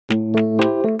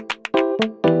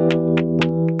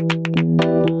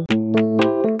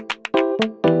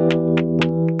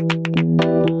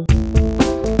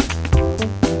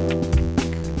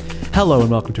Hello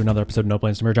and welcome to another episode of No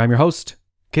Plans to Merge. I'm your host,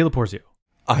 Caleb Porzio.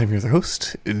 I'm your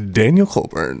host, Daniel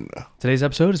Colburn. Today's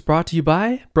episode is brought to you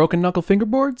by Broken Knuckle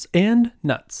Fingerboards and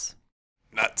Nuts.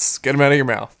 Nuts. Get them out of your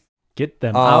mouth. Get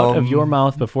them out of your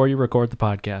mouth before you record the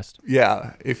podcast.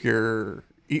 Yeah, if you're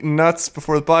eating nuts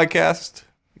before the podcast,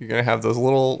 you're going to have those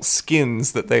little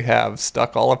skins that they have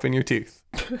stuck all up in your teeth.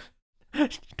 You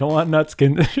don't want nut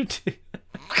skin in your teeth.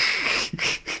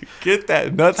 Get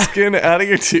that nut skin out of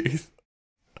your teeth.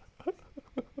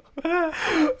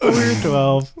 We're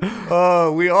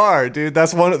 12. We are, dude.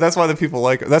 That's why the people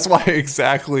like us. That's why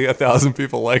exactly 1,000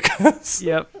 people like us.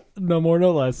 Yep. No more,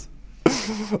 no less.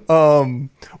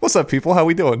 What's up, people? How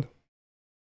we doing?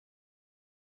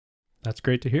 That's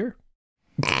great to hear.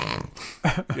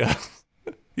 Yeah.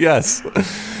 Yes.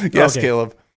 Yes, Okay.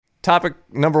 Caleb. Topic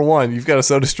number 1. You've got a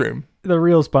SodaStream. The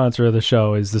real sponsor of the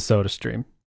show is the SodaStream.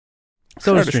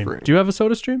 SodaStream. Do you have a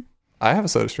SodaStream? I have a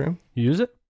SodaStream. You use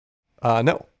it?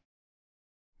 No.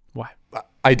 Why?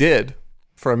 I did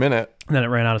for a minute. And then it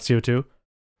ran out of CO2?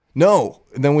 No.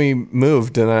 Then we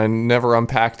moved and I never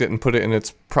unpacked it and put it in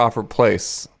its proper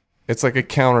place. It's like a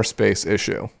counter space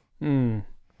issue.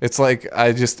 It's like,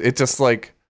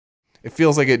 it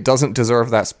feels like it doesn't deserve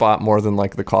that spot more than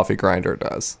like the coffee grinder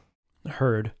does.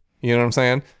 Heard. You know what I'm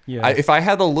saying? Yeah. If I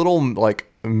had a little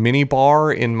like mini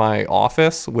bar in my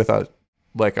office with a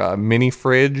mini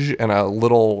fridge and a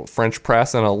little French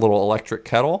press and a little electric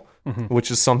kettle, which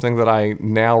is something that I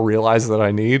now realize that I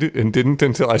need and didn't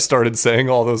until I started saying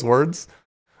all those words.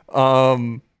 But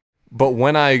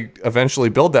when I eventually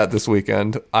build that this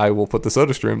weekend, I will put the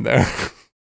SodaStream there.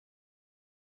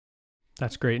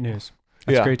 That's great news.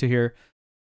 That's Yeah. great to hear.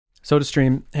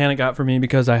 SodaStream, Hannah got for me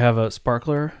because I have a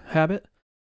sparkler habit.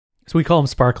 So we call them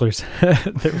sparklers.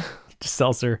 They're just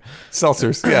seltzer.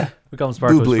 Seltzers, yeah. We call them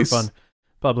sparklers Bubblies. for fun.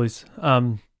 Bubblies.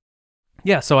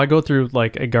 Yeah, so I go through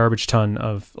like a garbage ton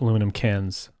of aluminum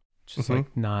cans, which is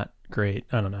like not great.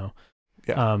 I don't know.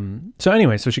 Yeah. So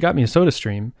anyway, so she got me a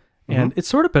SodaStream, and it's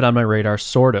sort of been on my radar,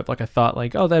 sort of. Like I thought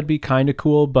like, oh, that'd be kind of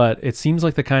cool, but it seems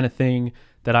like the kind of thing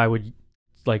that I would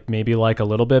like maybe like a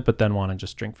little bit, but then want to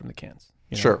just drink from the cans.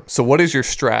 You know? Sure. So what is your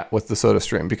strat with the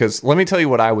SodaStream? Because let me tell you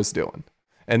what I was doing.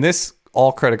 And this,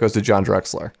 all credit goes to John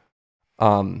Drexler.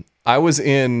 I was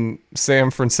in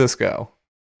San Francisco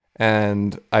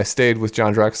and I stayed with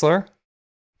John Drexler,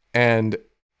 and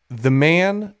the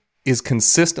man is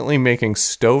consistently making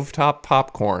stovetop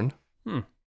popcorn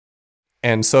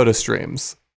and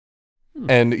SodaStreams.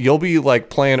 And you'll be like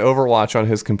playing Overwatch on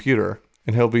his computer,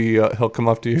 and he'll come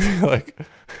up to you like,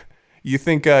 you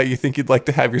think you'd like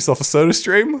to have yourself a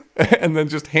SodaStream? And then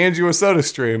just hand you a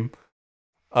SodaStream.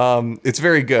 It's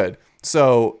very good.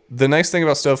 So the nice thing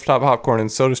about stovetop popcorn and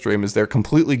SodaStream is they're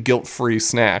completely guilt-free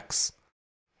snacks.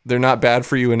 They're not bad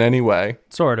for you in any way.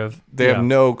 Sort of. They have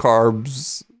no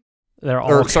carbs. They're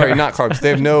all Or sorry, not carbs. They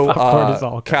have no Popcorn is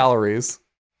all calories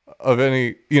of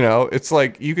any. You know, it's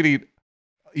like you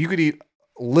could eat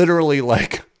literally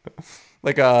like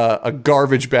a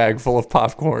garbage bag full of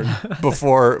popcorn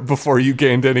before you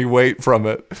gained any weight from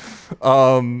it.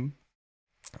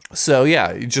 So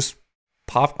yeah, you just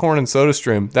popcorn and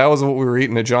SodaStream. That was what we were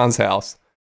eating at John's house.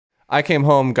 I came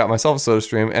home, got myself a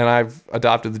SodaStream, and I've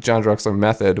adopted the John Drexler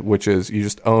method, which is you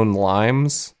just own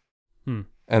limes,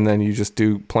 and then you just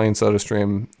do plain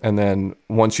SodaStream, and then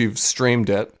once you've streamed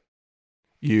it,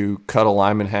 you cut a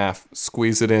lime in half,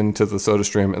 squeeze it into the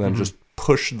SodaStream, and then just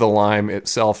push the lime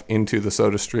itself into the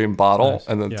SodaStream bottle,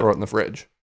 and then throw it in the fridge.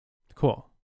 Cool.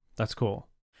 That's cool.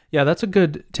 Yeah, that's a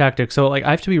good tactic. So like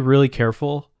I have to be really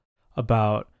careful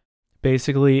about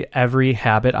basically every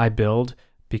habit I build,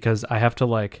 because I have to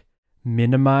like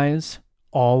minimize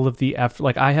all of the effort.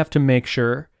 Like I have to make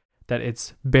sure that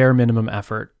it's bare minimum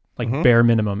effort, like bare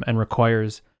minimum, and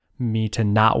requires me to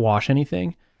not wash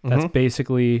anything. That's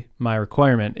basically my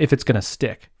requirement if it's going to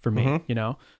stick for me, you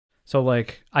know? So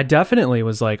like I definitely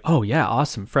was like, oh yeah,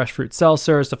 awesome. Fresh fruit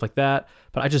seltzer, stuff like that.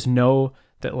 But I just know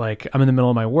that like I'm in the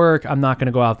middle of my work. I'm not going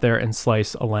to go out there and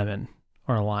slice a lemon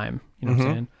or a lime. You know what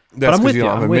I'm saying? That's because you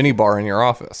don't have a mini bar in your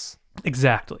office.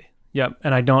 Exactly. Yep.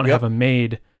 And I don't have a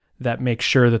maid that makes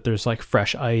sure that there's like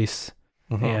fresh ice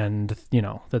and, you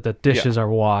know, that the dishes are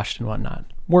washed and whatnot.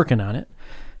 Working on it.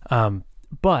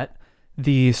 But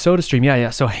the SodaStream,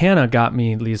 yeah. So Hannah got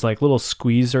me these like little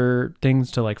squeezer things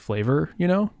to like flavor, you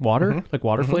know, water, like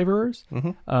water flavorers.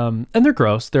 And they're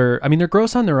gross. They're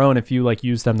gross on their own if you like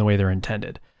use them the way they're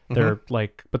intended. They're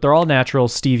like, but they're all natural,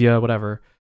 stevia, whatever.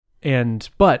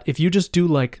 But if you just do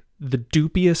like the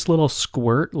doopiest little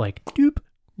squirt, like doop,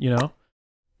 you know,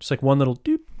 just like one little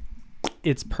doop,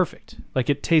 it's perfect.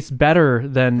 Like it tastes better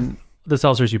than the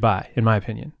seltzers you buy, in my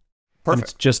opinion. Perfect.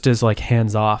 it's just as like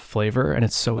hands-off flavor, and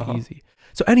it's so easy.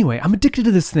 So anyway, I'm addicted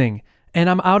to this thing, and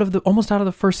I'm almost out of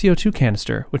the first CO2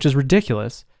 canister, which is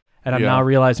ridiculous. And I'm now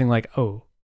realizing like, oh,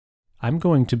 I'm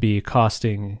going to be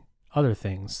costing other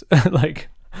things, like,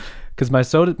 because now I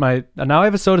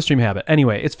have a SodaStream habit.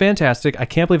 Anyway, it's fantastic. I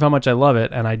can't believe how much I love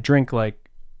it, and I drink like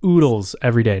oodles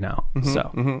every day now.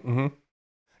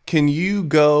 Can you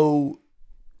go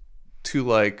to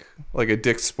like a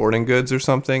Dick's Sporting Goods or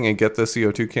something and get the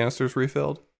CO2 canisters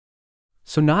refilled?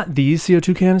 So not these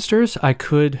CO2 canisters. I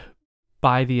could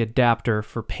buy the adapter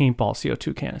for paintball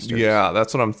CO2 canisters. Yeah,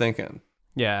 that's what I'm thinking.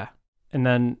 Yeah, and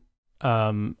then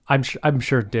I'm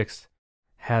sure Dick's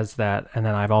has that, and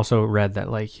then I've also read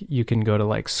that like you can go to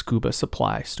like scuba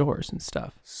supply stores and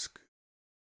stuff.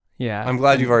 Yeah, I'm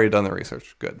glad you've already done the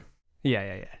research. Good.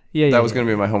 Yeah. That was going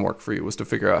to be my homework for you, was to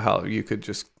figure out how you could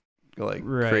just like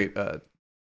create a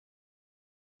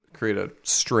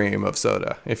stream of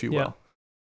soda, if you will.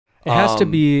 It has to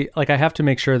be like, I have to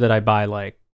make sure that I buy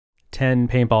like 10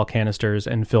 paintball canisters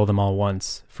and fill them all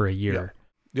once for a year.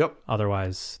 Yep.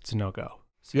 Otherwise, it's a no-go.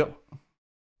 So, yep.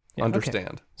 Yeah, understand.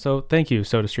 Okay. So thank you,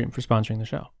 SodaStream, for sponsoring the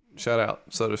show. Shout out,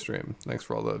 SodaStream. Thanks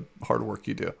for all the hard work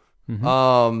you do.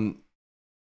 Mm-hmm.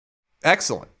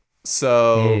 Excellent.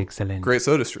 So, excellent. Great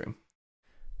SodaStream.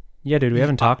 Yeah, dude, we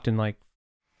haven't talked in like...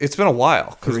 It's been a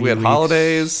while because we had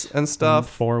holidays and stuff.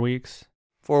 4 weeks.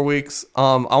 4 weeks.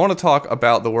 I want to talk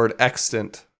about the word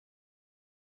extant.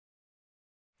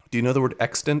 Do you know the word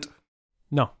extant?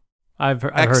 No. I've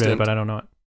heard it, but I don't know it.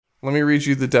 Let me read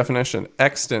you the definition.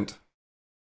 Extant.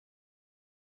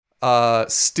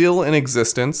 Still in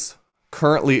existence,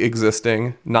 currently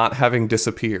existing, not having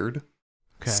disappeared.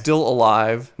 Okay. Still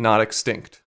alive, not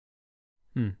extinct.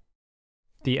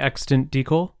 The extant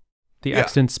decal? The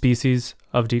extant species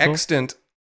of decal? Extant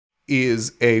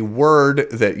is a word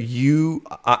that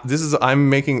this is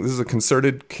a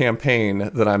concerted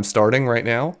campaign that I'm starting right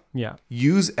now. Yeah.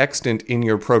 Use extant in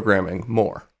your programming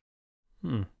more.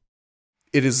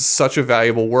 It is such a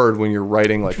valuable word when you're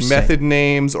writing like method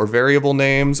names or variable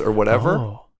names or whatever.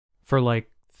 Oh, for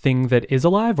like thing that is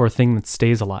alive or thing that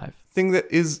stays alive? Thing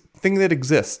that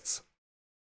exists.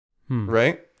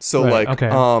 Right? So right, like, okay.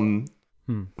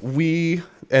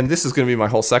 And this is going to be my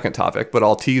whole second topic, but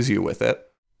I'll tease you with it.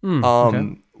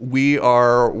 Okay. We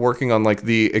are working on like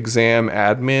the exam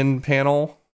admin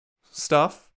panel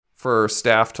stuff for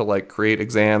staff to like create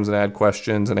exams and add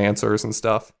questions and answers and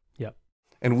stuff. Yep.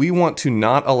 And we want to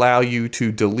not allow you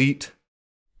to delete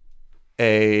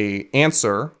a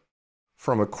answer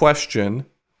from a question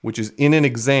which is in an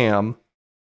exam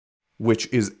which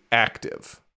is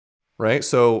active, right?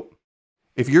 So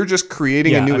if you're just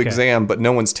creating a new exam but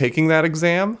no one's taking that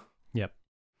exam,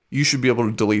 you should be able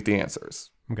to delete the answers.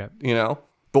 Okay. You know?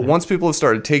 But once people have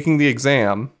started taking the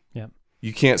exam,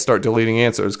 you can't start deleting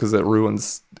answers because it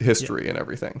ruins history and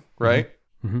everything, right?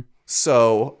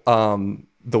 So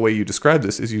the way you describe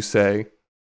this is you say,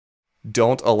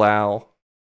 don't allow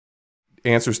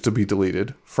answers to be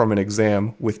deleted from an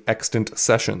exam with extant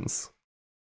sessions.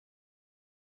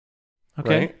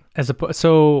 Okay. Right?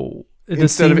 So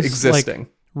instead of existing.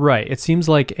 Right. It seems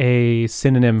like a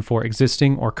synonym for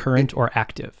existing or current or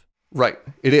active. Right.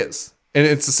 It is. And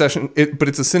it's a session, but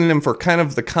it's a synonym for kind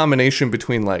of the combination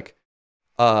between like,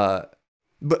 but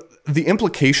the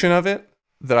implication of it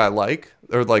that I like,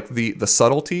 or like the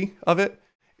subtlety of it,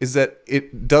 is that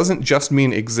it doesn't just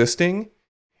mean existing.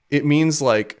 It means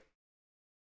like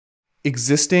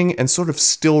existing and sort of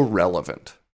still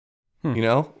relevant. You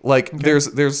know, like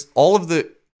there's all of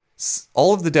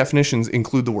the definitions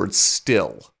include the word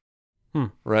still.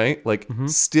 Right? Like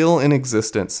still in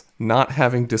existence, not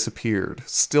having disappeared,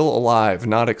 still alive,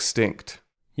 not extinct.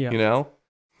 You know?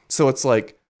 So it's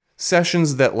like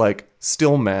sessions that like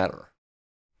still matter.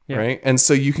 Right? And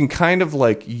so you can kind of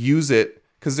like use it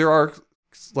because there are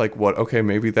like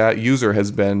maybe that user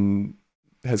has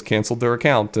canceled their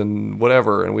account and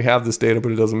whatever, and we have this data,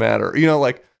 but it doesn't matter. You know,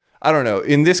 like, I don't know.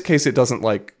 In this case, it doesn't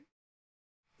like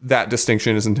that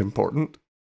distinction isn't important,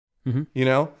 you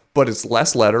know, but it's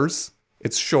less letters.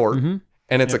 It's short, and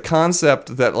it's a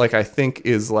concept that, like, I think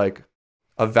is, like,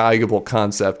 a valuable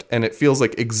concept, and it feels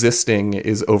like existing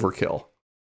is overkill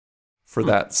for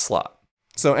that slot.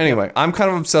 So, anyway, I'm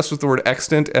kind of obsessed with the word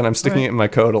extant, and I'm sticking it in my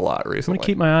code a lot recently. I'm going to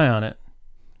keep my eye on it.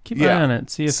 Keep my eye on it,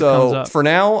 see if it comes up. So, for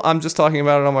now, I'm just talking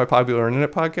about it on my Popular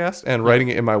Internet podcast and writing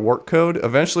it in my work code.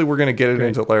 Eventually, we're going to get it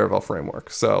into Laravel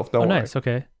framework, so don't worry. Nice,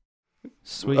 okay.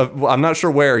 Sweet. I'm not sure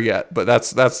where yet, but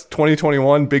that's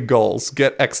 2021 big goals.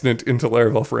 Get extant into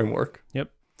Laravel framework.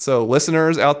 Yep. So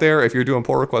listeners out there, if you're doing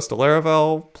pull request to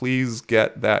Laravel, please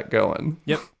get that going.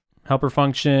 Yep. Helper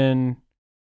function,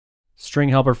 string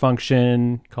helper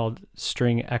function called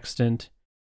string extant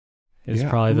is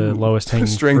probably the lowest hanging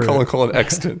string fruit. colon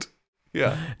extant.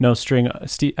 Yeah. No, string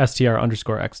str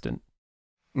underscore extant.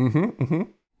 Mm-hmm.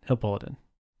 He'll pull it in.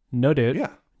 No, dude.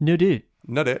 Yeah. No, dude.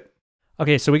 Not it.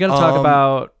 Okay, so we got to talk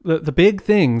about the big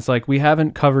things. Like, we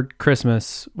haven't covered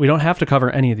Christmas. We don't have to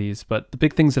cover any of these, but the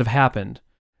big things that have happened.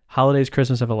 Holidays,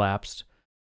 Christmas have elapsed.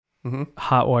 Mm-hmm.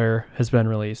 Hotwire has been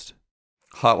released.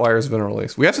 Hotwire has been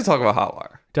released. We have to talk about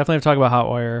Hotwire. Definitely have to talk about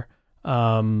Hotwire.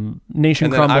 Nation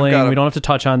And then crumbling. We don't have to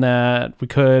touch on that. We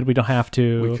could. We don't have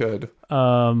to. We could.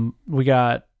 We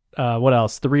got what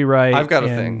else? The rewrite. I've got a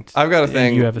thing. I've got a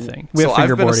thing. You have a thing. We have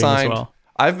fingerboarding as well.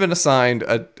 I've been assigned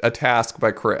a task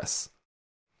by Chris.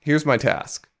 Here's my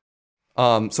task.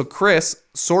 So Chris,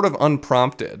 sort of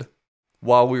unprompted,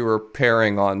 while we were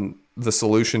pairing on the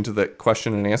solution to the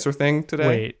question and answer thing today.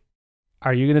 Wait,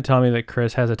 are you going to tell me that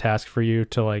Chris has a task for you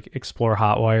to like explore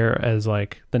Hotwire as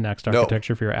like the next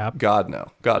architecture for your app? God,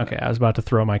 no. God, okay, no. I was about to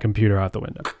throw my computer out the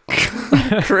window.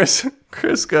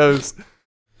 Chris goes,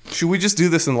 should we just do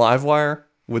this in Livewire?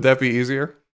 Would that be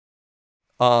easier?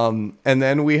 And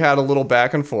then we had a little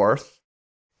back and forth.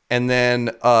 And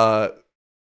then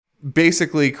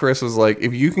basically Chris was like,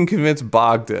 if you can convince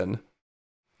Bogdan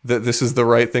that this is the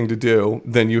right thing to do,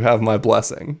 then you have my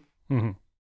blessing.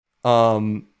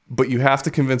 Mm-hmm. But you have to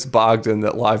convince Bogdan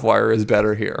that Livewire is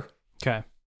better here. Okay.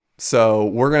 So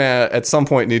we're going to, at some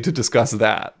point, need to discuss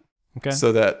that. Okay.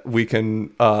 So that we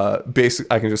can, I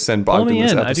can just send Bogdan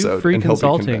this episode. I do free and he'll be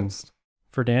consulting convinced.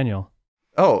 For Daniel.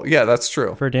 Oh, yeah, that's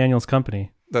true. For Daniel's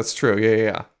company. That's true.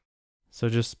 Yeah. So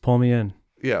just pull me in.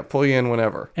 Yeah, pull you in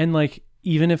whenever. And like,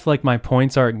 even if like my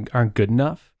points aren't good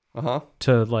enough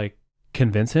to like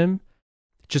convince him,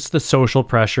 just the social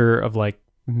pressure of like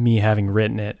me having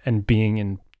written it and being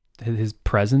in his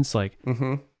presence, like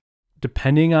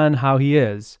depending on how he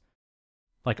is,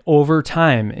 like over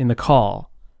time in the call,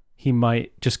 he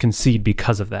might just concede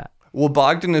because of that. Well,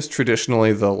 Bogdan is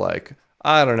traditionally the like,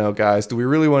 I don't know, guys, do we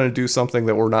really want to do something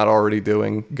that we're not already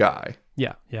doing guy?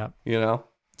 Yeah. You know?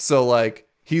 So,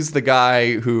 he's the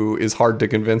guy who is hard to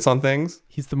convince on things.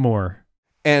 He's the more.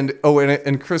 And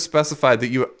Chris specified that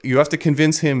you have to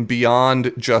convince him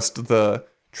beyond just the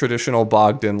traditional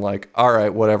Bogdan, like, all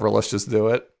right, whatever, let's just do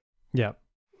it. Yeah.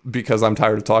 Because I'm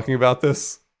tired of talking about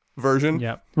this version.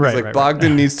 Yeah. Right. Like,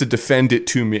 Bogdan needs to defend it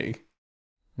to me.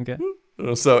 Okay.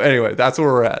 So anyway, that's where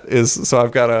we're at. So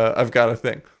I've got a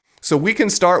thing. So we can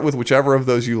start with whichever of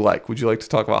those you like. Would you like to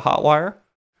talk about Hotwire?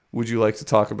 Would you like to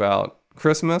talk about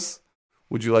Christmas?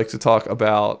 Would you like to talk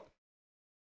about?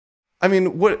 I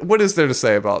mean, what is there to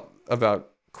say about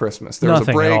Christmas? There Nothing was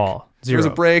a break. At all. Zero. There was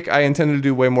a break. I intended to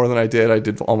do way more than I did. I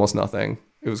did almost nothing.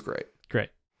 It was great. Great.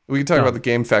 We can talk about the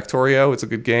game Factorio. It's a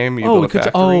good game. You build a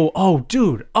factory.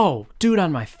 Dude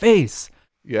on my face.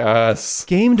 Yes.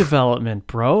 Game development,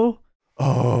 bro.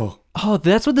 Oh,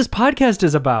 that's what this podcast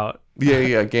is about.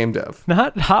 Yeah, game dev.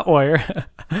 Not Hotwire.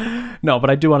 No, but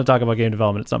I do want to talk about game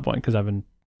development at some point because I've been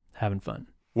having fun.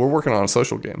 We're working on a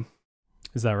social game.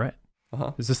 Is that right?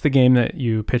 Uh-huh. Is this the game that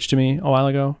you pitched to me a while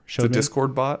ago? Showed me?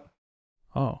 Discord bot.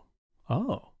 Oh,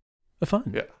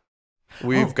 fun. Yeah.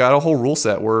 We've got a whole rule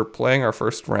set. We're playing our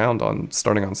first round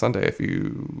starting on Sunday if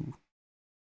you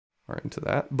are into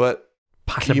that. But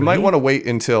possibly. You might want to wait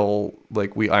until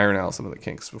we iron out some of the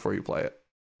kinks before you play it.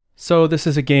 So this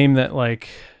is a game that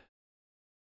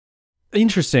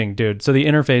interesting, dude. So the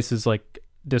interface is like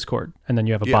Discord, and then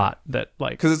you have a bot that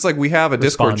because it's we have a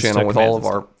Discord channel with all of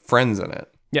our friends in it.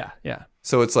 Yeah.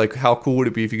 So it's how cool would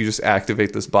it be if you could just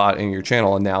activate this bot in your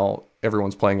channel and now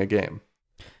everyone's playing a game?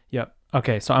 Yep.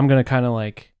 Okay, so I'm gonna kind of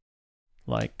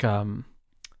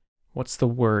what's the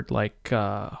word? I don't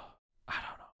know.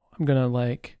 I'm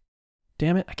gonna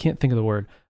damn it, I can't think of the word.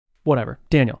 Whatever.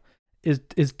 Daniel,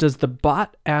 does the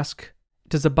bot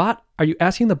are you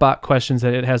asking the bot questions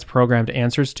that it has programmed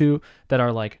answers to that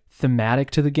are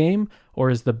thematic to the game, or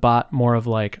is the bot more of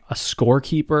a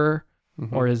scorekeeper,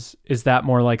 or is that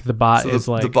more the bot is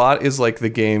the bot is the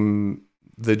game,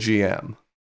 the GM.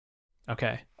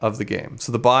 Okay. Of the game.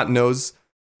 So the bot knows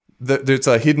that it's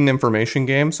a hidden information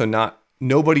game, so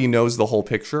nobody knows the whole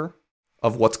picture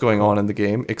of what's going on in the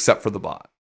game except for the bot.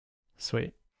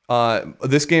 Sweet.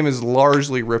 This game is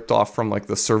largely ripped off from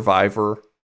the Survivor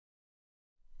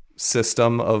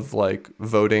system of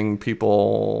voting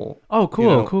people. Oh,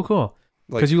 cool, cool.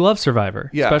 Because you love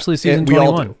Survivor, yeah, especially season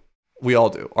 21. We all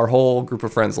do. Our whole group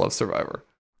of friends love Survivor.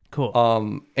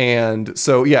 Cool. And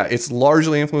so it's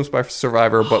largely influenced by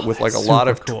Survivor, but with a lot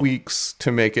of tweaks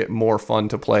to make it more fun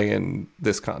to play in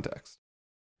this context.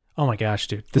 Oh my gosh,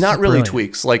 dude! Not really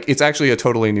tweaks. It's actually a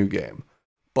totally new game,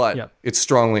 but it's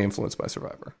strongly influenced by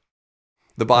Survivor.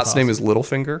 The bot's That's name awesome. is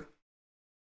Littlefinger.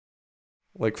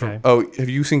 Like from Okay. have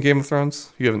you seen Game of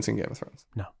Thrones? You haven't seen Game of Thrones.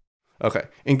 No. Okay.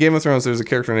 In Game of Thrones, there's a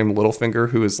character named Littlefinger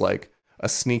who is like a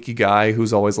sneaky guy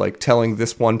who's always like telling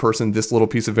this one person this little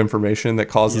piece of information that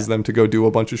causes them to go do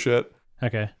a bunch of shit.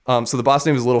 Okay. So the boss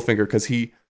name is Littlefinger because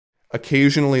he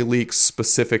occasionally leaks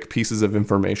specific pieces of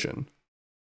information.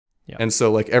 Yeah. And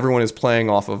so like everyone is playing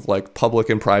off of like public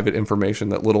and private information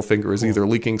that Littlefinger is either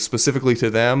leaking specifically to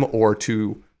them or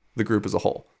to the group as a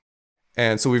whole.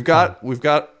 And so we've got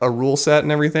a rule set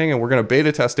and everything, and we're going to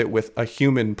beta test it with a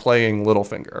human playing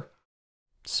Littlefinger.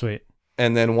 Sweet.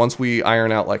 And then once we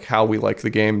iron out like how we like the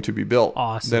game to be built,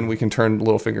 Awesome. then we can turn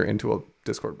Littlefinger into a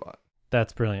Discord bot.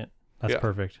 That's brilliant. That's Yeah.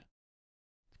 perfect.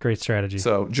 Great strategy.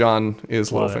 So John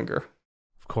is Love it. Littlefinger.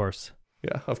 Of course.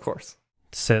 Yeah, of course.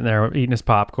 Sitting there eating his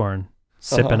popcorn,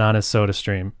 sipping on his soda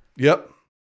stream. Yep.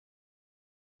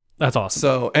 That's awesome.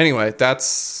 So anyway, that's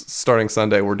starting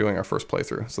Sunday. We're doing our first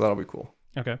playthrough, so that'll be cool.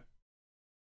 Okay.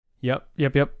 Yep.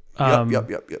 Yep. Yep.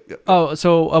 Oh,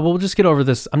 so we'll just get over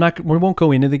this. We won't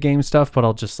go into the game stuff, but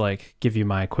I'll just like give you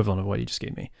my equivalent of what you just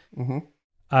gave me.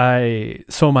 Mm-hmm.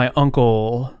 So my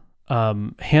uncle,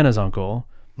 Hannah's uncle,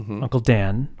 Mm-hmm. Uncle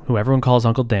Dan, who everyone calls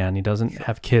Uncle Dan. He doesn't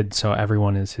have kids, so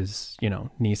everyone is his,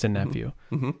 niece and nephew.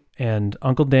 Mm-hmm. And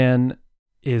Uncle Dan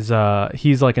is,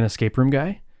 he's like an escape room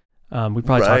guy. We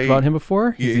probably talked Right. about him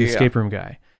before. He's the Yeah. escape room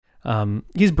guy.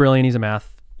 He's brilliant. He's a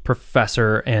math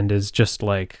professor and is just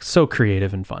like so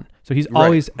creative and fun. So he's Right.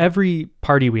 always, every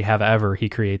party we have ever, he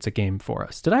creates a game for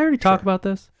us. Did I already talk about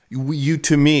this? You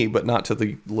to me, but not to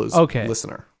the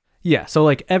listener. Yeah. So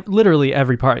like literally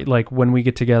every party, like when we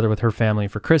get together with her family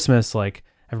for Christmas, like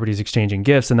everybody's exchanging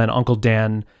gifts. And then Uncle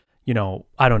Dan,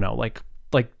 I don't know, like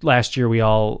last year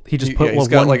he just put he's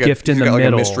got one like gift in the got like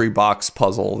middle. a mystery box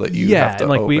puzzle that you have to and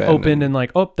like open. we opened and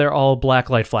like, oh, they're all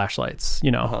blacklight flashlights,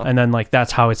 and then like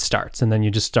that's how it starts. And then you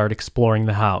just start exploring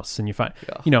the house and you find,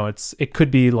 it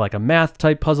could be like a math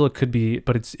type puzzle. It could be,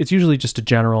 but it's usually just a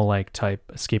general like type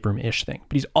escape room ish thing.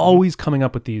 But he's always coming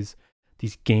up with these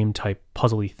game type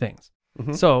puzzly things.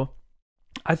 Mm-hmm. So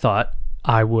I thought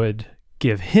I would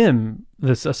give him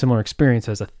a similar experience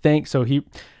as a thank. So he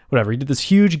did this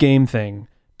huge game thing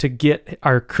to get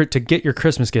your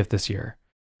Christmas gift this year.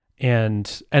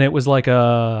 And it was like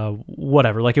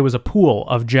it was a pool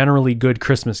of generally good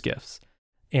Christmas gifts.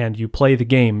 And you play the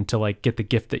game to like get the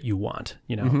gift that you want,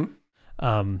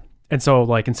 Mm-hmm. And so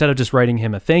like, instead of just writing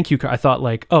him a thank you card, I thought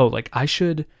like, oh, like I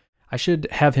should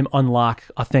have him unlock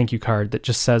a thank you card that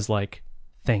just says like,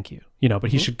 thank you,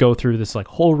 but he should go through this like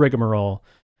whole rigmarole.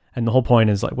 And the whole point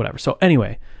is like, whatever. So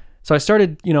anyway, I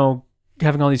started,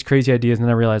 having all these crazy ideas. And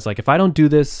then I realized like, if I don't do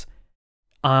this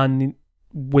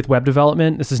with web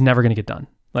development, this is never going to get done.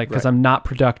 Like, cause I'm not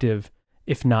productive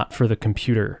if not for the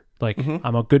computer. Like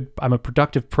I'm a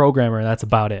productive programmer and that's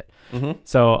about it. Mm-hmm.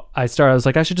 So I was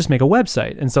like, I should just make a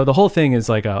website. And so the whole thing is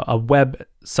like a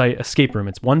website escape room.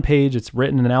 It's one page, it's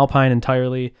written in Alpine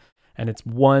entirely, and it's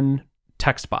one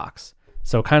text box.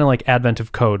 So kind of like Advent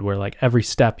of Code, where like every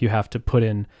step you have to put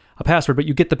in a password, but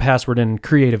you get the password in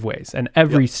creative ways. And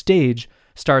every stage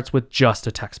starts with just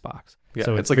a text box. Yeah,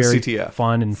 so it's like a very CTF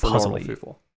fun and for normal puzzly.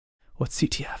 people. What's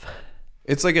CTF?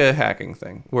 It's like a hacking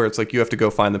thing where it's like you have to go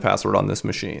find the password on this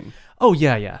machine. Oh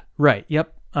yeah. Right.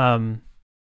 Yep.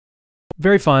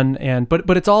 Very fun.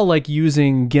 But it's all like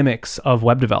using gimmicks of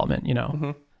web development,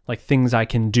 like things I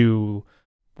can do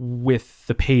with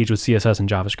the page with CSS and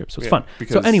JavaScript. So it's fun.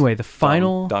 So anyway, the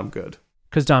final Dom good.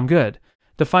 Because Dom good.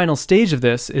 The final stage of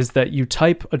this is that you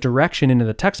type a direction into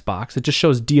the text box. It just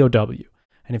shows DOW.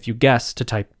 And if you guess to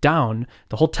type down,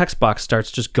 the whole text box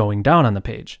starts just going down on the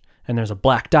page. And there's a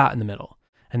black dot in the middle.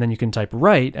 And then you can type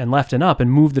right and left and up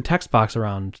and move the text box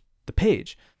around the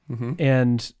page. Mm-hmm.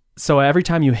 And so every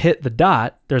time you hit the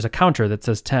dot, there's a counter that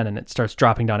says 10 and it starts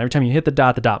dropping down. Every time you hit the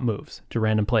dot moves to a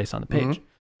random place on the page. Mm-hmm.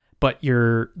 But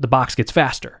the box gets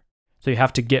faster. So you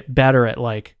have to get better at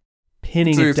like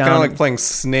pinning So it it's down. kind of like playing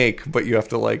Snake, but you have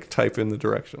to like type in the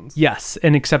directions. Yes,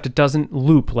 and except it doesn't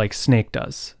loop like Snake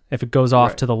does. If it goes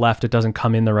off to the left, it doesn't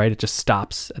come in the right. It just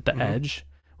stops at the edge,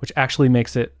 which actually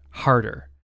makes it harder.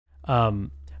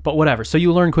 But whatever. So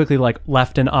you learn quickly like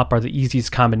left and up are the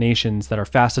easiest combinations that are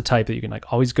fast to type that you can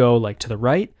like always go like to the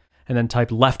right and then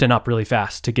type left and up really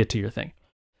fast to get to your thing.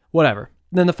 Whatever.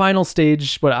 Then the final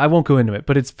stage, but I won't go into it,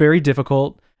 but it's very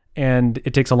difficult and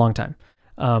it takes a long time.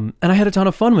 And I had a ton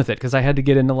of fun with it because I had to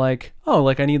get into like,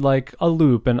 I need like a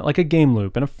loop and like a game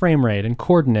loop and a frame rate and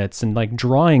coordinates and like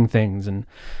drawing things. And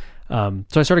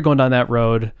so I started going down that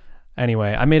road.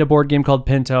 Anyway, I made a board game called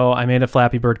Pinto. I made a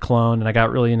Flappy Bird clone and I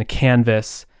got really into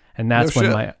Canvas. And that's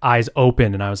when my eyes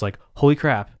opened and I was like, holy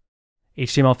crap,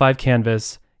 HTML5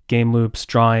 Canvas, game loops,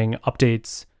 drawing,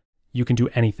 updates. You can do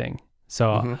anything.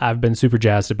 So I've been super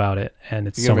jazzed about it, and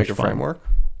it's so much fun. You gonna make a framework?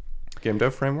 Game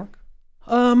dev framework?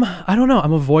 I don't know.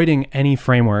 I'm avoiding any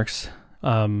frameworks.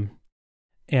 And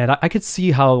I could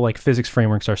see how like physics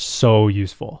frameworks are so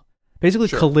useful. Basically,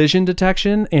 collision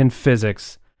detection and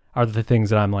physics are the things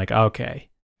that I'm like, okay,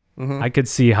 I could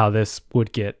see how this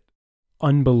would get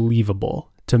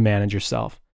unbelievable to manage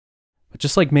yourself. But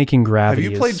just like making gravity.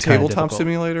 Have you played is kinda Tabletop difficult.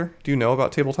 Simulator? Do you know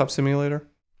about Tabletop Simulator?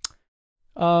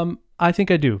 I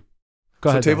think I do. Go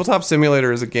ahead. Tabletop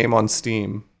Simulator is a game on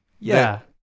Steam. Yeah.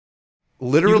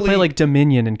 Literally you can play like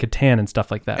Dominion and Catan and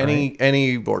stuff like that.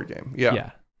 Any board game. Yeah.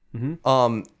 Yeah.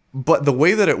 Mm-hmm. But the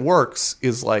way that it works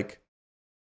is like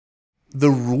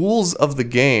the rules of the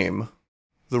game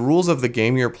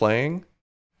you're playing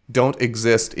don't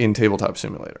exist in Tabletop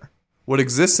Simulator. What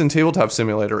exists in Tabletop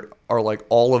Simulator are like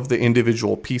all of the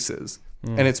individual pieces.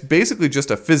 And it's basically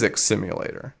just a physics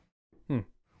simulator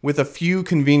with a few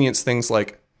convenience things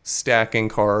like stacking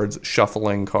cards,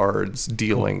 shuffling cards,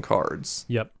 dealing cards.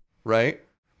 Yep. Right?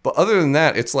 But other than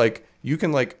that, it's like you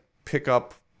can like pick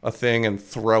up a thing and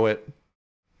throw it,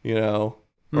 you know,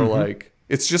 or like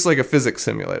it's just like a physics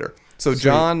simulator. So Sweet.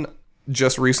 John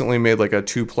just recently made like a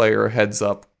 2-player heads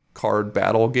up card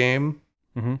battle game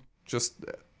just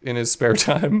in his spare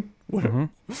time.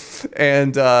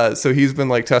 And so he's been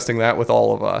like testing that with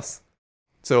all of us.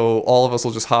 So all of us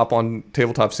will just hop on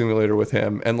Tabletop Simulator with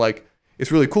him, and like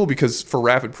it's really cool because for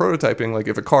rapid prototyping, like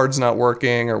if a card's not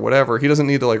working or whatever, he doesn't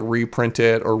need to like reprint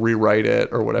it or rewrite it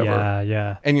or whatever.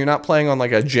 Yeah. And you're not playing on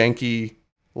like a janky,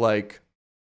 like,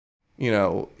 you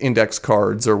know, index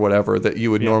cards or whatever that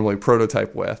you would normally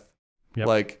prototype with.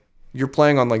 Like you're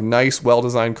playing on like nice,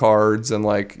 well-designed cards, and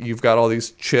like you've got all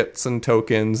these chits and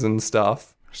tokens and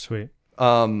stuff. Sweet.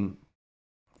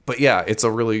 But yeah, it's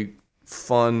a really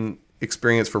fun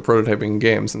experience for prototyping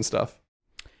games and stuff.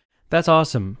 That's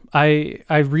awesome. I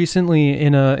recently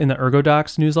in the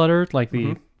ErgoDocs newsletter, like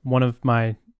one of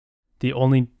the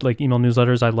only like email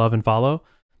newsletters I love and follow,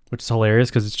 which is hilarious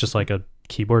because it's just like a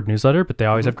keyboard newsletter, but they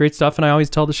always have great stuff, and I always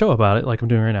tell the show about it, like I'm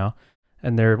doing right now.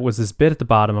 And there was this bit at the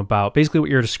bottom about basically what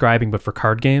you're describing, but for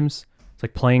card games. It's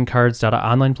like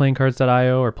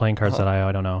onlineplayingcards.io or playingcards.io,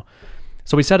 I don't know.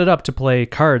 So we set it up to play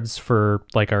cards for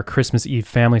like our Christmas Eve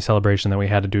family celebration that we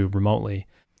had to do remotely.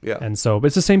 Yeah. And so but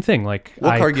it's the same thing. Like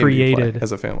what card game do you play created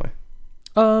as a family?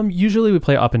 Usually we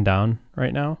play Up and Down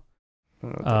right now. I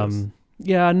don't know what that is.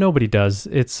 Yeah, nobody does.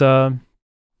 It's a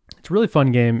really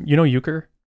fun game. You know Euchre?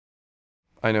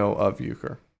 I know of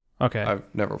Euchre. Okay. I've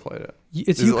never played it.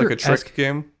 It's Is it like a trick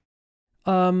game?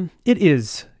 It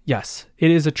is. Yes,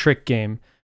 it is a trick game.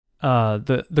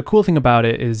 The cool thing about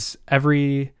it is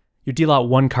you deal out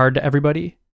one card to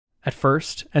everybody at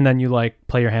first, and then you like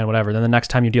play your hand, whatever. Then the next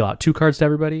time you deal out 2 cards to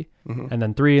everybody, and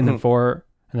then 3, and then 4,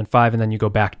 and then 5, and then you go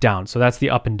back down. So that's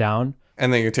the up and down.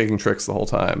 And then you're taking tricks the whole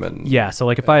time. And yeah, so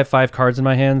like if I have 5 cards in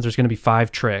my hands, there's going to be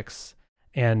 5 tricks.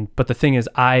 But the thing is,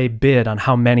 I bid on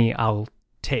how many I'll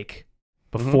take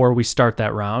before we start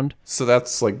that round. So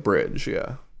that's like bridge,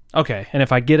 yeah. Okay, and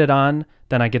if I get it on,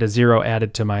 then I get a 0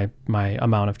 added to my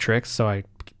amount of tricks. So I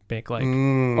make like,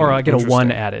 or I get a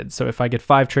 1 added. So if I get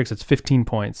 5 tricks, it's 15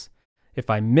 points. If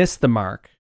I miss the mark,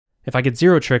 if I get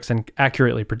 0 tricks and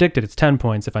accurately predict it, it's 10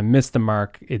 points. If I miss the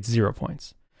mark, it's 0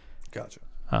 points. Gotcha.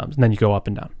 And then you go up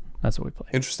and down. That's what we play.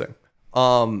 Interesting.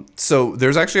 So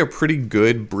there's actually a pretty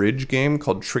good bridge game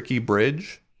called Tricky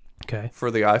Bridge. Okay. For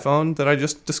the iPhone that I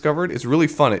just discovered. It's really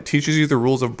fun. It teaches you the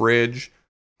rules of bridge.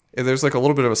 And there's like a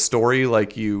little bit of a story,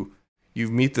 like you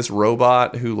meet this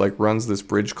robot who like runs this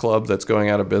bridge club that's going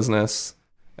out of business,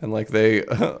 and like they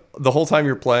the whole time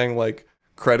you're playing, like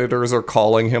creditors are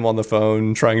calling him on the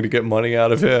phone trying to get money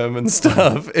out of him and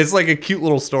stuff. It's like a cute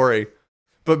little story.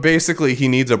 But basically he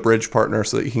needs a bridge partner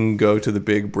so that he can go to the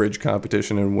big bridge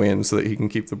competition and win so that he can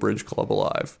keep the bridge club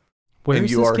alive. Where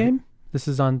is this game? This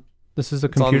is a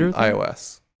computer it's on thing?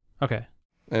 iOS. Okay.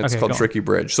 And it's called Tricky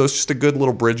Bridge. So it's just a good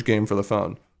little bridge game for the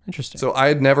phone. Interesting. So I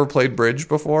had never played bridge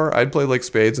before. I'd played like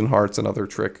spades and hearts and other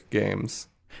trick games.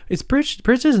 It's bridge.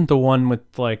 Bridge isn't the one with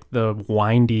like the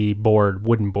windy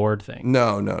wooden board thing.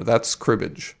 No, that's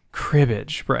cribbage.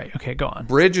 Cribbage, right? Okay, go on.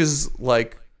 Bridge is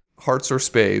like hearts or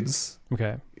spades.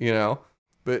 Okay. You know,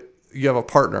 but you have a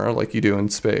partner like you do in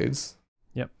spades.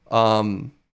 Yep.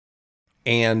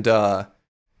 And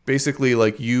basically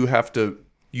like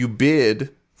you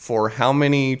bid for how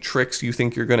many tricks you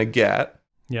think you're going to get.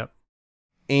 Yep.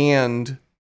 And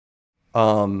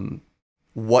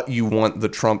what you want the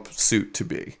trump suit to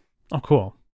be. Oh,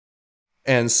 cool.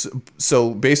 And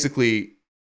so basically,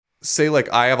 say like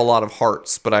I have a lot of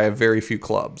hearts, but I have very few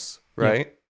clubs,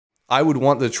 right? I would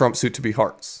want the trump suit to be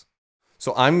hearts.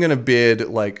 So I'm going to bid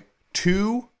like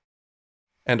 2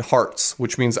 and hearts,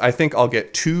 which means I think I'll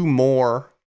get 2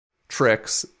 more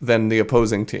tricks than the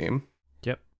opposing team.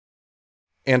 Yep.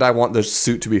 And I want the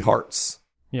suit to be hearts.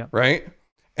 Yeah. Right?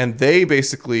 And they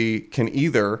basically can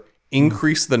either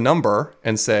increase the number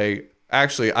and say,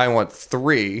 actually, I want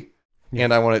 3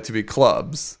 and I want it to be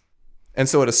clubs. And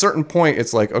so at a certain point,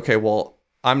 it's like, okay, well,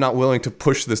 I'm not willing to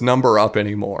push this number up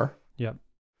anymore. Yep.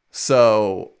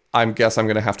 So I guess I'm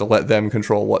going to have to let them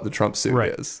control what the trump suit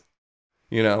is,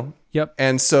 you know? Yep.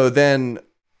 And so then,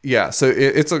 yeah, so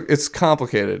it's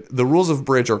complicated. The rules of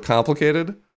bridge are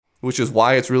complicated, which is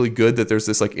why it's really good that there's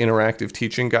this like interactive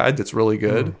teaching guide that's really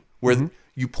good, where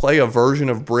you play a version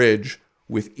of bridge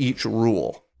with each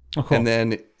rule. Oh, cool. And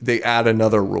then they add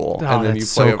another rule. And then you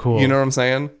play cool. You know what I'm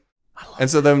saying? And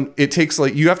so then it takes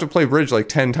like, you have to play bridge like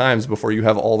 10 times before you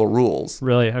have all the rules.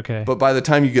 Really? Okay. But by the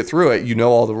time you get through it, you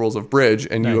know all the rules of bridge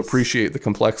and you appreciate the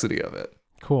complexity of it.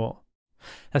 Cool.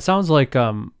 That sounds like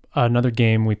another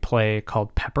game we play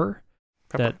called Pepper.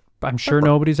 That I'm sure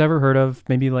nobody's ever heard of.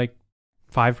 Maybe like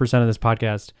 5% of this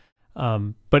podcast.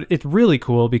 But it's really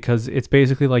cool because it's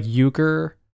basically like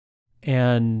euchre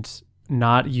and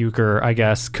not euchre, I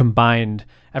guess, combined.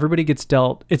 Everybody gets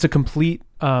dealt. It's a complete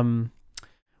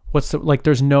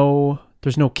there's no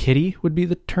kitty would be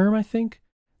the term, I think.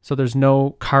 So there's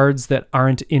no cards that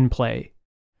aren't in play.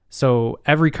 So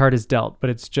every card is dealt, but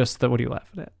it's just what are you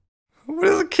laughing at? What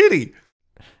is a kitty?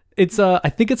 It's I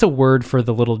think it's a word for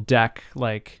the little deck,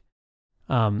 like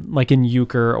in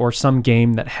euchre or some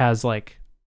game that has like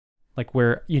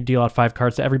where you deal out 5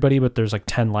 cards to everybody, but there's like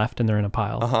 10 left and they're in a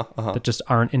pile that just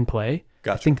aren't in play.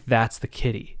 Gotcha. I think that's the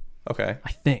kitty. Okay.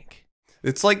 I think.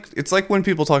 It's like when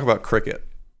people talk about cricket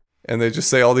and they just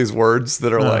say all these words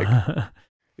that are like,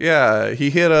 yeah,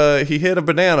 he hit a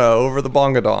banana over the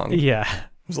bongadong. Yeah.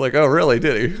 It's like, oh, really?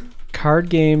 Did he? Card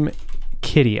game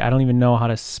kitty. I don't even know how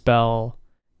to spell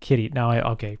kitty.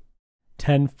 Now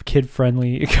 10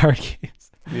 kid-friendly card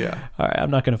games. Yeah. All right, I'm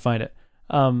not going to find it.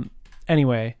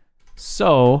 Anyway,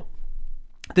 so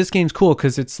this game's cool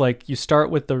because it's like you start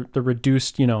with the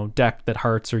reduced, deck that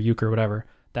hearts or euchre or whatever,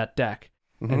 that deck.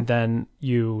 Mm-hmm. And then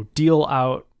you deal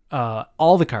out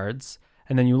all the cards,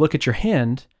 and then you look at your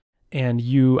hand, and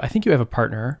I think you have a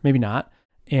partner, maybe not,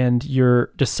 and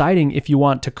you're deciding if you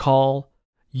want to call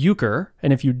euchre,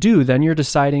 and if you do, then you're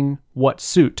deciding what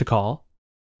suit to call,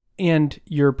 and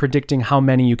you're predicting how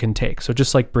many you can take. So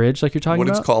just like bridge, like you're talking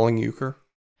about. What is calling euchre?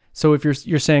 So if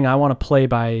you're saying I want to play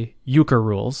by euchre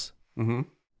rules,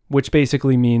 which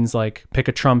basically means like pick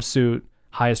a trump suit,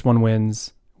 highest one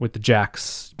wins, with the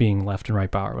jacks being left and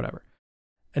right bow or whatever.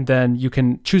 And then you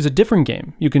can choose a different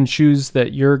game. You can choose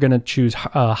that you're going to choose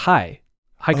high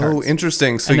cards. Oh,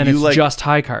 interesting. So and then you it's just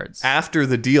high cards. After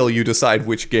the deal, you decide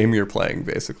which game you're playing,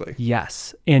 basically.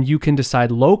 Yes. And you can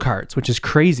decide low cards, which is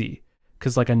crazy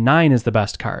because like a 9 is the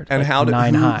best card. And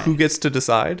like who gets to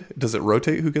decide? Does it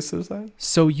rotate who gets to decide?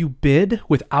 So you bid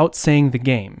without saying the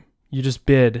game. You just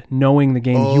bid knowing the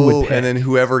game you would pick. And then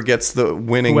whoever gets the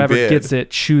winning whoever bid. gets it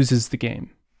chooses the game.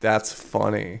 That's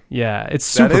funny. Yeah, it's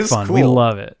super fun. Cool. We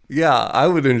love it. Yeah, I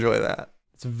would enjoy that.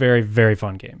 It's a very, very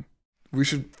fun game. We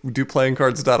should do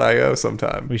playingcards.io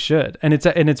sometime. We should. And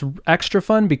it's extra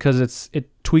fun because it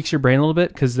tweaks your brain a little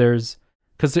bit because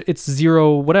it's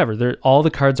zero whatever. All the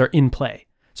cards are in play.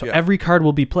 So every card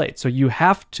will be played. So you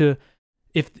have to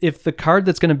if the card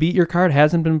that's going to beat your card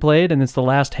hasn't been played and it's the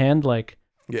last hand,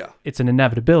 it's an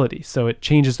inevitability. So it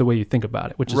changes the way you think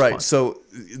about it, which is right. Fun. So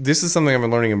this is something I've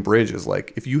been learning in bridge is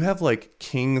like if you have like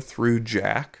king through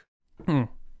jack,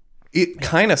 it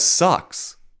kind of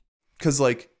sucks because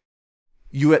like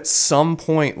you at some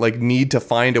point like need to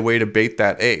find a way to bait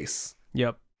that ace.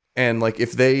 Yep. And like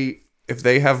if they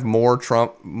have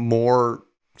more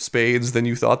spades than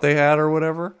you thought they had or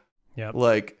whatever,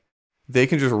 like they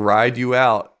can just ride you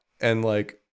out and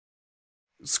like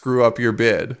screw up your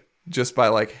bid just by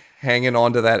like hanging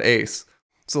on to that ace.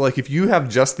 So like if you have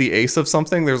just the ace of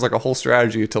something, there's like a whole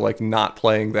strategy to like not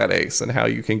playing that ace and how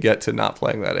you can get to not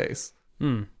playing that ace.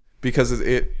 Because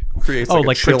it creates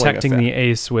like protecting effect. the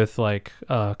ace with like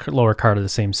a lower card of the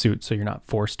same suit, so you're not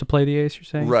forced to play the ace. You're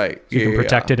saying, right? So you can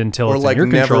protect it until or it's like in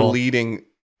your control.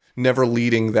 never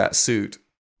leading that suit.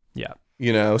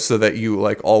 Yeah, so that you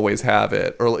like always have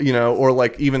it, or or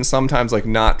like even sometimes like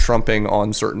not trumping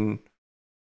on certain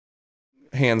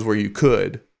hands where you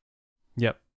could.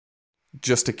 Yep.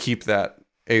 Just to keep that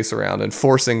ace around and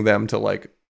forcing them to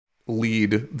like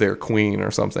lead their queen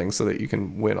or something so that you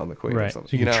can win on the queen or something.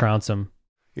 So you can trounce them.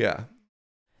 Yeah.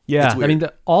 Yeah. I mean,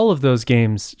 all of those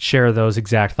games share those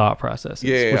exact thought processes,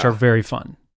 which are very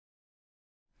fun.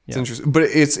 It's interesting, but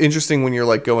it's interesting when you're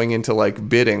like going into like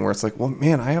bidding, where it's like, well,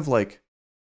 man, I have like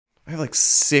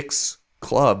 6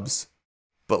 clubs,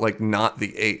 but like not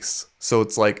the ace. So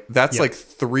it's like that's like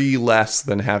 3 less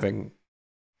than having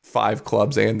 5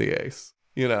 clubs and the ace.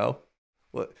 You know,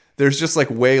 there's just like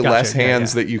way less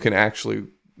hands that you can actually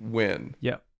win.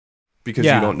 Yeah, because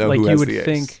you don't know like who you has would the ace.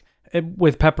 think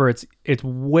with Pepper, it's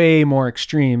way more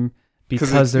extreme.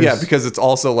 Because because it's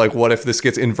also like, what if this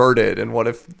gets inverted, and what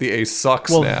if the ace sucks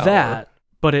now? Well,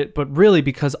 but really,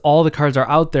 because all the cards are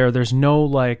out there, there's no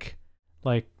like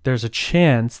there's a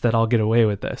chance that I'll get away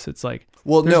with this. It's like,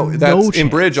 well, no, that's in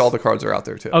bridge. All the cards are out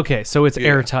there too. Okay, so it's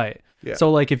airtight. Yeah. So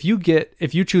like if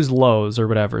you choose lows or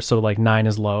whatever, so like 9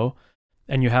 is low,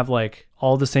 and you have like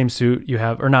all the same suit you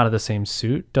have, or not of the same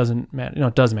suit, doesn't matter. No,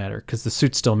 it does matter because the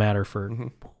suits still matter for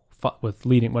with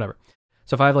leading whatever.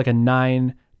 So if I have like a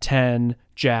 9, 10,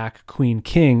 Jack, Queen,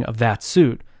 King of that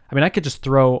suit, I mean, I could just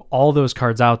throw all those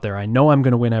cards out there. I know I'm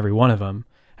going to win every one of them,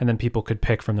 and then people could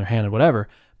pick from their hand or whatever.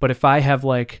 But if I have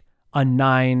like a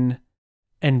 9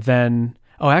 and then,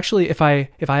 if I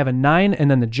have a 9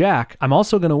 and then the Jack, I'm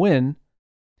also going to win,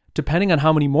 depending on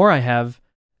how many more I have,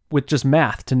 with just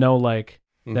math to know like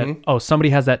that, somebody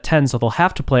has that 10, so they'll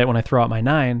have to play it when I throw out my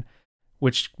 9,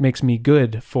 which makes me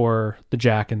good for the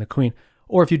Jack and the Queen.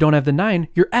 Or if you don't have the 9,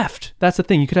 you're effed. That's the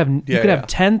thing. You could have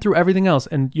 10 through everything else,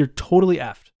 and you're totally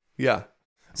effed. Yeah.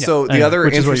 So the other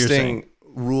interesting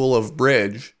rule of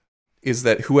bridge is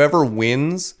that whoever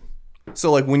wins.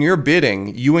 So like when you're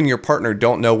bidding, you and your partner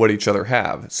don't know what each other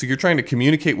have. So you're trying to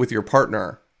communicate with your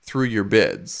partner through your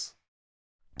bids.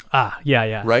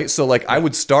 Yeah. Right. So like I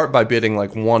would start by bidding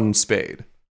like 1 spade,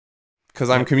 because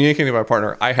I'm communicating with my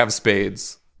partner. I have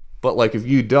spades, but like if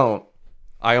you don't,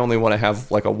 I only want to have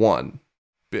like a 1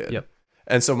 bid. Yep.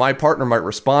 And so my partner might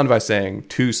respond by saying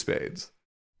 2 spades,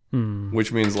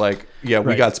 which means like, we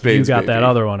got spades. You got baby. that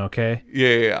other one, okay?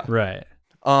 Yeah. Right.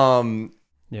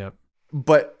 Yep.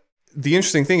 But the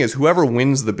interesting thing is, whoever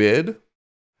wins the bid,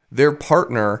 their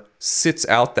partner sits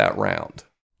out that round.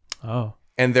 Oh.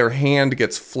 And their hand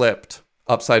gets flipped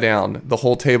upside down. The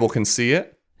whole table can see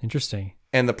it. Interesting.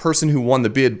 And the person who won the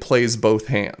bid plays both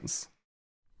hands.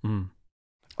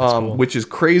 Cool. Which is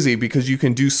crazy, because you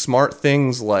can do smart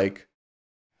things like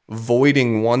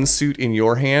voiding 1 suit in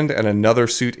your hand and another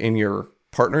suit in your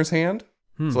partner's hand.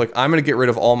 So like, I'm going to get rid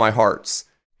of all my hearts.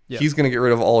 Yep. He's going to get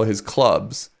rid of all of his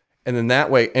clubs. And then that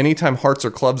way, anytime hearts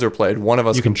or clubs are played, one of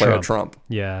us can play a trump.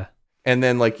 Yeah. And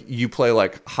then like you play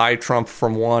like high trump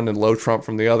from one and low trump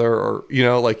from the other, or, you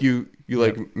know, like you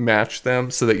like match them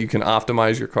so that you can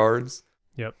optimize your cards.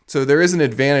 Yep. So there is an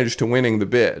advantage to winning the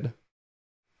bid.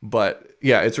 But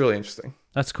yeah, it's really interesting.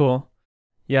 That's cool.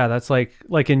 Yeah, that's like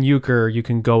in euchre, you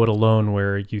can go it alone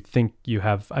where you think you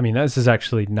have. I mean, this is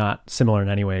actually not similar in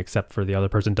any way, except for the other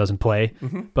person doesn't play.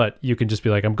 But you can just be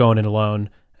like, I'm going in alone,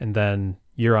 and then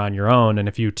you're on your own. And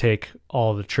if you take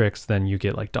all the tricks, then you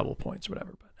get like double points or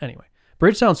whatever. But anyway,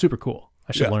 bridge sounds super cool.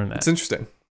 I should learn that. It's interesting.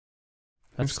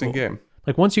 That's interesting cool. game.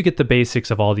 Like once you get the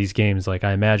basics of all these games, like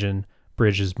I imagine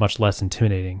bridge is much less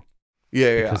intimidating.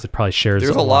 Yeah. Because it probably shares.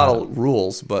 There's a lot of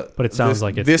rules, but it sounds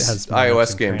like this has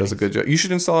iOS game does a good job. You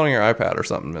should install it on your iPad or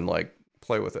something and like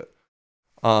play with it.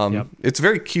 It's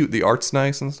very cute. The art's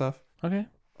nice and stuff. Okay.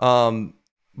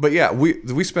 But yeah,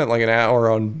 we spent like an hour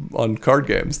on card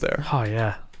games there. Oh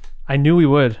yeah, I knew we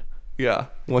would. Yeah,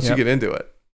 once you get into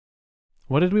it.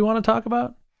 What did we want to talk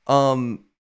about? Hotwire.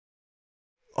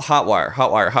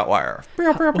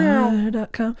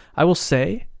 Hotwire.com. I will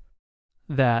say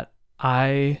that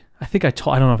I think I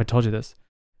don't know if I told you this,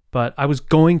 but I was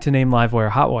going to name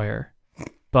Livewire Hotwire,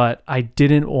 but I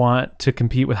didn't want to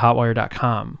compete with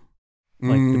Hotwire.com,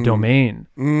 like the domain.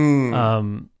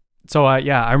 So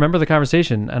I remember the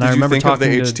conversation, and I remember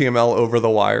talking of the HTML over the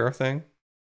wire thing.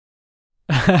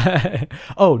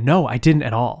 Oh no, I didn't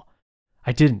at all.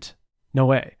 I didn't. No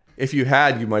way. If you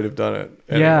had, you might have done it.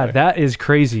 Anyway. Yeah, that is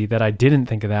crazy that I didn't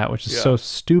think of that, which is so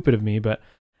stupid of me. But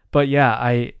yeah,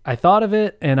 I thought of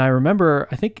it, and I remember,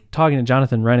 I think, talking to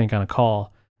Jonathan Rennick on a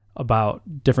call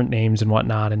about different names and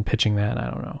whatnot and pitching that. I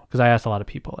don't know, because I asked a lot of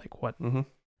people, like, what?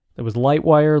 It was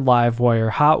Lightwire, Livewire,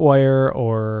 Hotwire,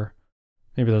 or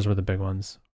maybe those were the big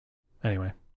ones.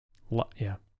 Anyway.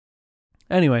 Yeah.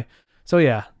 Anyway, so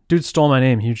yeah, dude stole my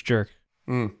name, huge jerk.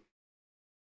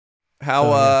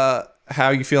 How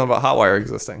are you feeling about Hotwire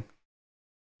existing?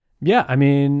 Yeah, I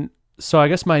mean, so I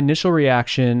guess my initial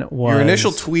reaction was... Your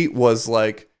initial tweet was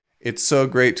like, it's so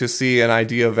great to see an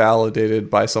idea validated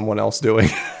by someone else doing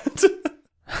it.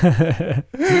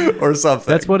 Or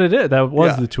something. That's what it is. That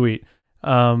was the tweet.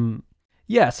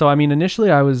 Yeah, so I mean,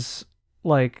 initially I was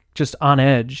like just on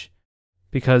edge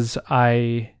because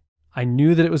I I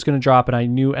knew that it was going to drop, and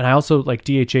I also like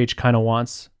DHH kind of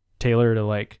wants Taylor to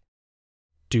like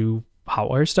do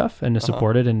Hotwire stuff and to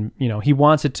support it. And, he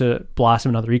wants it to blossom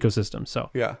in other ecosystems.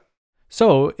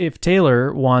 So if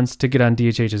Taylor wants to get on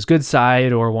DHH's good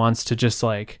side or wants to just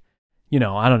like, I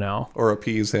don't know. Or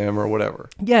appease him or whatever.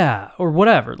 Yeah. Or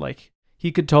whatever. Like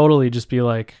he could totally just be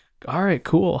like, all right,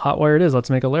 cool. Hotwire it is. Let's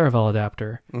make a Laravel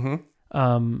adapter.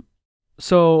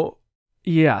 So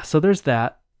yeah, so there's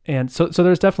that. And so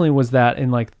there's definitely was that in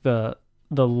like the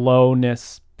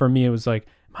lowness for me. It was like,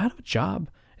 am I out of a job?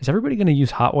 Is everybody going to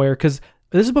use Hotwire? Because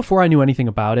this is before I knew anything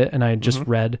about it, and I had just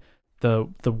read the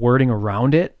wording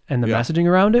around it and the messaging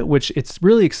around it, which it's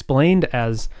really explained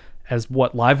as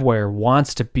what Livewire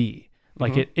wants to be.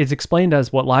 Like it's explained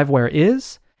as what Livewire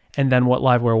is, and then what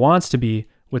Livewire wants to be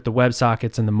with the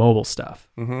WebSockets and the mobile stuff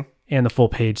and the full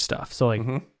page stuff. So like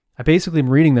I basically am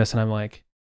reading this and I'm like,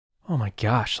 oh my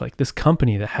gosh, like this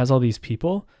company that has all these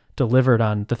people delivered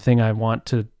on the thing I want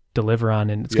to deliver on,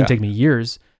 and it's going to take me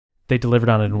years. They delivered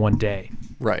on it in one day.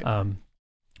 Right.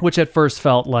 Which at first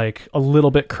felt like a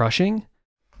little bit crushing.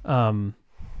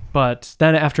 But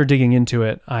then after digging into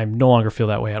it, I no longer feel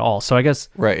that way at all. So I guess...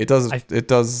 Right. It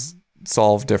does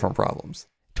solve different problems.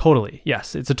 Totally.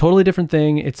 Yes. It's a totally different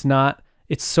thing.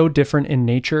 It's so different in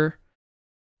nature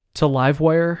to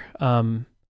Livewire.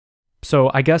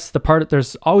 So I guess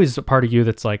there's always a part of you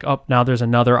that's like, oh, now there's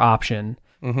another option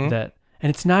and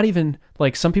it's not even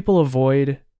like some people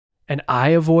avoid, and I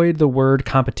avoid the word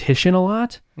competition a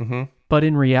lot, but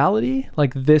in reality,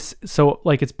 like this, so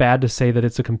like it's bad to say that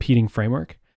it's a competing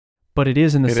framework, but it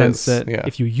is in the sense that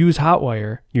if you use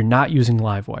Hotwire, you're not using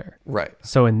Livewire. Right.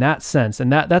 So in that sense,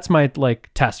 and that's my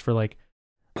like test for like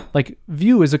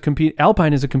Vue is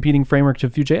Alpine is a competing framework to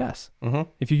Vue.js.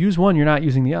 If you use one, you're not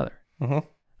using the other.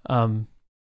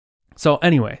 So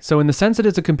anyway, so in the sense that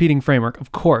it's a competing framework,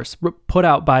 of course, put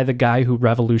out by the guy who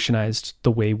revolutionized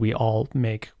the way we all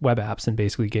make web apps and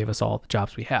basically gave us all the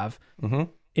jobs we have.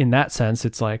 In that sense,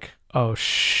 it's like, oh,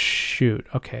 shoot.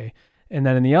 Okay. And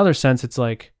then in the other sense, it's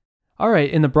like, all right,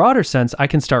 in the broader sense, I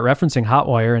can start referencing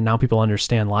Hotwire and now people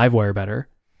understand Livewire better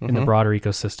in the broader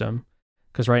ecosystem.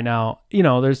 Because right now,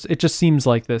 it just seems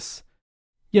like this,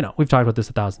 we've talked about this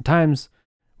 1,000 times,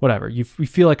 whatever. We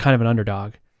feel like kind of an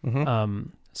underdog.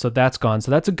 So that's gone.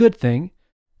 So that's a good thing.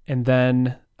 And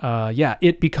then,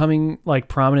 it becoming like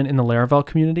prominent in the Laravel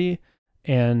community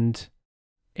and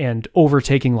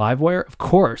overtaking Livewire, of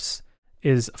course,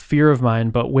 is a fear of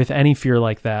mine. But with any fear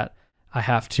like that, I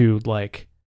have to like,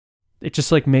 it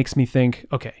just like makes me think,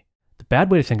 okay, the bad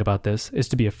way to think about this is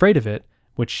to be afraid of it,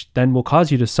 which then will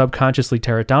cause you to subconsciously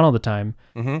tear it down all the time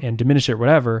and diminish it,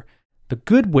 whatever. The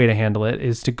good way to handle it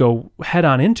is to go head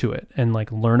on into it and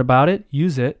like learn about it,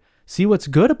 use it, see what's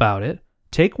good about it,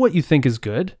 take what you think is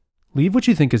good, leave what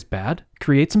you think is bad,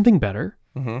 create something better.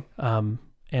 And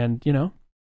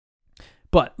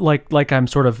but like I'm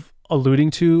sort of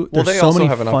alluding to, there's they so also many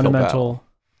have an fundamental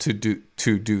to do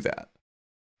that,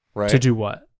 right? To do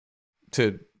what?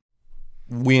 To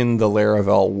win the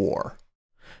Laravel war.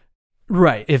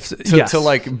 Right. To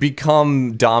like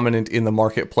become dominant in the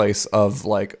marketplace of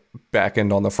like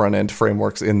backend on the front end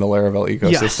frameworks in the Laravel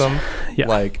ecosystem. Yeah.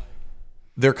 Like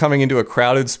they're coming into a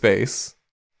crowded space.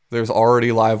 There's already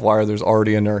Livewire. There's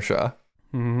already Inertia.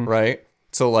 Right.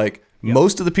 So like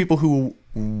most of the people who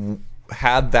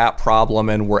had that problem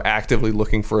and were actively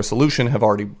looking for a solution have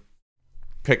already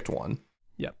picked one.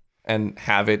 Yep. And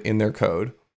have it in their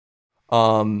code.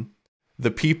 The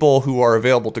people who are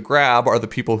available to grab are the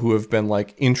people who have been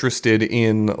like interested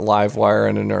in Livewire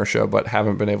and Inertia, but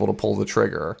haven't been able to pull the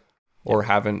trigger or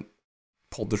haven't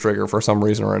pulled the trigger for some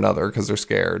reason or another because they're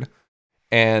scared.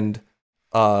 And,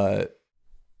 but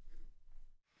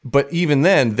even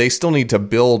then they still need to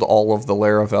build all of the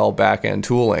Laravel backend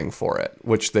tooling for it,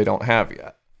 which they don't have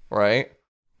yet. Right.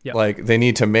 Yep. Like they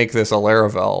need to make this a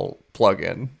Laravel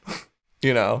plugin,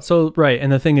 So, right.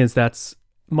 And the thing is, that's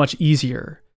much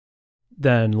easier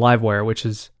than Livewire, which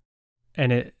is,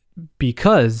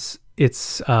 because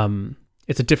it's a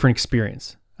different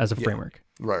experience as a framework.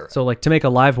 Right. So like to make a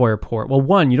Livewire port, well,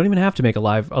 one, you don't even have to make a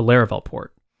Laravel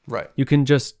port. Right. You can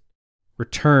just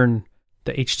return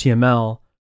the HTML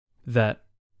that,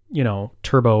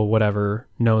 Turbo whatever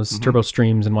knows, Turbo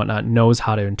Streams and whatnot knows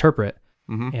how to interpret.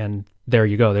 And there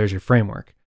you go. There's your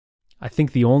framework. I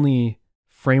think the only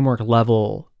framework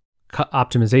level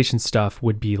optimization stuff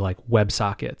would be like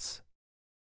WebSockets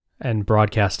and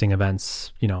broadcasting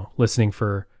events, listening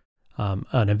for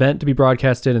an event to be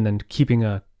broadcasted and then keeping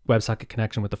a WebSocket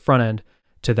connection with the front end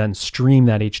to then stream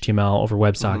that HTML over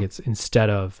WebSockets instead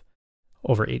of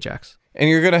over Ajax. And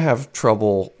you're going to have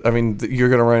trouble. I mean, you're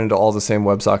going to run into all the same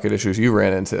WebSocket issues you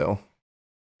ran into.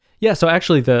 Yeah, so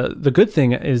actually the good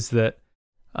thing is that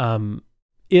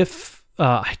if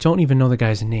I don't even know the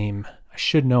guy's name. I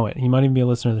should know it. He might even be a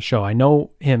listener to the show. I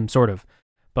know him sort of,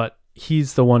 but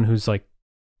he's the one who's like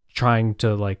trying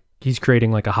to like, he's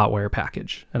creating like a Hotwire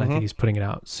package, and I think he's putting it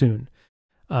out soon.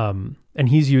 And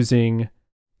he's using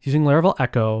Laravel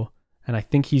Echo, and I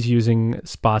think he's using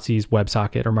Spotsy's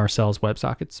WebSocket or Marcel's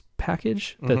WebSockets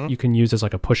package that you can use as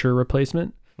like a pusher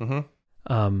replacement. So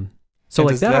and like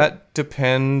does that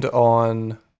depend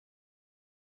on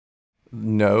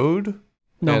Node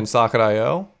and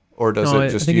Socket.io? Or does it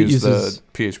just use the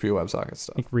PHP WebSocket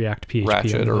stuff? Like React PHP.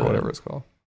 Ratchet or whatever it's called.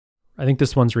 I think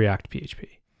this one's React PHP.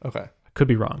 Okay. I could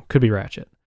be wrong. Could be Ratchet.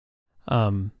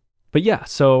 But yeah,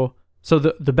 so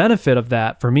the benefit of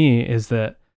that for me is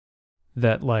that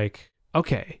like,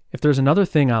 okay, if there's another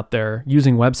thing out there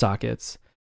using WebSockets,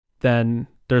 then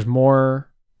there's more,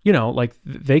 like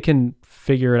they can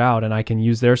figure it out and I can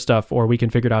use their stuff, or we can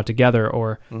figure it out together,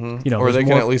 or, or they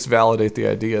can at least validate the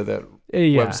idea that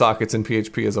WebSockets in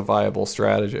PHP is a viable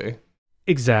strategy.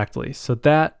 Exactly. So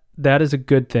that is a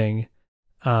good thing.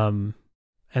 And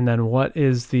then what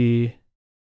is the,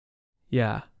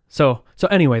 So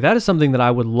anyway, that is something that I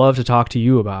would love to talk to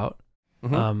you about.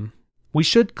 We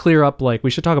should clear up, like, we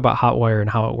should talk about Hotwire and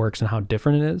how it works and how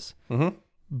different it is.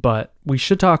 But we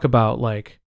should talk about,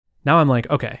 like, now I'm like,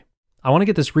 okay, I want to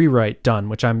get this rewrite done,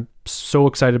 which I'm so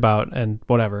excited about, and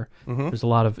whatever. There's a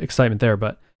lot of excitement there,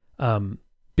 but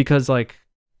because, like,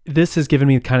 this has given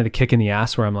me kind of the kick in the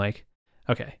ass where I'm like,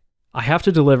 okay, I have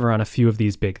to deliver on a few of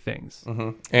these big things.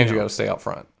 And you got to stay out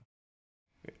front.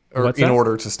 Or in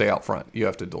order to stay out front, you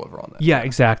have to deliver on that. Yeah,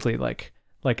 exactly. Like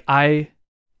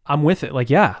I'm with it. Like,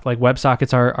 yeah, like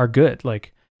WebSockets are good.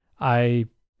 Like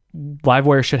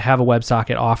Livewire should have a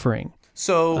WebSocket offering.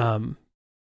 So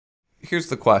here's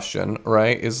the question,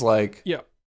 right? Is like,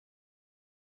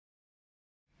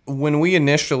 when we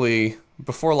initially,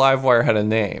 before Livewire had a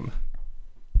name,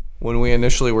 when we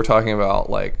initially were talking about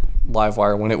like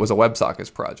Livewire when it was a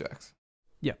WebSockets project.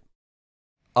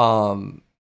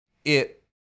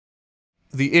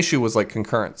 The issue was like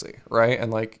concurrency, right?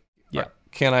 And like,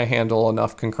 can I handle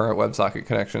enough concurrent WebSocket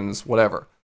connections, whatever?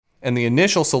 And the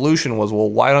initial solution was, well,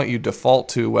 why don't you default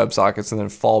to WebSockets and then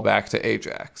fall back to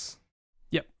Ajax?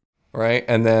 Right?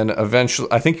 And then eventually,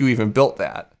 I think you even built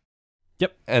that.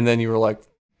 And then you were like,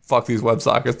 fuck these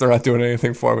WebSockets, they're not doing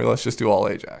anything for me, let's just do all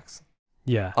Ajax.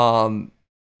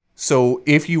 So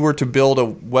if you were to build a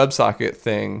WebSocket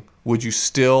thing, would you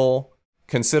still,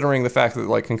 considering the fact that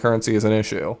like concurrency is an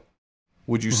issue,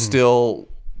 would you still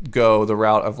go the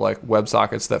route of like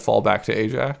WebSockets that fall back to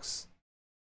Ajax?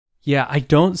 Yeah, I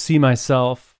don't see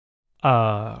myself.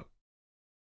 I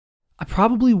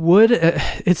probably would.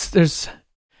 There's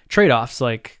trade-offs.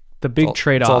 Like the big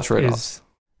trade-off is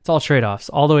it's all trade-offs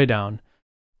all the way down.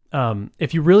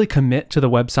 If you really commit to the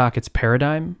WebSockets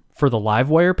paradigm for the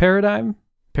Livewire paradigm,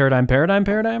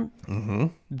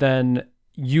 then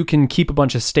you can keep a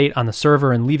bunch of state on the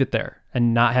server and leave it there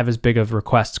and not have as big of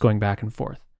requests going back and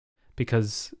forth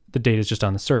because the data is just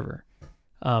on the server.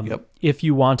 If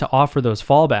you want to offer those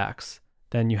fallbacks,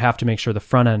 then you have to make sure the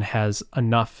front end has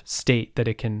enough state that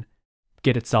it can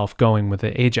get itself going with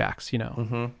the Ajax,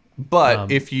 But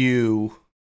do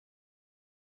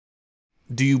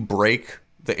you break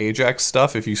the Ajax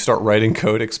stuff if you start writing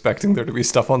code expecting there to be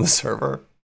stuff on the server?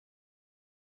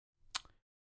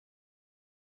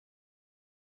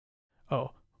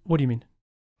 Oh, what do you mean?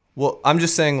 Well, I'm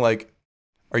just saying, like,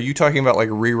 are you talking about like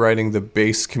rewriting the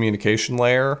base communication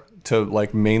layer to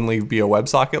like mainly be a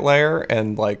WebSocket layer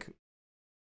and like?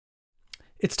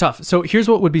 It's tough. So here's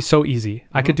what would be so easy.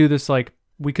 I could do this, like,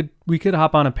 we could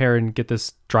hop on a pair and get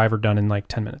this driver done in like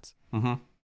 10 minutes.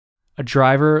 A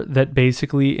driver that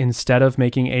basically, instead of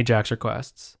making Ajax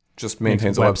requests, just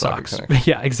maintains a WebSocket connection.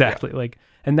 Yeah, exactly. Like,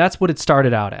 and that's what it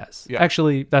started out as.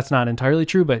 Actually, that's not entirely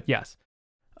true, but yes.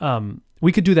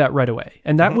 We could do that right away,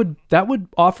 and that would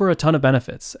offer a ton of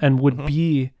benefits and would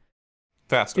be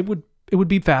faster. It would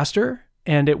be faster,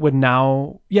 and it would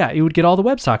it would get all the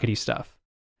WebSockety stuff.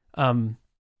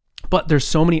 But there's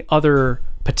so many other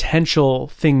potential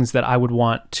things that I would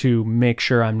want to make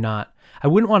sure I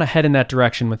wouldn't want to head in that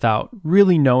direction without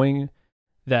really knowing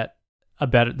that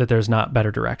there's not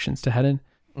better directions to head in.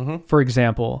 For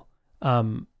example,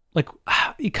 like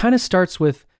it kind of starts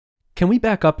with, can we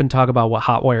back up and talk about what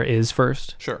Hotwire is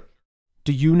first? Sure.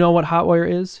 Do you know what Hotwire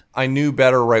is? I knew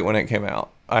better right when it came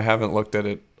out. I haven't looked at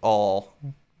it all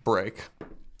break.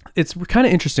 It's kind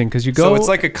of interesting because you go... So it's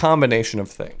like a combination of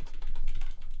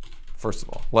first of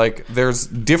all. Like, there's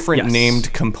different Yes.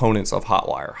 named components of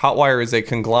Hotwire. Hotwire is a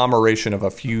conglomeration of a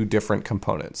few different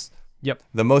components. Yep.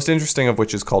 The most interesting of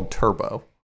which is called Turbo.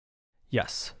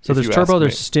 Yes. So If there's you Turbo, ask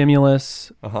there's me.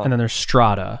 Stimulus, Uh-huh. and then there's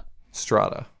Strata.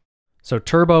 Strata. So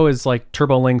Turbo is like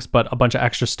Turbo Links, but a bunch of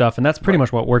extra stuff, and that's pretty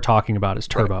much what we're talking about is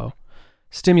Turbo.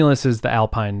 Stimulus is the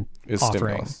Alpine Is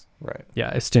offering. Stimulus. Right. Yeah,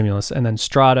 it's Stimulus, and then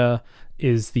Strata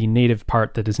is the native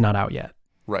part that is not out yet.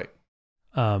 Right.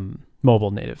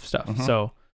 Mobile native stuff. Mhm.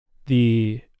 So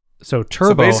So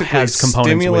Turbo basically, has components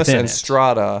Stimulus within and it.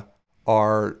 Strata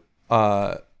are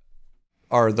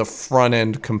the front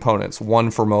end components.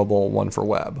 One for mobile, one for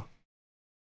web.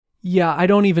 Yeah, I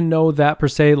don't even know that per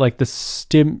se. Like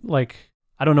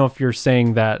I don't know if you're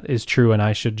saying that is true, and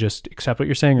I should just accept what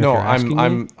you're saying. Or No, if you're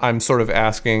asking me. I'm sort of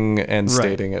asking and Right.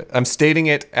 stating it. I'm stating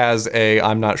it as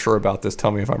I'm not sure about this. Tell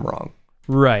me if I'm wrong.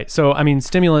 Right. So, I mean,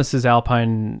 Stimulus is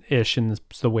Alpine-ish in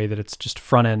the way that it's just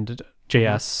front-end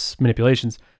JS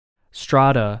manipulations.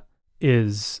 Strata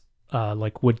is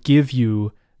would give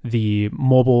you the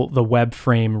web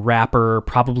frame wrapper,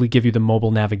 probably give you the mobile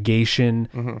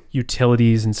navigation,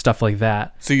 utilities, and stuff like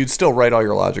that. So you'd still write all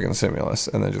your logic in Stimulus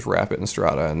and then just wrap it in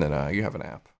Strata, and then you have an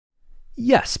app.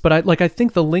 Yes, but I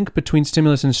think the link between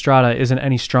Stimulus and Strata isn't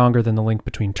any stronger than the link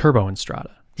between Turbo and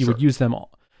Strata. You would use them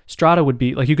all. Strata would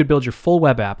be like you could build your full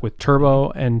web app with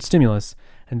Turbo and Stimulus,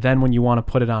 and then when you want to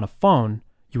put it on a phone,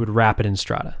 you would wrap it in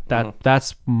Strata.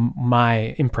 That's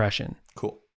my impression.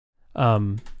 Cool.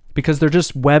 Because they're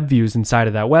just web views inside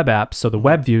of that web app, so the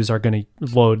web views are going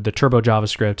to load the Turbo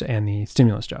JavaScript and the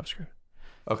Stimulus JavaScript.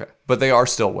 Okay, but they are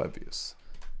still web views.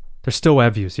 They're still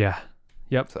web views, yeah.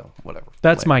 Yep. So whatever.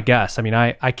 That's my guess. I mean,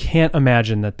 I can't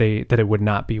imagine that it would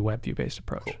not be web view based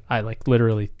approach. Cool. I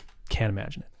literally can't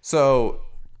imagine it. So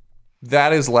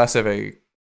that is less of a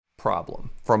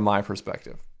problem from my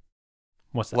perspective.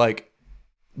 What's that?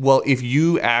 Well, if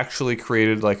you actually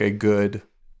created like a good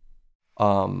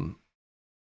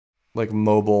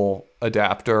mobile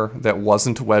adapter that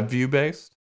wasn't web view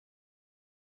based,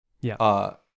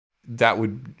 that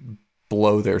would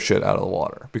blow their shit out of the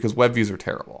water because web views are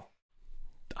terrible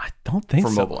I don't think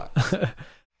for so. mobile apps.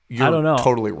 You're don't know.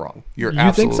 totally wrong. You're You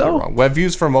absolutely think so? wrong. Web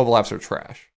views for mobile apps are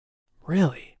trash.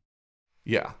 Really?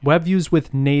 Yeah. Web views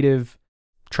with native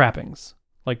trappings,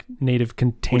 like native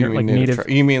container, What do you mean like native,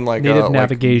 you mean like native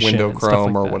navigation, Window and stuff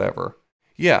Chrome like or that. whatever?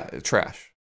 Yeah,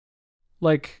 trash.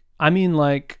 like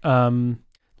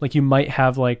you might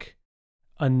have like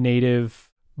a native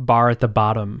bar at the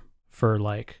bottom for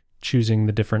like choosing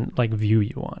the different like view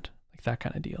you want, like that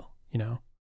kind of deal, you know?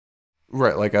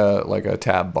 Right, like a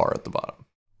tab bar at the bottom.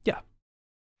 Yeah.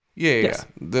 Yeah. Yes.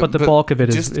 The- But the bulk of it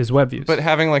just- is web views. But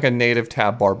having like a native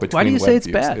tab bar between Why do you web say it's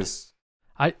views bad? is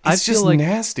I it's feel just like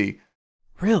nasty.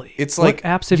 really. It's what like-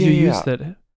 apps have yeah, you yeah. used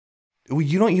that? Well,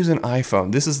 you don't use an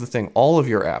iPhone. This is the thing. All of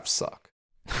your apps suck.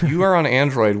 You are on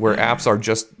Android where apps are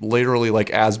just literally like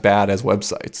as bad as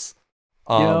websites.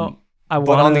 You know, I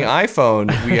But on the wanna-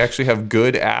 iPhone, we actually have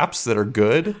good apps that are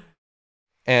good.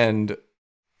 And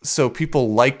so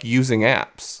people like using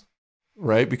apps,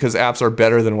 right? Because apps are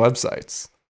better than websites.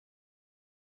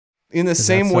 In the Is that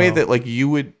same way so? that like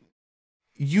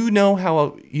you know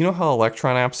how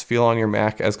Electron apps feel on your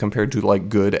Mac as compared to like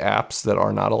good apps that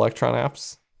are not Electron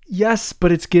apps? Yes,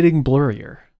 but it's getting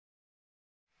blurrier.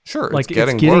 Sure, Like, it's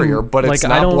getting it's getting- blurrier, but it's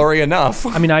like, I not don't- blurry enough.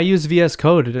 I mean, I use VS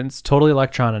Code and it's totally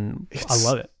Electron and I It's-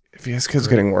 love it. VS Code's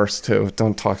getting worse too.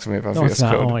 Don't talk to me about No, VS it's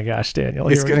not. Code. Oh my gosh, Daniel.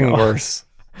 It's Here we getting go. worse.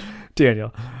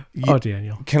 Daniel. You-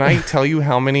 Daniel. Can I tell you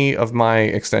how many of my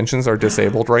extensions are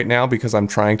disabled right now because I'm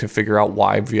trying to figure out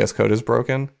why VS Code is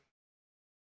broken?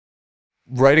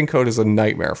 Writing code is a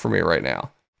nightmare for me right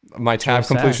now. My tab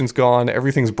sad. completion's gone.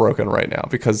 Everything's broken right now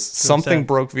because something sad.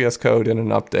 broke VS Code in an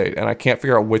update, and I can't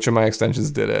figure out which of my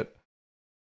extensions did it.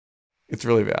 It's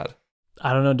really bad.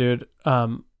 I don't know, dude. I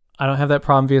don't have that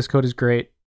problem. VS Code is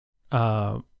great.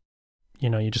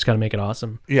 You just got to make it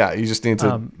awesome. Yeah, you just need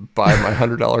to Um, buy my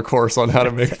 $100 course on how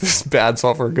to make this bad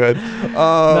software good.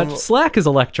 Slack is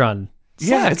Electron.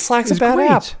 Yeah, Slack's a is bad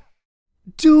great. app.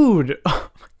 Dude. Oh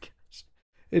my gosh.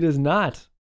 It is not.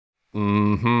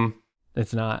 Mm-hmm.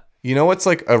 It's not. You know what's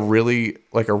like a really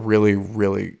like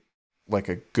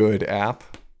a good app?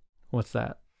 What's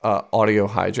that? Audio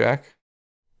Hijack.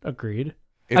 Agreed.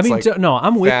 It's I mean, like no,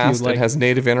 I'm with fast. you. Like, It has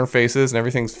native interfaces and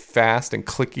everything's fast and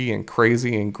clicky and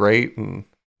crazy and great and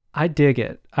I dig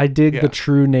it. I dig Yeah. the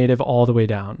true native all the way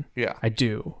down. yeah. I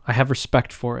do. I have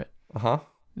respect for it. Uh-huh.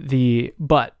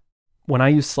 But when I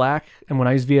use Slack and when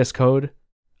I use VS Code,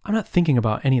 I'm not thinking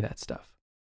about any of that stuff.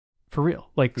 For real.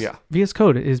 Like Yeah. VS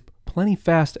Code is plenty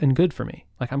fast and good for me.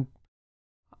 Like I'm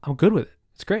good with it.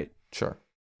 It's great. Sure.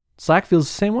 Slack feels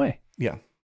the same way. Yeah.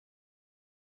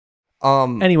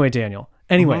 Anyway, Daniel.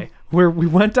 Anyway, we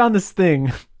went down this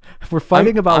thing. We're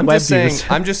fighting about I'm web just saying, views.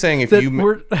 I'm just saying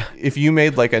if you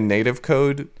made like a native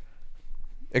code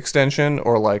extension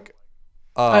or like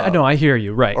I know, I hear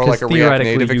you, right? Or like a React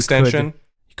Native extension.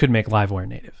 You could make Livewire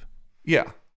native.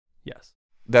 Yeah. Yes.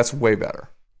 That's way better.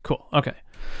 Cool. Okay.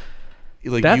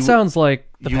 Like that sounds like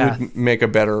the path would make a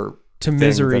better to thing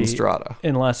misery than Strata.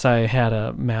 Unless I had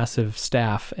a massive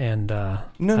staff and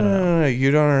No, you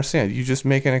don't understand. You just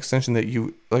make an extension that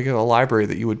you like a library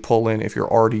that you would pull in if you're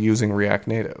already using React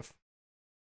Native.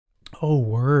 Oh,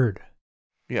 word.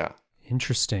 Yeah.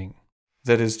 Interesting.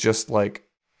 That is just like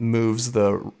moves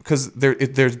because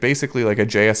there's basically like a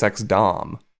JSX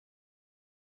DOM.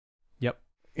 Yep.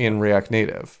 In React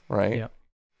Native, right? Yep.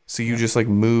 So you just like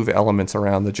move elements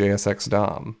around the JSX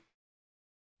DOM.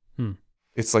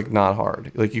 It's like not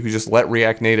hard. Like you could just let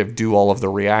React Native do all of the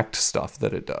React stuff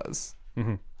that it does.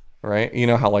 Mm-hmm. Right? You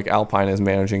know how like Alpine is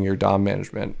managing your DOM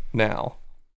management now.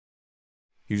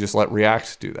 You just let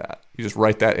React do that. You just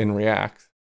write that in React.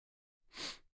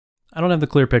 I don't have the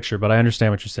clear picture, but I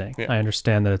understand what you're saying. Yeah. I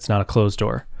understand that it's not a closed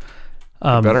door.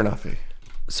 It better not be.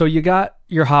 So you got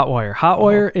your Hotwire.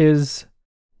 Hotwire is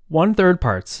 1/3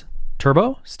 parts: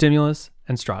 Turbo, Stimulus,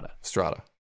 and Strata. Strata.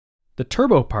 The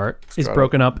Turbo part is Strata.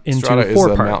 broken up into Strata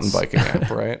 4 is parts. mountain biking app,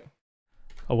 right?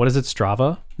 Oh, what is it?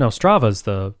 Strava? No, Strava's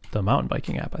the mountain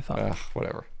biking app, I thought.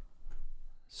 Whatever.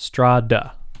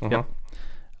 Strada. Uh-huh.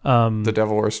 Yep. The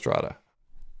Devil Wears Strata.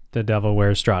 The Devil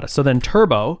Wears Strata. So then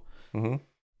Turbo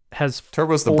has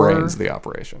Turbo's the brains of the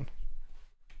operation.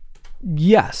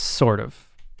 Yes, sort of.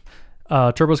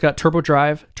 Turbo's got Turbo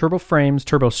Drive, Turbo Frames,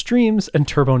 Turbo Streams, and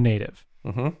Turbo Native.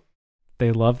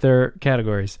 They love their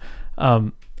categories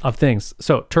of things.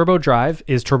 So Turbo Drive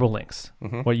is Turbo Links,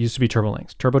 what used to be Turbo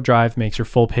Links. Turbo Drive makes your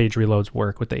full page reloads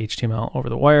work with the HTML over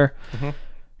the wire.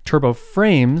 Turbo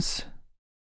Frames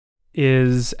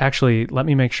is actually, let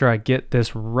me make sure I get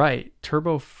this right.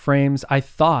 Turbo Frames, I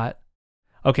thought,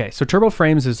 okay, so Turbo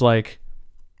Frames is like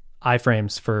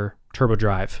iframes for Turbo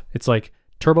Drive. It's like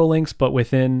Turbo Links, but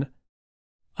within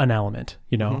an element,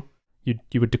 you know? You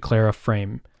would declare a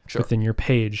frame within your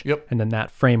page, and then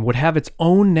that frame would have its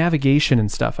own navigation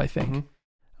and stuff, I think.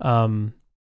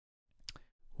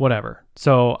 Whatever.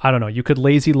 So, I don't know. You could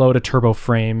lazy load a Turbo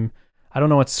frame. I don't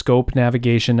know what scope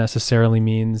navigation necessarily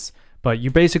means, but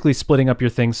you're basically splitting up your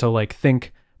thing. So, like,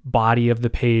 think body of the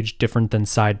page different than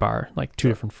sidebar, like 2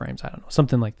 different frames. I don't know.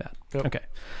 Something like that. Okay.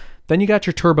 Then you got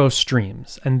your Turbo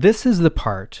Streams. And this is the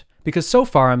part, because so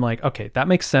far I'm like, okay, that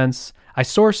makes sense. I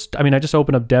just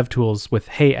opened up DevTools with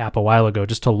Hey App a while ago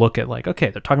just to look at like, okay,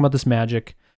 they're talking about this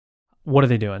magic. What are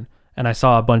they doing? And I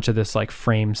saw a bunch of this like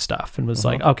frame stuff and was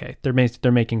like, okay,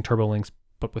 they're making Turbo Links,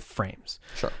 but with frames.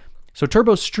 Sure. So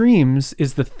Turbo Streams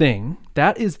is the thing.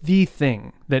 That is the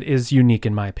thing that is unique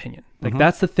in my opinion. Like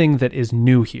that's the thing that is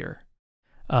new here.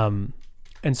 And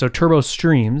so Turbo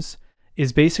Streams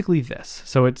is basically this.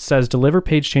 So it says deliver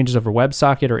page changes over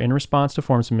WebSocket or in response to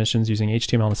form submissions using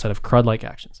HTML instead of CRUD-like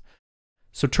actions.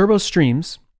 So Turbo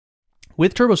Streams,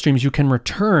 with Turbo Streams, you can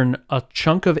return a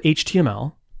chunk of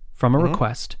HTML from a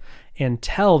request and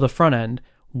tell the front end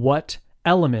what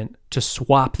element to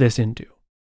swap this into.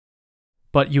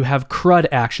 But you have CRUD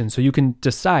actions, so you can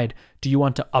decide, do you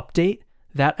want to update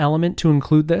that element to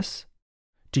include this?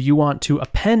 Do you want to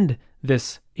append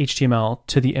this HTML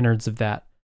to the innards of that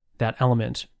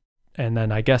element? And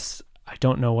then I guess, I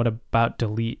don't know what about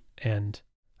delete, and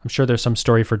I'm sure there's some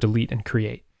story for delete and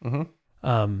create.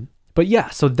 But yeah,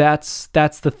 so that's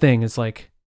the thing, is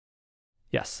like,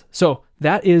 yes. So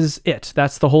that is it.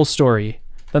 That's the whole story.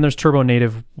 Then there's Turbo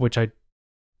Native, which I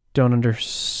don't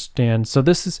understand. So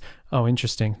this is,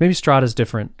 interesting. Maybe Strata's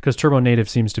different, because Turbo Native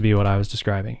seems to be what I was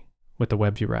describing with the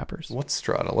WebView wrappers. What's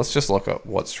Strata? Let's just look up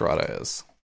what Strata is.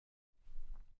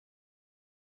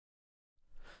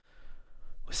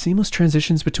 Seamless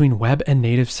transitions between web and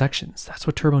native sections. That's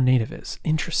what Turbo Native is.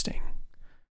 Interesting.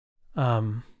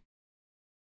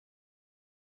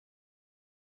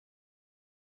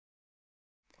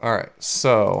 All right,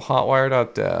 so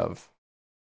hotwire.dev.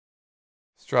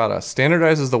 Strata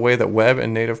standardizes the way that web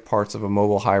and native parts of a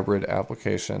mobile hybrid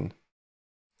application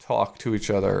talk to each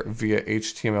other via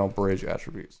HTML bridge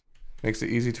attributes. Makes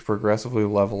it easy to progressively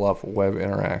level up web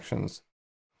interactions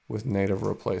with native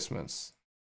replacements.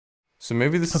 So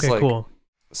maybe this is like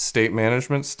state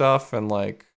management stuff and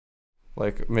like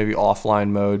maybe offline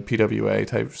mode, PWA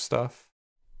type stuff.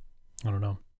 I don't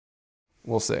know.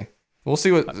 We'll see. We'll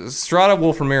see what Strata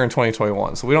will premiere in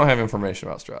 2021, so we don't have information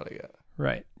about Strata yet.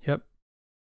 Right. Yep.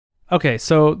 okay,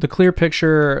 so the clear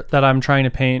picture that I'm trying to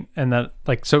paint, and that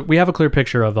like, so we have a clear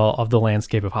picture of all of the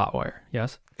landscape of Hotwire,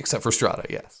 yes, Except for Strata,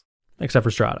 yes. except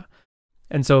for Strata.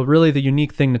 And so really the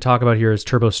unique thing to talk about here is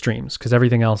turbo streams, because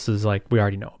everything else is like we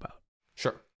already know about.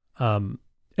 Sure.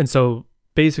 And so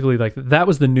basically like that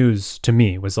was the news to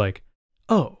me, was like,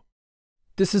 oh,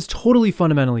 this is totally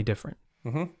fundamentally different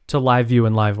to LiveView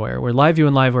and LiveWire, where LiveView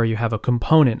and LiveWire you have a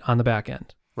component on the back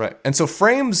end. Right. And so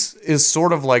frames is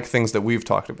sort of like things that we've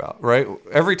talked about, right?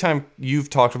 Every time you've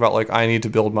talked about like, I need to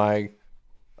build my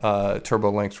turbo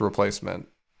links replacement,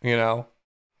 you know,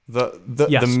 the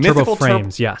mythical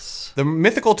frames, yes. The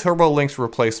mythical turbo links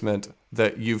replacement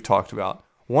that you've talked about.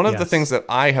 One of the things that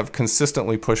I have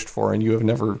consistently pushed for, and you have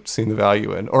never seen the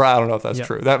value in, or I don't know if that's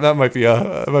true. That might be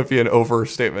an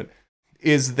overstatement,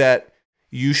 is that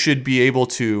you should be able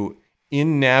to,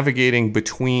 in navigating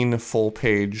between full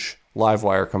page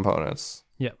LiveWire components,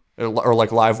 or like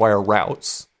LiveWire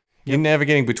routes, in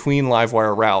navigating between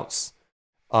LiveWire routes,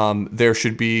 there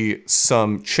should be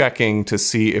some checking to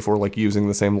see if we're like using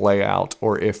the same layout,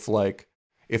 or if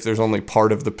there's only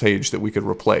part of the page that we could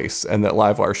replace, and that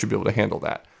LiveWire should be able to handle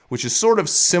that, which is sort of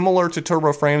similar to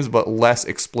turbo frames, but less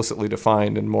explicitly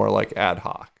defined and more like ad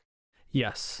hoc.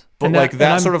 Yes. But and like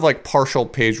that sort of like partial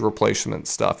page replacement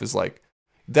stuff is like,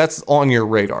 that's on your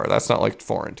radar. That's not like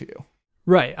foreign to you.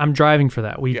 Right. I'm driving for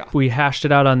that. We hashed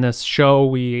it out on this show.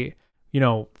 The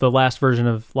last version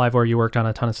of LiveWire, you worked on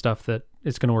a ton of stuff that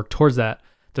is going to work towards that.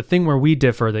 The thing where we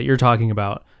differ that you're talking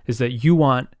about is that you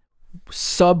want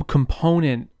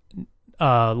sub-component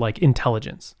like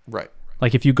intelligence. Right.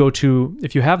 Like if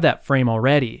you have that frame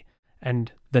already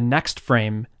and the next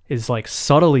frame is like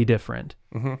subtly different,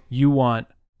 you want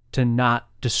to not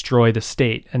destroy the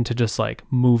state and to just like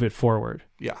move it forward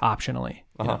optionally,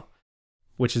 you know?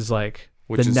 Which is like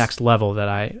the next level that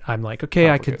I'm like, okay,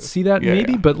 I could see that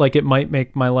maybe, but like it might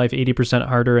make my life 80%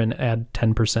 harder and add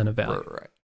 10% of value.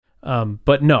 Right.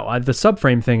 But no, the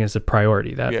subframe thing is a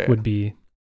priority. That would be,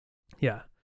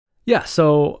 yeah.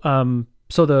 So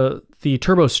the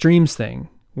turbo streams thing,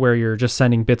 where you're just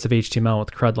sending bits of HTML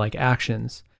with CRUD-like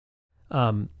actions,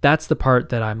 that's the part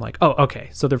that I'm like, oh, okay.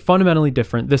 So they're fundamentally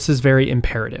different. This is very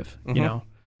imperative, you know,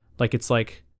 like it's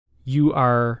like you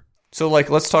are. So like,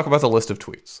 let's talk about the list of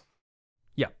tweets.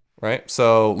 Yeah. Right.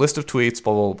 So list of tweets,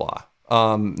 blah, blah,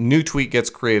 blah. New tweet gets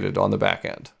created on the back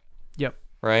end. Yep.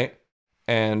 Right.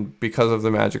 And because of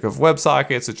the magic of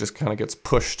WebSockets, it just kind of gets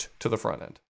pushed to the front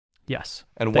end. Yes.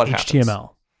 And what happens?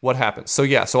 HTML. What happens? So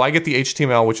I get the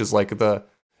HTML, which is like the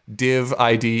div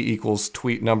ID equals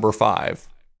tweet number 5.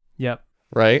 Yep.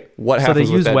 Right? What happens?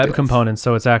 So they use web components,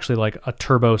 so it's actually like a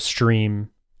turbo stream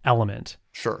element.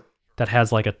 Sure. That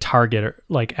has like a target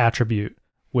like attribute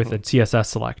with a CSS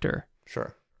selector.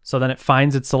 Sure. So then it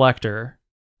finds its selector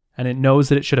and it knows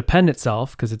that it should append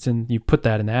itself because you put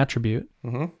that in the attribute.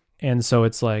 And so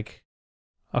it's like,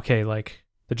 okay, like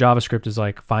the JavaScript is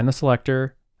like, find the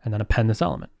selector and then append this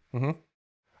element.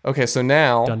 Okay, so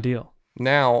now... Done deal.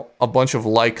 Now a bunch of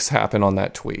likes happen on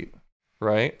that tweet,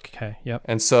 right? Okay, yep.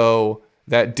 And so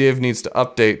that div needs to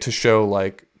update to show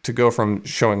like, to go from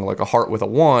showing like a heart with a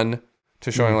 1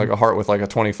 to showing like a heart with like a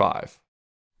 25.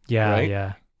 Yeah, right?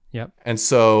 yeah. Yep. And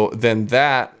so then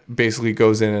that basically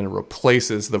goes in and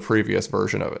replaces the previous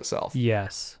version of itself.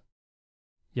 Yes.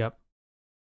 Yep.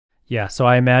 Yeah, so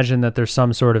I imagine that there's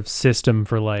some sort of system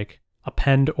for like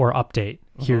append or update.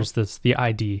 Here's the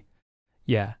ID.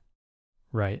 Yeah.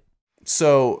 Right.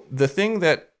 So the thing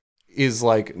that is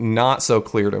like not so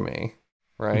clear to me,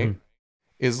 right,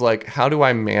 is like, how do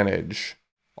I manage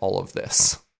all of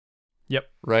this? Yep.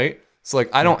 Right? So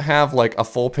like, I don't have like a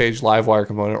full page LiveWire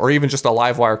component or even just a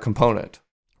LiveWire component.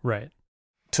 Right.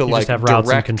 To you like just have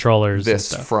routes and controllers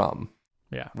this and from.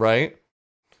 Yeah. Right?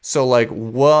 So like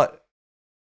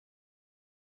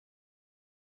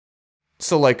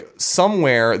So like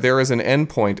somewhere there is an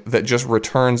endpoint that just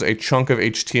returns a chunk of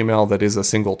HTML that is a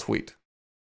single tweet.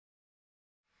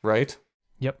 Right?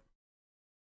 Yep.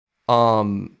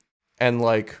 And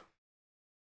like,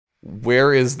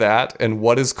 where is that and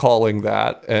what is calling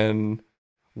that and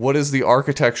what does the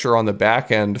architecture on the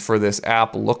back end for this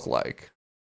app look like?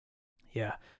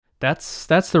 Yeah. That's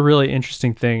the really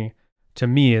interesting thing to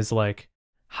me is like,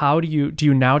 how do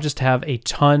you now just have a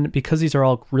ton, because these are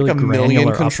all really like a granular million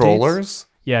updates? Controllers?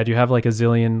 Yeah, do you have like a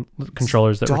zillion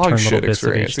controllers that return little bits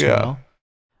of HTML?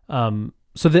 Yeah.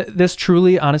 So this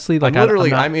truly, honestly, like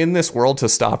I'm in this world to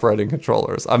stop writing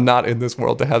controllers. I'm not in this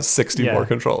world to have 60 more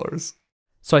controllers.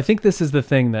 So I think this is the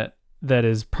thing that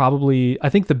is probably, I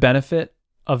think the benefit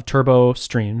of turbo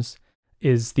streams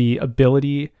is the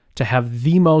ability to have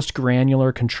the most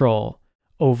granular control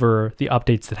over the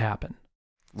updates that happen.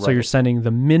 So you're sending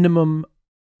the minimum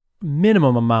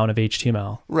amount of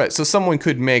HTML. Right. So someone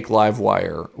could make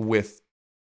Livewire with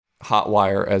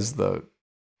Hotwire as the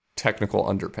technical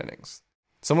underpinnings.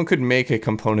 Someone could make a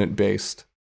component-based...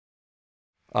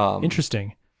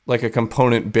 Interesting. Like a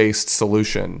component-based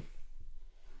solution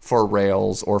for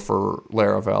Rails or for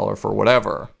Laravel or for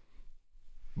whatever,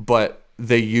 but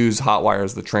they use Hotwire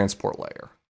as the transport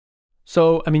layer.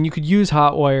 So, I mean, you could use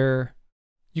Hotwire.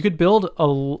 You could build a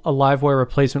Livewire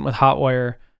replacement with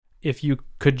Hotwire if you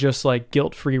could just like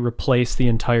guilt-free replace the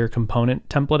entire component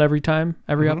template every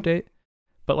update.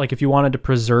 But like if you wanted to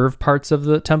preserve parts of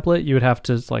the template, you would have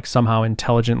to like somehow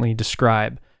intelligently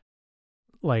describe,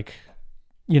 like,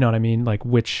 you know what I mean? Like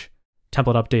which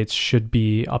template updates should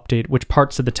be updated, which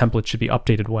parts of the template should be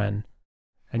updated when.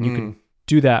 And you could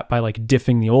do that by like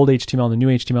diffing the old HTML and the new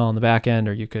HTML on the back end,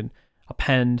 or you could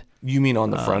append. You mean on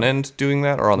the front end doing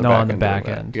that, or on the back end? No, on the back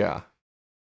end. Yeah.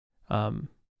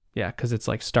 Yeah, because it's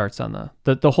like starts on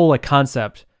the whole like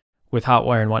concept with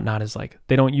Hotwire and whatnot is like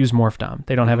they don't use morph DOM.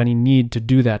 They don't have any need to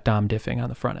do that DOM diffing on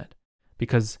the front end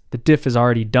because the diff is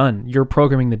already done. You're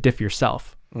programming the diff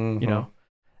yourself, you know?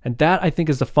 And that I think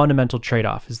is the fundamental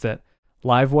trade-off, is that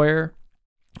Livewire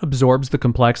absorbs the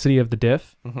complexity of the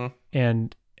diff,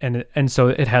 and so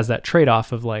it has that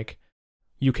trade-off of like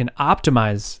you can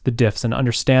optimize the diffs and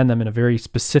understand them in a very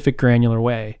specific granular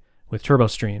way with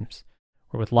TurboStreams,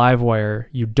 or with Livewire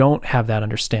you don't have that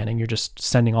understanding. You're just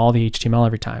sending all the HTML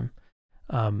every time.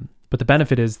 But the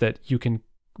benefit is that you can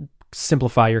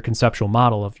simplify your conceptual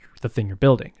model of the thing you're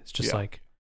building. It's just like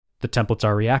the templates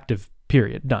are reactive,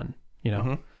 period, done, you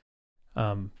know?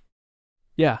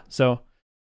 So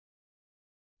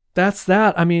that's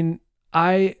that. I mean,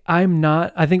 I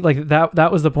think like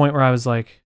that was the point where I was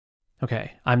like,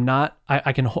 okay,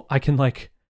 I can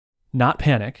like not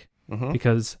panic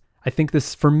because I think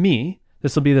this, for me,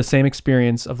 this will be the same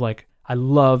experience of like, I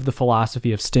love the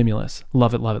philosophy of Stimulus.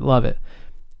 Love it, love it, love it.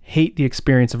 Hate the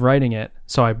experience of writing it.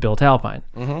 So I built Alpine.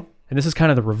 And this is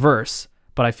kind of the reverse,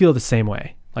 but I feel the same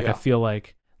way. Like, I feel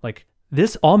like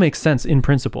this all makes sense in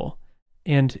principle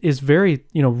and is very,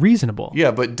 reasonable.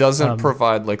 Yeah, but doesn't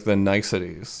provide like the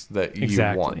niceties that you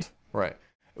want. Right.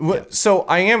 Yeah. So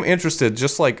I am interested,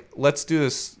 just like, let's do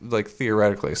this like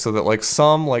theoretically, so that like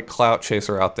some like clout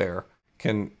chaser out there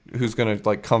who's going to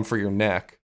like come for your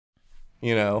neck,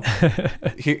 here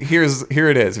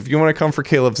it is. If you want to come for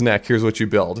Caleb's neck, here's what you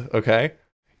build. Okay.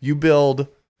 You build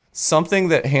something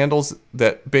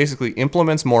that basically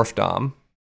implements morph DOM,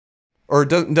 or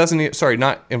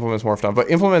not implements morph DOM, but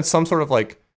implements some sort of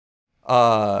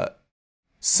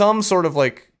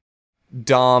like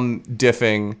DOM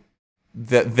diffing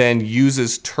that then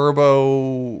uses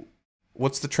Turbo.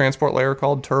 What's the transport layer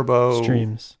called? Turbo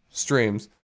streams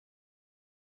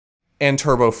and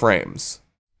Turbo frames.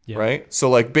 Yeah. Right? So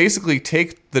like basically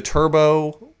take the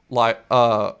Turbo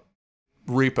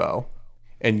repo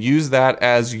and use that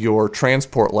as your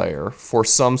transport layer for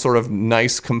some sort of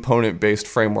nice component-based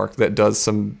framework that does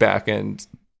some back-end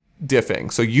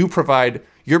diffing. So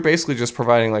you're basically just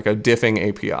providing like a diffing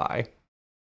API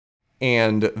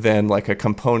and then like a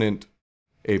component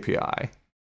API,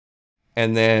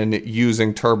 and then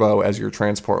using Turbo as your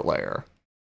transport layer.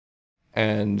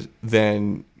 And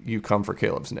then you come for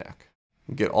Caleb's neck.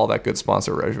 Get all that good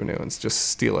sponsor revenue and just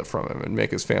steal it from him and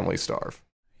make his family starve.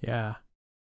 Yeah.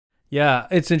 Yeah,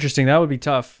 it's interesting. That would be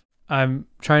tough. I'm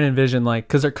trying to envision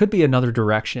because there could be another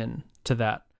direction to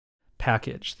that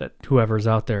package that whoever's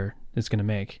out there is going to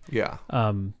make. Yeah.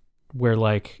 Where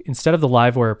like instead of the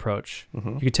Livewire approach,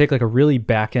 you could take like a really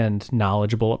back-end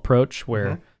knowledgeable approach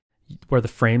where the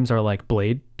frames are like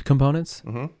blade components.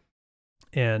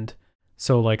 And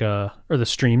so like or the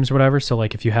streams or whatever. So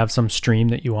like if you have some stream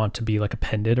that you want to be like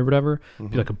appended or whatever,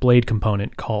 be like a blade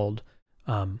component called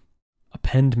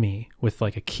append me with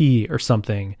like a key or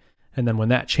something. And then when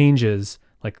that changes,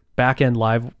 like backend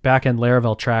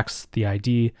Laravel tracks the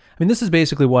ID. I mean, this is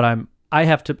basically what I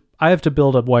have to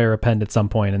build a wire append at some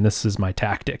point, and this is my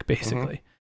tactic basically.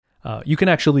 You can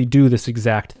actually do this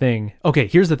exact thing. Okay,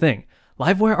 here's the thing.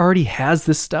 Livewire already has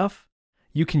this stuff.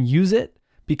 You can use it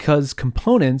because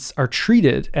components are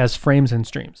treated as frames and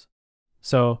streams.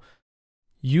 So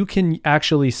you can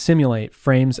actually simulate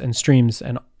frames and streams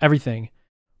and everything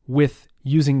with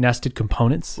using nested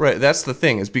components. Right. That's the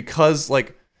thing, is because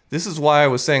like, this is why I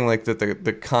was saying like that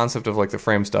the concept of like the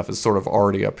frame stuff is sort of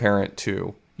already apparent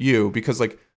to you, because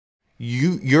like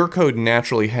your code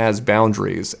naturally has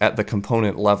boundaries at the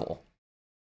component level.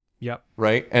 Yep.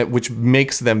 Right. And which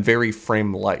makes them very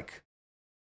frame-like.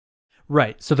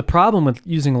 Right. So the problem with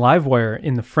using Livewire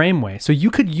in the frame way, so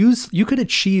you could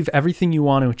achieve everything you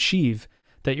want to achieve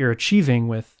that you're achieving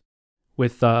with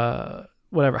with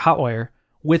whatever Hotwire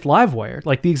with Livewire,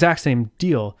 like the exact same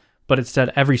deal, but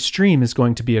instead every stream is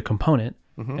going to be a component,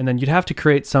 and then you'd have to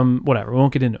create some whatever. We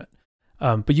won't get into it,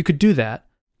 but you could do that.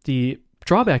 The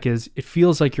drawback is it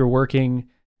feels like you're working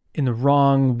in the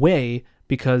wrong way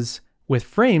because with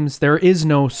frames there is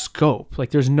no scope,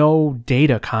 like there's no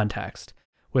data context.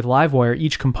 With Livewire,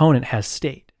 each component has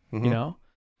state, you know.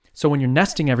 So when you're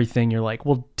nesting everything, you're like,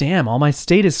 well, damn, all my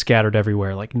state is scattered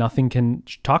everywhere. Like nothing can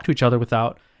talk to each other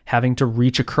without having to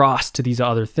reach across to these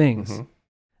other things.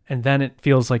 And then it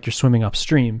feels like you're swimming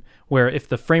upstream, where if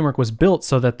the framework was built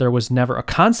so that there was never a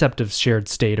concept of shared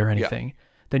state or anything,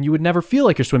 then you would never feel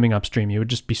like you're swimming upstream. You would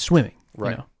just be swimming.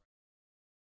 Right. You know?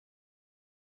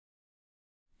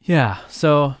 Yeah.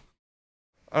 So.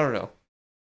 I don't know.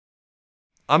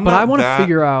 I want to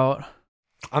figure out.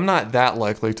 I'm not that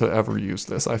likely to ever use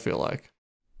this, I feel like.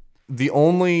 The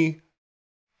only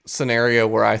scenario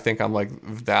where I think I'm like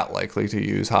that likely to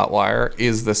use Hotwire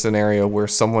is the scenario where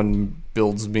someone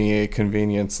builds me a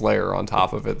convenience layer on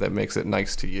top of it that makes it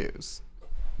nice to use.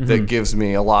 That gives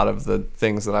me a lot of the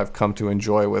things that I've come to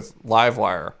enjoy with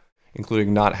Livewire,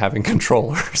 including not having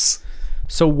controllers.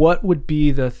 So what would be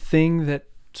the thing that,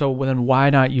 so then why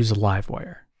not use a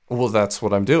Livewire? Well, that's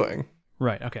what I'm doing.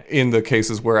 Right, okay. In the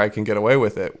cases where I can get away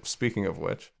with it, speaking of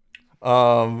which.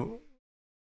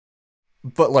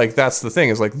 But like that's the thing,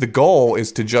 is like the goal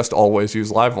is to just always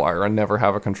use Livewire and never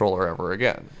have a controller ever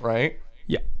again, right?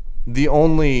 Yeah. The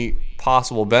only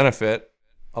possible benefit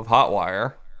of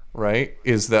Hotwire, right,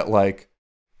 is that like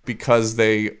because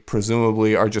they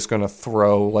presumably are just going to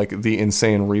throw like the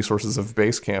insane resources of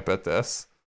Basecamp at this,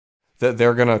 that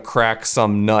they're going to crack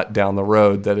some nut down the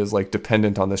road that is like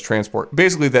dependent on this transport.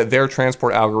 Basically that their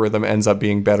transport algorithm ends up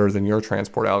being better than your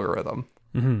transport algorithm.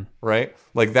 Right?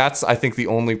 Like that's, I think, the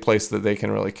only place that they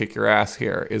can really kick your ass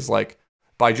here is like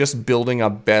by just building a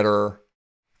better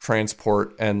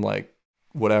transport and like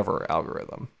whatever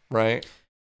algorithm, right?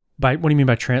 By what do you mean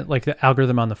by like the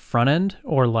algorithm on the front end,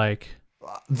 or like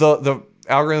the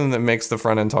algorithm that makes the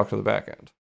front end talk to the back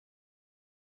end?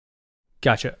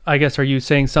 Gotcha. I guess, are you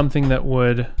saying something that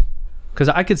would, because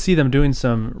I could see them doing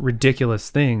some ridiculous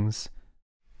things,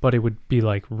 but it would be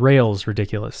like Rails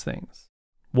ridiculous things.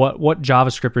 What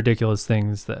JavaScript ridiculous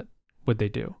things that would they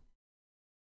do?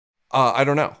 I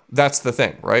don't know. That's the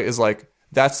thing, right? Is like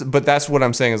that's what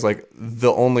I'm saying is like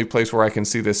the only place where I can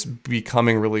see this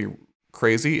becoming really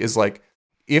crazy is like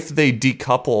if they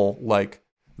decouple like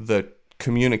the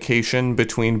communication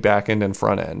between backend and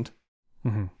front end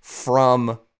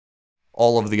from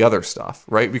all of the other stuff,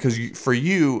 right? Because for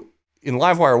you in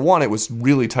Livewire 1, it was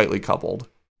really tightly coupled.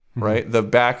 Right? The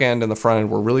back end and the front end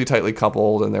were really tightly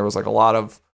coupled, and there was like a lot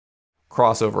of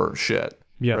crossover shit.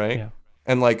 Yeah. Right? Yeah.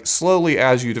 And like slowly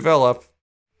as you develop,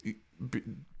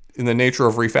 in the nature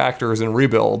of refactors and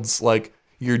rebuilds, like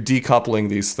you're decoupling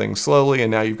these things slowly, and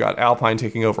now you've got Alpine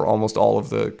taking over almost all of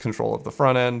the control of the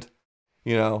front end,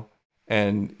 you know,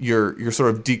 and you're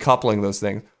sort of decoupling those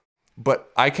things. But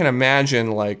I can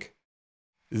imagine like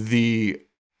the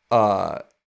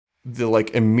like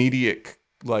immediate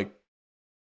like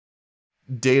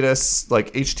data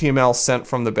like HTML sent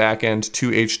from the back end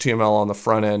to HTML on the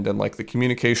front end, and like the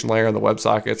communication layer and the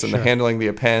WebSockets and the handling the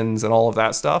appends and all of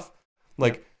that stuff.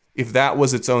 Like if that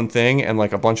was its own thing and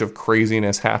like a bunch of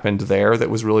craziness happened there that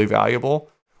was really valuable,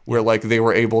 where like they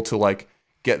were able to like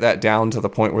get that down to the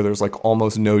point where there's like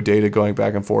almost no data going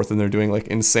back and forth, and they're doing like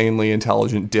insanely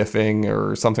intelligent diffing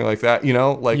or something like that, you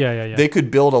know, like they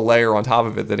could build a layer on top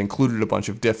of it that included a bunch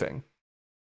of diffing.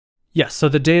 Yes. So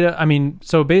the data, I mean,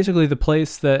 so basically the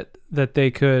place that they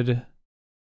could,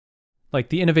 like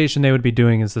the innovation they would be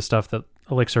doing is the stuff that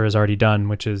Elixir has already done,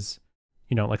 which is,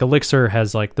 you know, like Elixir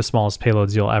has like the smallest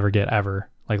payloads you'll ever get ever,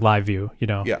 like live view, you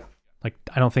know? Yeah. Like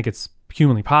I don't think it's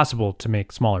humanly possible to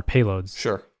make smaller payloads.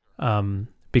 Sure.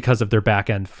 Because of their back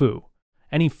end foo.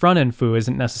 Any front end foo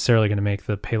isn't necessarily going to make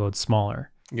the payload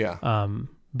smaller. Yeah.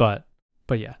 But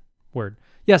yeah, word.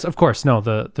 Yes, of course. No,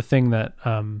 the thing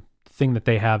that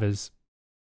they have is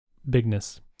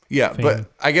bigness. Yeah, fame.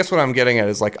 but I guess what I'm getting at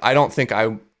is like I don't think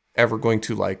I'm ever going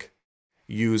to like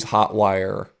use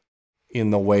Hotwire in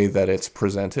the way that it's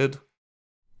presented.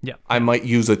 Yeah. I might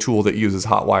use a tool that uses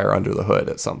Hotwire under the hood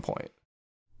at some point.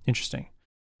 Interesting.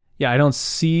 Yeah, I don't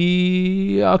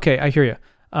see. Okay, I hear you.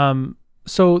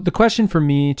 So the question for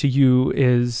me to you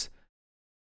is,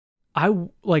 I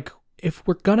like if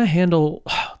we're gonna handle.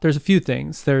 There's a few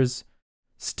things. There's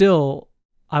still.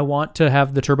 I want to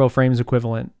have the Turbo Frames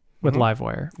equivalent with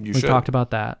Livewire. We talked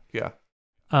about that. Yeah.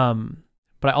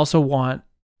 But I also want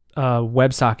a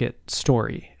WebSocket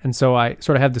story, and so I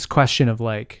sort of have this question of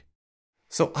like.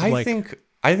 So I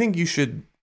think you should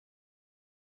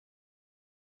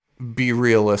be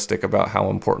realistic about how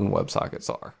important WebSockets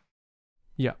are?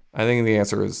 Yeah. I think the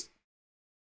answer is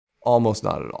almost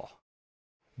not at all.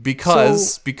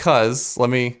 Because let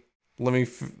me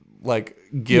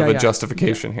give a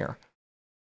justification here.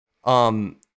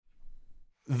 The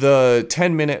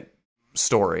 10-minute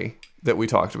story that we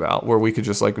talked about, where we could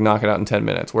just like knock it out in 10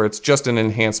 minutes, where it's just an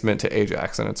enhancement to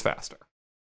Ajax and it's faster.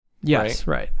 Yes,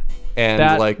 right. And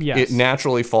it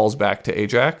naturally falls back to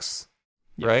Ajax,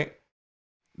 right?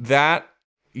 That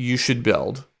you should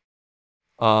build,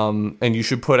 and you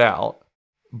should put out,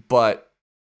 but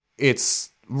it's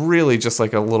really just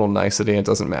like a little nicety. It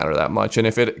doesn't matter that much. And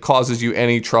if it causes you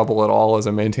any trouble at all as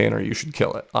a maintainer, you should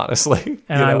kill it, honestly.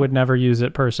 And I would never use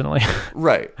it personally.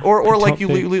 Right. Or like you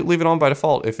leave it on by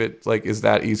default if it like is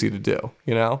that easy to do,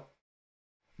 Yeah.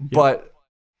 But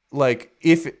like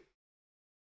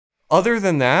other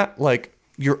than that, like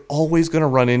you're always going to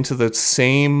run into the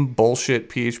same bullshit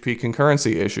PHP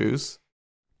concurrency issues.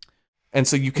 And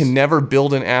so you can never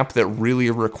build an app that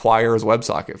really requires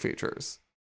WebSocket features.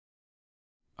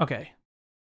 Okay.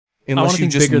 Unless you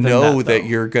just know that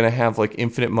you're going to have like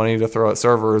infinite money to throw at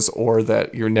servers, or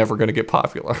that you're never going to get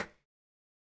popular.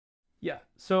 Yeah.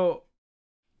 So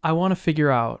I want to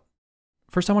figure out,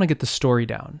 first I want to get the story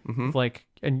down. Like,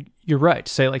 and you're right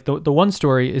to say like the one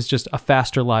story is just a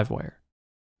faster Livewire,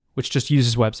 which just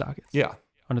uses WebSockets. Yeah.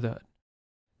 Under the hood.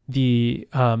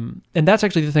 And that's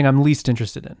actually the thing I'm least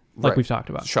interested in, like we've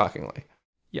talked about. Shockingly.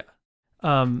 Yeah.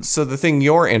 So the thing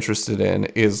you're interested in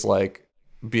is like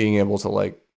being able to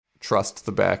like trust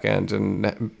the back end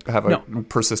and have a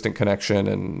persistent connection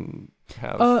and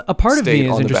have a part of me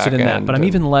is interested in that, but I'm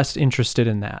even less interested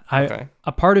in that.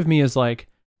 A part of me is like,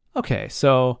 okay,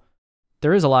 so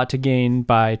there is a lot to gain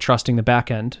by trusting the back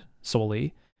end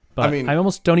solely, but I mean, I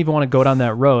almost don't even want to go down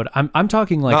that road. I'm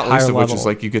talking like not higher least of level, which is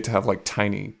like you get to have like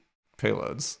tiny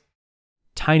payloads.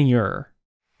 Tinier.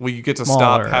 Well, you get to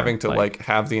stop having to like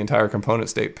have the entire component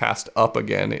state passed up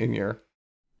again in your.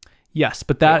 Yes,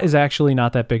 but that is actually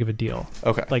not that big of a deal.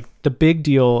 Okay. Like the big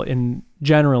deal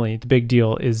the big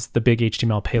deal is the big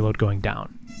HTML payload going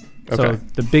down. Okay. So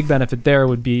the big benefit there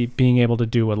would be being able to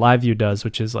do what LiveView does,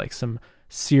 which is like some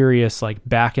serious like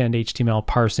back-end HTML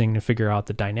parsing to figure out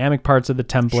the dynamic parts of the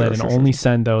template and only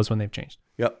send those when they've changed.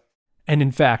 Yep. And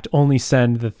in fact, only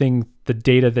send the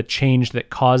data that changed that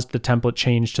caused the template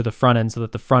change to the front end, so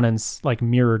that the front end's like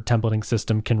mirrored templating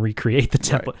system can recreate the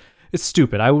template. Right. It's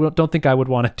stupid. I don't think I would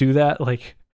want to do that.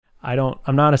 Like,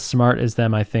 I'm not as smart as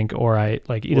them, I think, or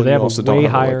either they have a way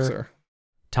higher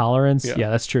tolerance. Yeah,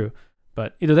 that's true.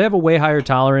 But either they have a way higher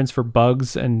tolerance for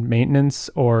bugs and maintenance,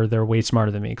 or they're way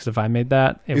smarter than me. Because if I made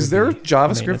that, is there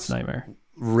JavaScript nightmare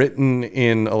written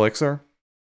in Elixir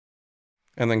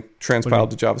and then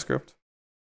transpiled to JavaScript?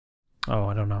 Oh,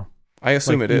 I don't know. I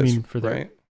assume it is,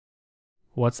 right?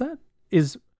 What's that?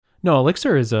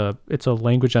 Elixir is it's a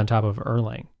language on top of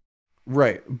Erlang.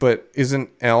 Right, but isn't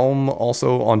Elm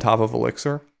also on top of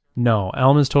Elixir? No,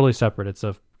 Elm is totally separate. It's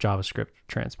a JavaScript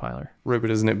transpiler. Right, but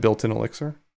isn't it built in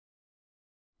Elixir?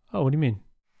 Oh, what do you mean?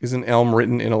 Isn't Elm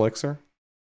written in Elixir?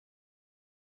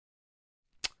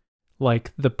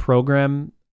 Like the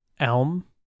program Elm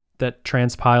that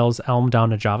transpiles Elm down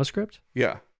to JavaScript?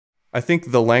 Yeah. I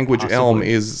think the language Elm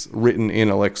is written in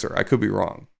Elixir. I could be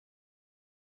wrong.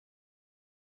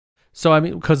 So, I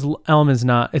mean, because Elm it's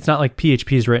not like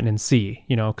PHP is written in C,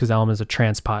 because Elm is a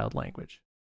transpiled language.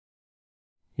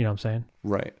 You know what I'm saying?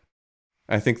 Right.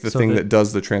 I think the thing that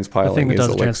does the transpiling is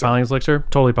Elixir. Transpiling is Elixir.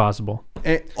 Totally possible.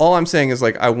 And all I'm saying is,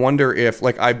 like, I wonder if,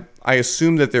 like, I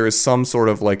assume that there is some sort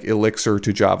of, like, Elixir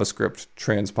to JavaScript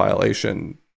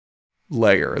transpilation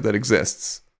layer that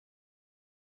exists.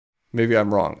 Maybe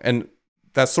I'm wrong. And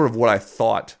that's sort of what I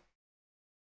thought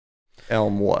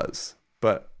Elm was.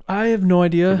 But I have no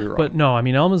idea. But no, I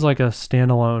mean, Elm is like a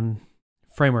standalone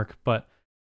framework. But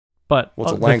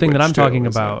the thing that I'm talking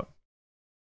about...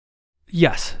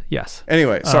 Yes.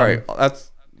 Anyway, sorry.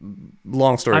 That's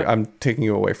long story. I'm taking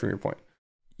you away from your point.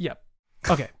 Yep.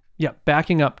 Okay. Yep.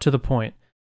 Backing up to the point.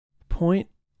 Point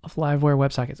of Livewire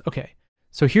WebSockets. Okay.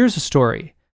 So here's a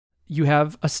story. You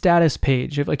have a status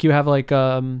page. You have like,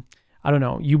 I don't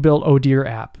know, you built Odear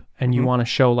app and you want to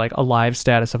show like a live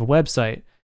status of a website.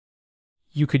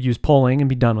 You could use polling and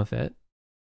be done with it.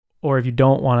 Or if you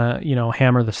don't want to,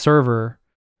 hammer the server,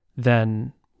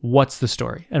 then what's the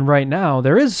story? And right now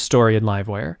there is a story in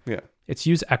Livewire. Yeah. It's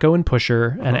use echo and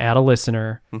pusher and add a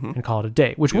listener and call it a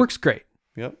day, which works great.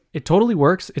 Yep. It totally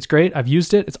works. It's great. I've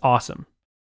used it. It's awesome.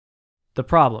 The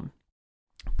problem,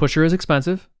 pusher is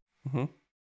expensive,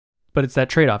 but it's that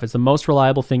trade-off. It's the most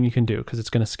reliable thing you can do because it's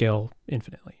going to scale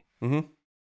infinitely.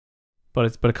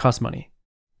 But it costs money.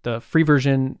 The free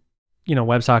version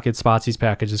WebSocket Spotsy's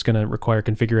package is going to require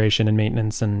configuration and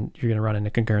maintenance, and you're going to run into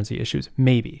concurrency issues.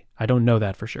 Maybe. I don't know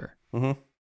that for sure. Mm-hmm.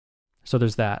 So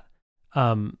there's that.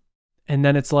 And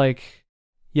then it's like,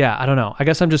 yeah, I don't know. I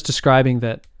guess I'm just describing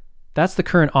that that's the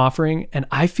current offering, and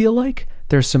I feel like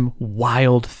there's some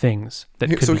wild things that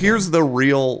could So be here's done. the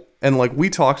real, and like we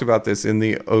talked about this in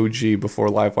the OG before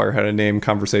Livewire had a name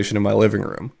conversation in my living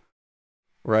room,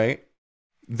 right?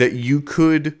 That you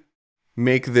could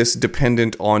make this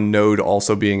dependent on Node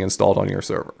also being installed on your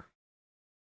server.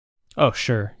 Oh,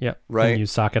 sure. Yep. Right. And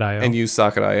use Socket.io. And use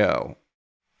Socket.io.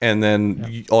 And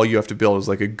then all you have to build is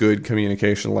like a good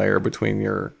communication layer between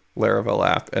your Laravel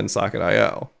app and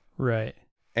Socket.io. Right.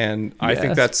 And I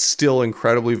think that's still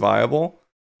incredibly viable.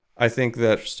 I think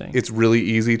that it's really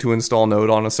easy to install Node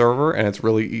on a server, and it's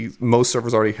really easy. Most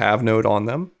servers already have Node on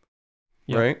them,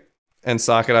 right? And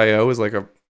Socket.io is like a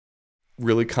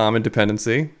really common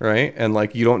dependency, right? And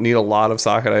like you don't need a lot of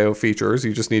Socket.io features.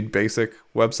 You just need basic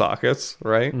WebSockets,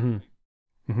 right?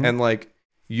 Mm-hmm. Mm-hmm. And like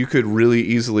you could really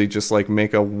easily just like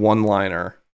make a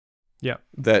one-liner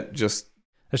that just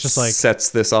it's just like sets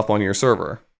this up on your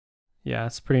server. Yeah,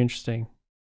 it's pretty interesting.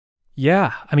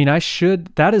 Yeah, I mean,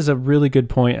 that is a really good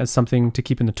point as something to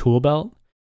keep in the tool belt.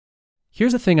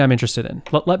 Here's the thing I'm interested in.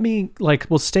 Let me,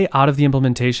 we'll stay out of the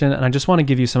implementation, and I just want to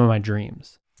give you some of my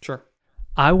dreams. Sure.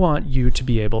 I want you to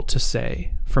be able to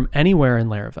say from anywhere in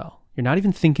Laravel, you're not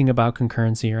even thinking about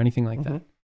concurrency or anything like that.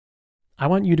 I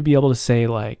want you to be able to say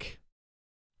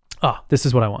this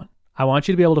is what I want. I want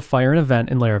you to be able to fire an event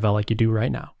in Laravel like you do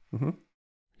right now. Mm-hmm.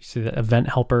 You see the event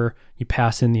helper, you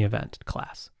pass in the event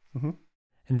class. Mm-hmm.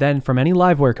 And then from any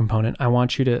Livewire component, I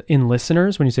want you to, in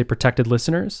listeners, when you say protected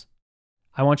listeners,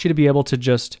 I want you to be able to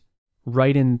just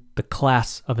write in the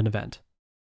class of an event.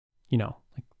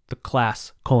 Like the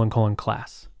class, :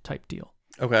 class type deal.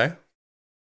 Okay.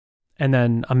 And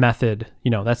then a method,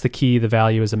 that's the key, the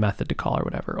value is a method to call or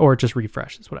whatever, or it just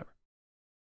refreshes, whatever.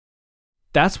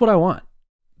 That's what I want.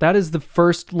 That is the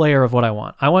first layer of what I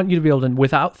want. I want you to be able to,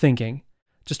 without thinking,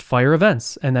 just fire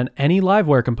events, and then any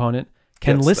Livewire component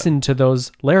can listen to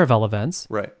those Laravel events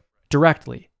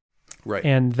directly. Right.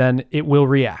 And then it will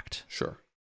react. Sure.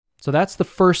 So that's the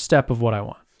first step of what I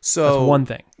want. So that's one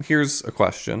thing. Here's a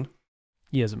question.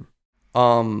 Yism.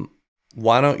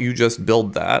 Why don't you just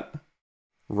build that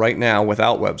right now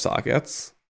without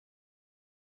WebSockets?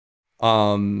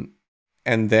 And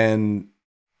then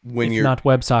when you're not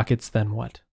WebSockets, then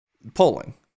what?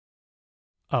 Polling.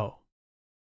 Oh.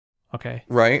 Okay.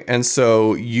 Right. And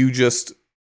so you just,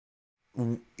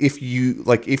 if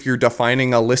you're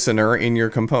defining a listener in your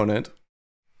component,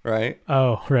 right?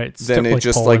 Oh, right. Then it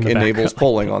just enables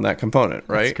polling on that component,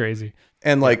 right? That's crazy.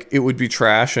 And it would be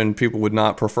trash and people would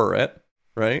not prefer it,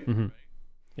 right? Mm-hmm.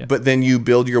 Yeah. But then you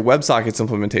build your WebSockets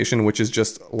implementation, which is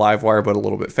just Livewire, but a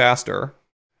little bit faster.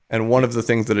 And one of the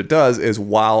things that it does is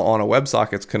while on a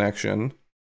WebSockets connection,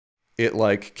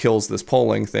 it kills this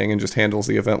polling thing and just handles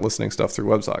the event listening stuff through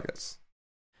WebSockets.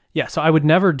 Yeah, so I would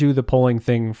never do the polling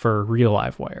thing for real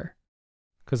Livewire.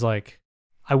 Because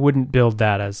I wouldn't build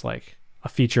that as a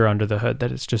feature under the hood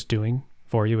that it's just doing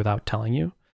for you without telling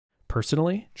you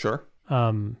personally. Sure.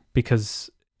 Because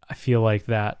I feel like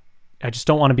that I just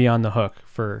don't want to be on the hook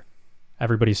for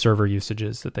everybody's server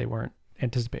usages that they weren't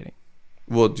anticipating.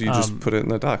 Well, do you just put it in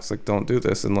the docs? Don't do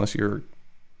this unless you're...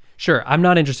 Sure, I'm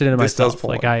not interested in it this myself. Does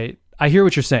polling. I hear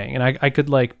what you're saying, and I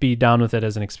could be down with it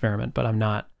as an experiment, but I'm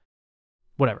not.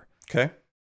 Whatever. Okay.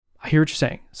 I hear what you're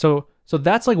saying. So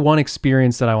that's one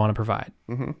experience that I want to provide.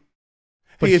 Mm-hmm.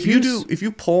 But hey, if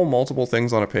you poll multiple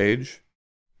things on a page,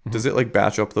 does it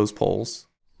batch up those polls?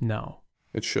 No.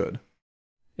 It should.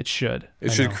 It should.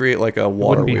 It should create a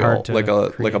water wheel, like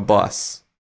a bus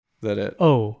that it.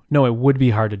 Oh no, it would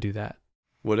be hard to do that.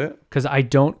 Would it? Because I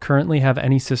don't currently have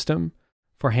any system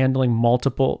for handling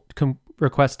multiple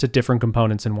requests to different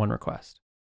components in one request.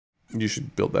 You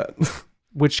should build that.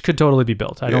 Which could totally be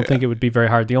built. I don't think it would be very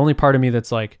hard. The only part of me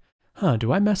that's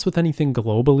do I mess with anything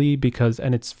globally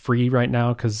and it's free right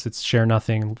now because it's share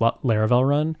nothing Laravel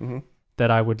run that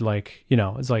I would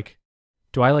it's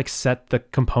do I set the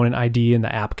component ID in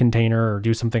the app container or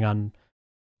do something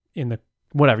in the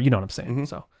whatever, you know what I'm saying? Mm-hmm.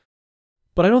 So,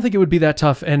 but I don't think it would be that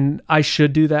tough, and I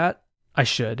should do that. I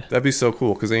should. That'd be so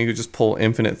cool because then you could just pull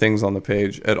infinite things on the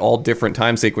page at all different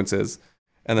time sequences,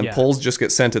 and then polls just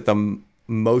get sent at the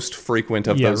most frequent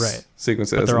of those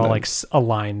sequences. But they're all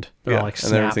aligned. They're all and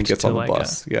then everything gets on the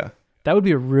bus. That would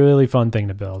be a really fun thing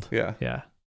to build. Yeah.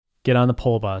 Get on the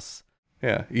poll bus.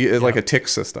 Yeah. Like a tick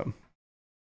system.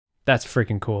 That's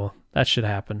freaking cool. That should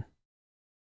happen.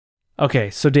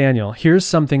 Okay, so Daniel, here's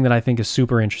something that I think is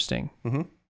super interesting. Mm-hmm.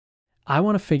 I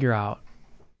want to figure out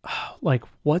like,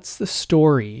 what's the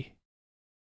story?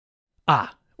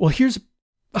 Well,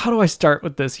 how do I start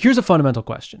with this? Here's a fundamental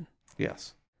question.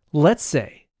 Yes. Let's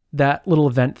say that little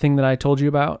event thing that I told you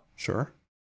about, Sure.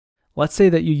 let's say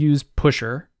that you use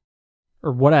Pusher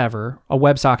or whatever, a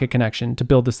WebSocket connection to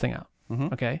build this thing out.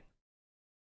 Mm-hmm. Okay.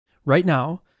 Right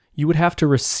now, you would have to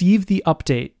receive the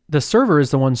update. The server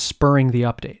is the one spurring the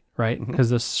update, right? Because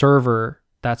the server,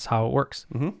 that's how it works.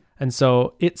 Mm-hmm. And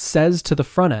so it says to the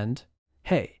front end,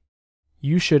 hey,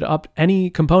 you should any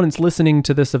components listening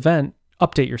to this event,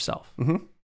 update yourself. Mm-hmm.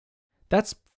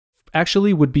 That's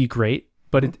actually would be great,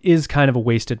 but it is kind of a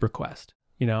wasted request,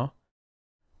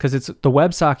 because it's the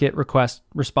WebSocket request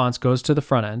response goes to the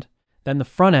front end. Then the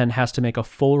front end has to make a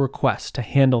full request to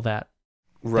handle that.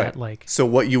 Right. That, so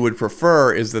what you would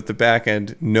prefer is that the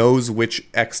backend knows which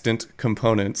extant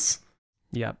components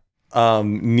Yep.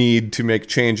 Need to make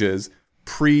changes,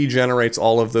 pre-generates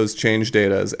all of those change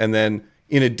datas, and then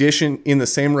in addition, in the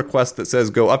same request that says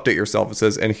go update yourself, it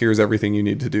says, and here's everything you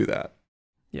need to do that.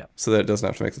 Yeah. So that it doesn't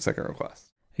have to make the second request.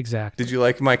 Exactly. Did you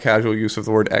like my casual use of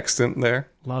the word extant there?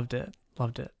 Loved it.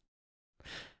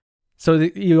 So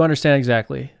you understand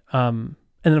exactly. And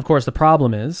then, of course, the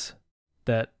problem is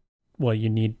that, well, you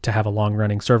need to have a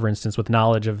long-running server instance with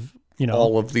knowledge of,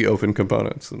 all of the open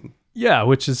components. And yeah,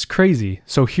 which is crazy.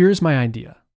 So here's my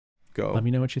idea. go. Let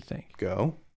me know what you think.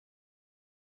 Go.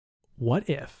 What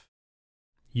if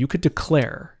you could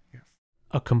declare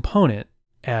a component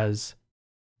as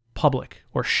public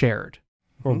or shared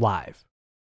or live?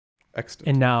 Extant.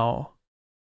 And now,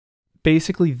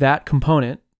 basically, that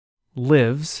component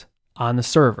lives on the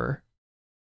server,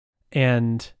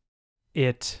 and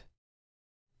the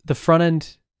front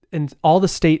end and all the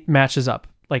state matches up.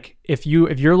 Like if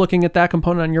you're looking at that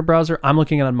component on your browser, I'm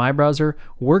looking at it on my browser.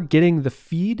 We're getting the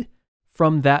feed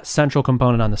from that central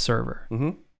component on the server.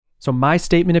 Mm-hmm. So my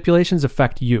state manipulations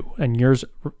affect you, and yours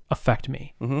affect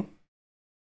me. Mm-hmm.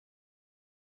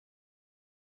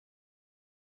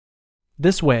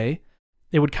 This way,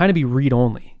 it would kind of be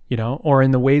read-only, or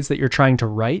in the ways that you're trying to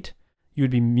write, you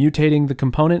would be mutating the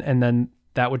component, and then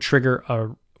that would trigger a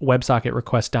WebSocket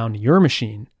request down to your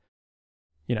machine.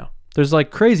 There's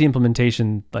like crazy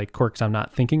implementation like quirks I'm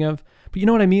not thinking of, but you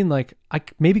know what I mean? Like I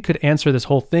maybe could answer this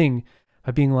whole thing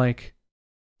by being like,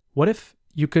 what if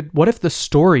the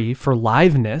story for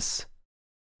liveness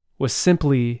was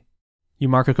simply you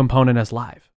mark a component as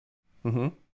live? Mm-hmm.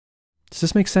 Does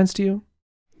this make sense to you?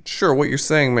 Sure, what you're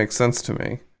saying makes sense to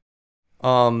me.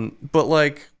 But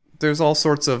like, there's all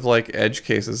sorts of like edge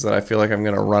cases that I feel like I'm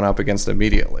going to run up against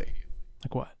immediately.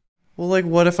 Like what? Well, like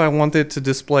what if I wanted to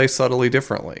display subtly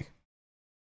differently?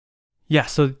 Yeah,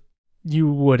 so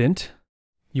you wouldn't.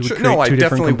 You would Sure, create no, I two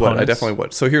different definitely would. components. I definitely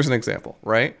would. So here's an example,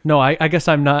 right? No, I guess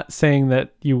I'm not saying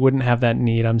that you wouldn't have that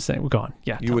need. I'm saying, go on.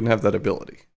 Yeah. You wouldn't have that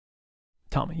ability.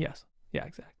 Tell me. Yes. Yeah,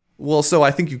 exactly. Well, so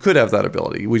I think you could have that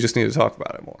ability. We just need to talk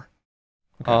about it more.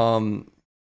 Okay.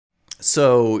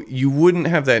 So you wouldn't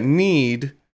have that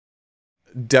need.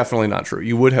 Definitely not true.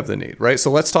 You would have the need, right?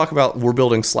 So let's talk about, we're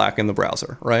building Slack in the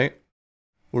browser, right?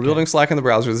 We're building Slack in the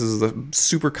browser. This is the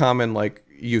super common like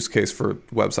use case for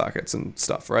WebSockets and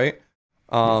stuff, right?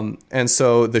 And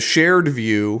so the shared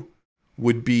view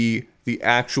would be the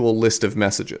actual list of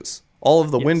messages. All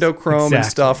of the window Chrome and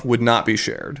stuff would not be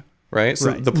shared, right?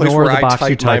 So the place where I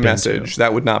type my message,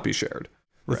 that would not be shared.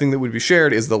 The thing that would be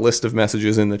shared is the list of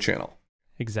messages in the channel.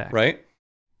 Exactly. Right?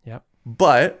 Yep.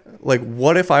 But like,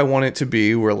 what if I want it to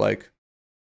be where like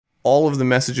all of the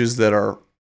messages that are,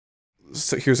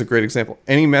 so here's a great example.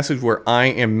 Any message where I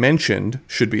am mentioned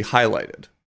should be highlighted.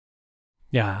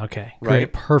 Yeah. Okay.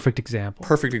 Right? Great. Perfect example.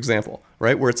 Perfect example,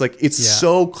 right? Where it's like, it's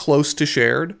so close to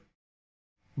shared,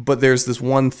 but there's this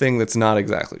one thing that's not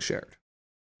exactly shared.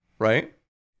 Right?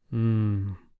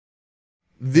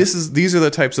 These are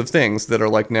the types of things that are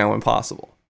like now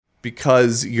impossible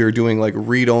because you're doing like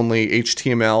read-only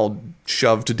HTML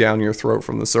shoved down your throat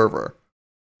from the server.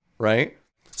 Right?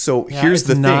 So here's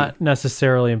the thing. It's not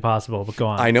necessarily impossible, but go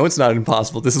on. I know it's not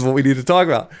impossible. This is what we need to talk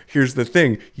about. Here's the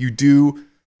thing. You do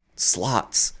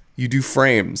slots. You do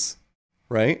frames,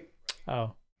 right?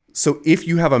 Oh. So if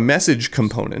you have a message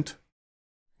component,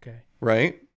 okay,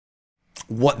 right?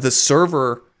 What the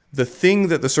thing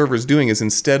that the server is doing is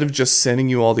instead of just sending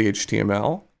you all the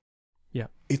HTML,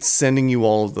 it's sending you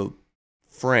all of the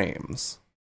frames.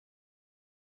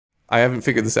 I haven't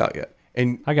figured this out yet.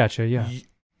 And I got you, yeah.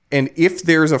 And if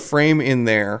there's a frame in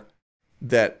there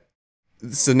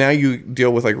so now you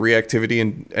deal with like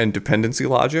reactivity and dependency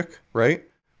logic, right?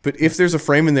 But if there's a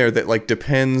frame in there that like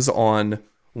depends on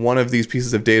one of these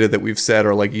pieces of data that we've said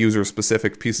are like user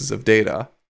specific pieces of data,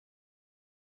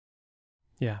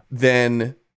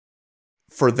 then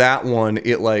for that one,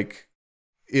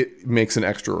 it makes an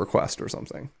extra request or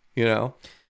something, you know?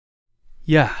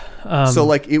 Yeah. So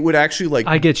like it would actually like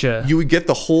I get you. You would get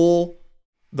the whole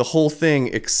thing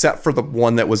except for the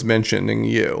one that was mentioning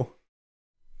you.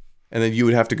 And then you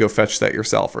would have to go fetch that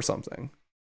yourself or something.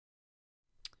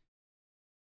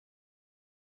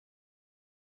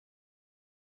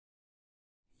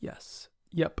 Yes.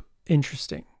 Yep.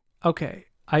 Interesting. Okay.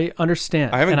 I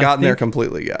understand. I haven't gotten there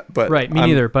completely yet, but right, me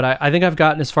neither. But I think I've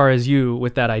gotten as far as you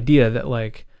with that idea that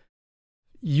like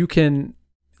you can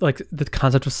like the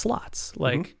concept of slots.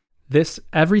 Like this,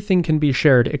 everything can be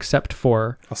shared except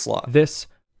for a slot. This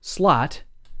slot,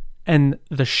 and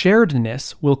the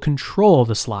sharedness will control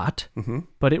the slot,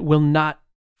 but it will not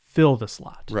fill the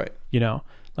slot. Right. You know,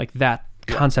 like that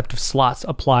concept of slots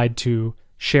applied to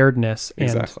sharedness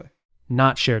and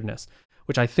not sharedness,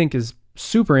 which I think is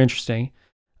super interesting.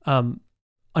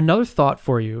 Another thought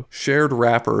for you. Shared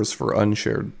wrappers for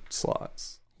unshared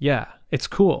slots. Yeah, it's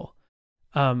cool.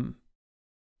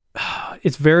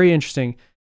 It's very interesting.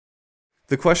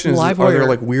 The question is, are there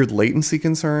like weird latency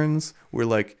concerns where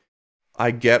like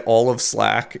I get all of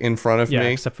Slack in front of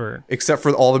me, except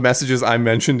for all the messages I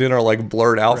mentioned in are like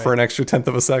blurred out for an extra 1/10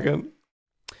 of a second?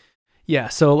 Yeah,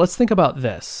 so let's think about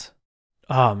this.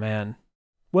 Oh man.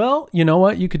 Well, you know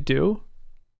what you could do?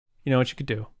 You know what you could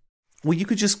do? Well, you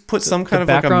could just put some kind of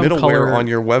like a middleware on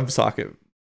your WebSocket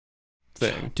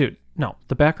thing. Dude, no.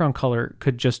 The background color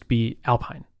could just be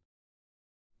Alpine.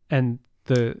 And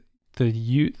the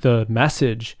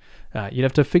message, you'd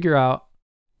have to figure out,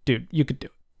 dude, you could do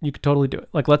it. You could totally do it.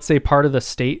 Like, let's say part of the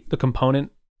state, the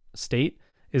component state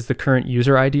is the current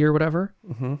user ID or whatever.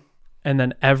 And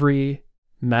then every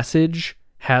message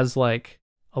has like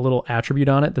a little attribute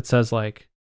on it that says like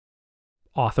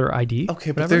author ID.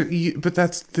 Okay, but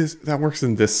that works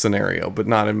in this scenario, but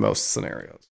not in most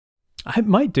scenarios. I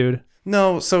might, dude.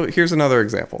 No, so here's another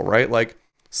example, right? Like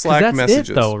Slack messages.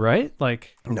 It though, right?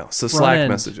 Like no, so Slack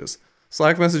messages.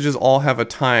 Slack messages all have a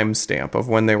time stamp of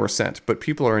when they were sent, but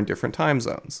people are in different time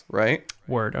zones, right?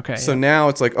 Word, okay. So now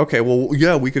it's like, okay, well,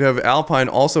 yeah, we could have Alpine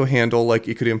also handle, like,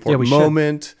 it could import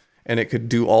moment, and it could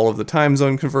do all of the time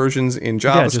zone conversions in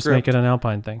JavaScript. Yeah, just make it an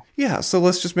Alpine thing. Yeah, so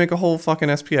let's just make a whole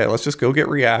fucking SPA. Let's just go get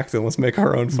React and let's make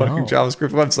our own fucking JavaScript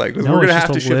website. Because we're going to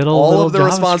have to shift all of the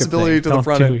responsibility to the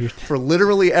front end for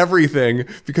literally everything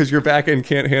because your back end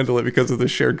can't handle it because of the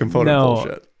shared component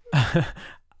bullshit.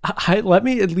 Let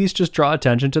me at least just draw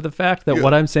attention to the fact that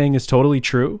what I'm saying is totally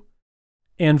true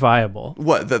and viable.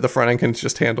 What? That the front end can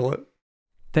just handle it?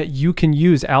 That you can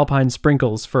use Alpine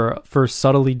sprinkles for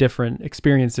subtly different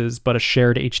experiences, but a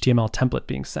shared HTML template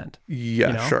being sent.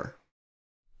 Yeah, sure.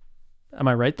 Am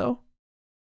I right though?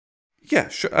 Yeah,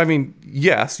 sure. I mean,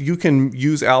 yes, you can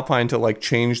use Alpine to like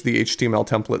change the HTML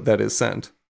template that is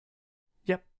sent.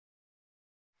 Yep.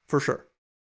 For sure.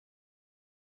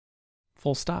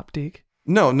 Full stop, Deke.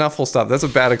 No, not full stop. That's a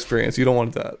bad experience. You don't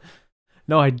want that.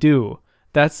 No, I do.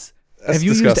 Have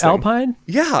you disgusting. used Alpine?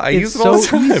 Yeah, I use it all the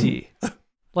time. Easy.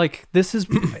 Like, this is...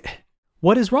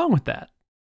 What is wrong with that?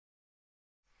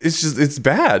 It's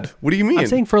bad. What do you mean? I'm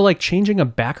saying for like changing a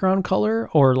background color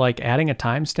or like adding a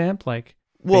timestamp, like...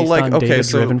 Well, like, okay,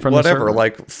 so whatever,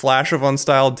 like flash of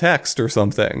unstyled text or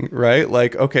something, right?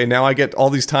 Like, okay, now I get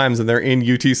all these times and they're in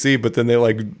UTC, but then they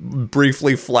like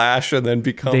briefly flash and then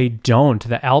become... They don't.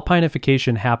 The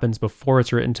Alpinification happens before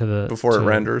it's written to the... Before it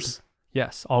renders?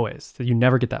 Yes, always. So you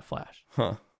never get that flash.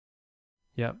 Huh.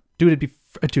 Yep. Dude,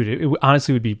 it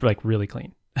honestly would be like really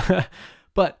clean.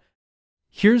 But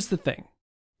here's the thing.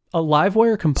 A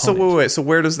Livewire component... So wait, so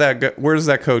where does that go? Where does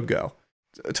that code go?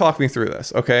 Talk me through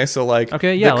this, okay? So like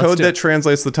the code that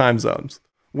translates the time zones.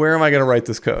 Where am I going to write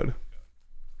this code?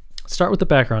 Start with the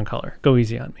background color. Go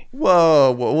easy on me.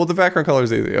 Whoa. Well, the background color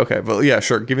is easy. Okay, but yeah,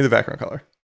 sure. Give me the background color.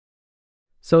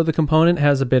 So the component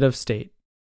has a bit of state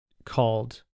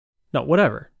called... No,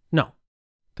 whatever. No.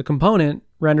 The component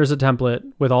renders a template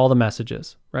with all the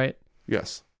messages, right?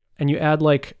 Yes. And you add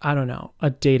like, I don't know, a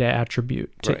data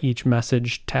attribute to each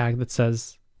message tag that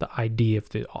says the ID of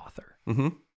the author. Mm-hmm.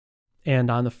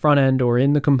 And on the front end or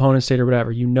in the component state or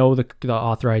whatever, you know the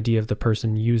author ID of the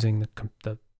person using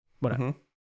the whatever. Mm-hmm.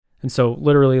 And so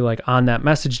literally like on that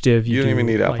message div, you don't even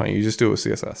need Alpine. You just do it with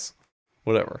CSS.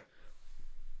 Whatever.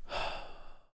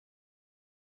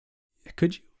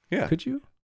 Could you? Yeah. Could you?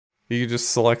 You could just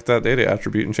select that data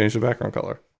attribute and change the background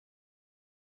color.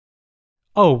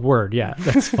 Oh, word. Yeah.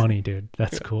 That's funny, dude.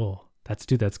 That's cool. That's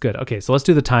good. Okay. So let's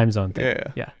do the time zone thing.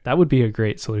 Yeah. That would be a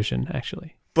great solution,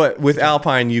 actually. But with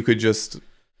Alpine, you could just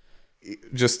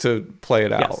to play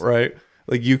it out, right?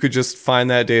 Like you could just find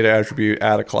that data attribute,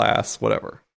 add a class,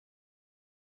 whatever.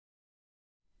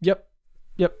 Yep.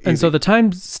 Yep. And so the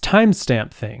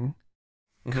timestamp thing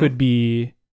could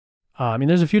be, I mean,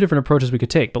 there's a few different approaches we could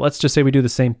take, but let's just say we do the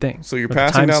same thing. So you're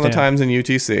passing down the times in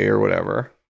UTC or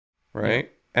whatever, right?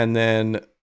 Yeah. And then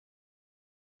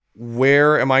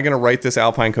where am I going to write this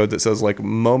Alpine code that says like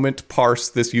moment parse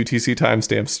this UTC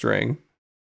timestamp string,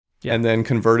 and then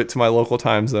convert it to my local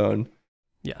time zone,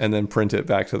 and then print it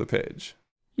back to the page?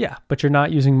 Yeah, but you're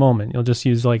not using moment. You'll just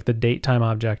use like the date time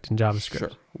object in JavaScript.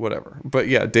 Sure, whatever. But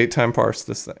yeah, date time parse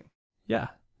this thing. Yeah,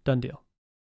 done deal.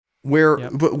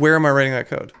 But where am I writing that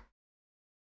code?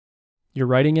 You're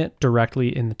writing it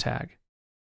directly in the tag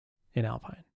in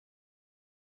Alpine.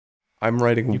 I'm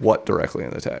writing what directly in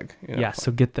the tag? Yeah,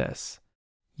 so get this.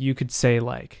 You could say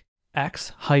like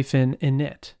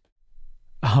x-init.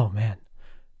 Oh man.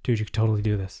 Dude, you could totally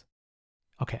do this.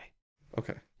 Okay.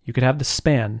 You could have the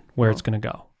span where it's going to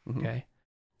go. Okay.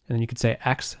 And then you could say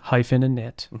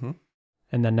x-init.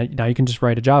 And then now you can just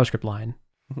write a JavaScript line.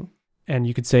 And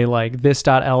you could say like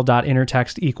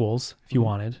this.l.innerText equals if you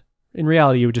wanted. In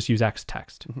reality, you would just use x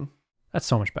text. That's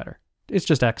so much better. It's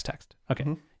just x text. Okay.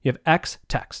 You have x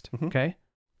text. Okay.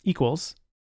 Equals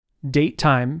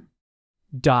datetime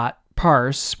dot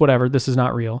parse, whatever. This is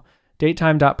not real.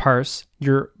 Datetime dot parse.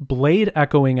 You're blade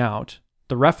echoing out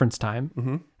the reference time.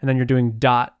 And then you're doing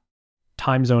dot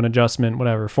time zone adjustment,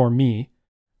 whatever, for me,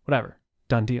 whatever.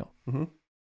 Done deal.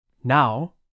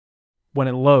 Now, when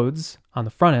it loads on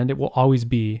the front end, it will always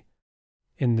be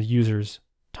in the user's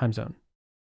time zone.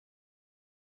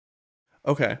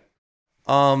 Okay.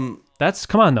 That's,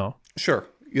 come on though. Sure.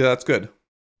 Yeah, that's good.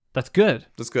 That's good.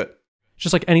 That's good.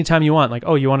 Just like anytime you want, like,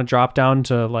 oh, you want to drop down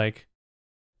to like,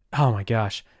 oh my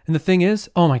gosh. And the thing is,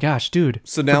 oh my gosh, dude.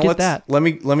 So now let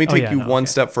me take you one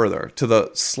step further to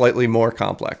the slightly more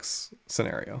complex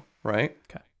scenario, right?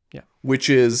 Okay. Yeah. Which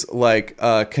is like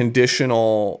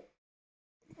conditional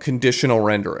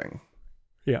rendering.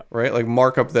 Yeah. Right? Like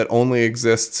markup that only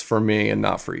exists for me and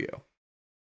not for you.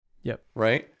 Yep.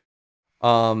 Right?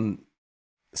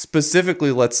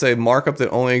 Specifically, let's say markup that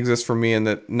only exists for me and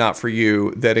that not for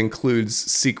you, that includes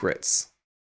secrets.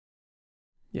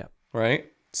 Yeah. Right?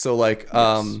 So like,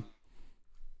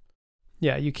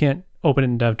 yeah, you can't open it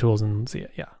in DevTools and see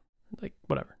it. Yeah. Like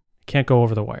whatever. Can't go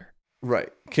over the wire. Right.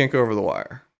 Can't go over the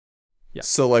wire. Yeah.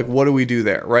 So like, what do we do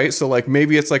there? Right. So like,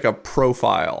 maybe it's like a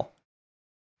profile,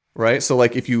 right? So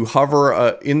like if you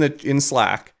hover in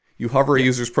Slack, you hover a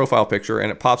user's profile picture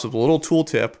and it pops up a little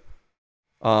tooltip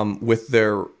with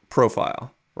their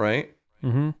profile, right?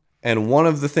 And one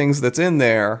of the things that's in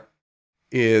there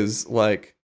is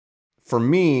like, for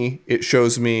me, it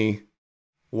shows me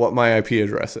what my IP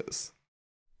address is,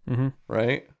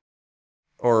 right?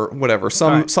 Or whatever,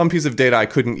 some piece of data I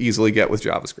couldn't easily get with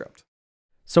JavaScript.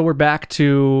 So we're back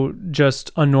to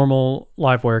just a normal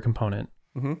Livewire component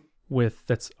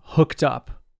that's hooked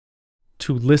up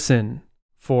to listen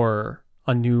for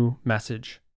a new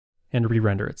message and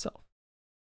re-render itself.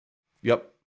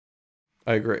 Yep,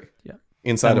 I agree. Yeah,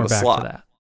 inside of a slot. To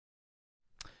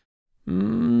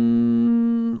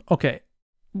that. Okay.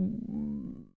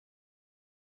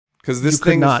 Because this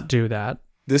thing not do that.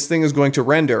 This thing is going to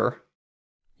render.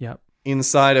 Yep.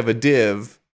 Inside of a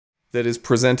div that is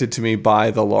presented to me by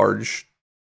the large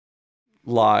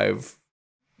live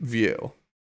view.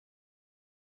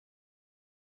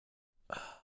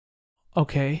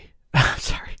 Okay.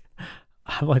 Sorry.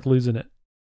 I'm like losing it.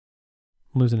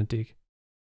 I'm losing it, Deke.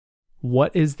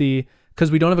 What is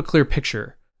because we don't have a clear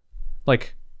picture.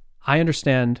 Like, I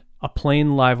understand a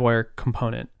plain Livewire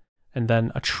component and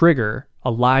then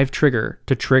a live trigger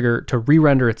to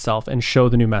re-render itself and show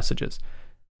the new messages.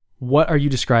 What are you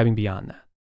describing beyond that?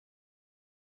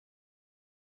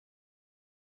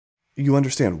 You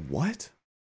understand what?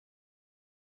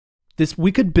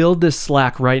 We could build this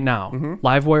Slack right now,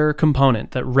 Livewire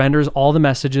component that renders all the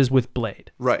messages with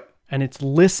Blade. Right. And it's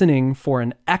listening for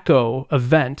an echo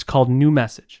event called new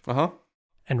message.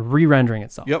 And re-rendering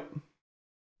itself. Yep.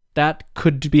 That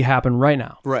could happen right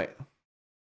now. Right.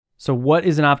 So what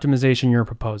is an optimization you're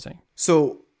proposing?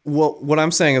 So what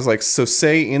I'm saying is like, so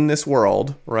say in this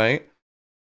world, right,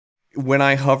 when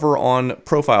I hover on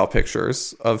profile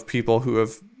pictures of people who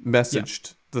have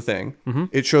messaged the thing,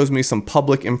 it shows me some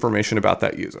public information about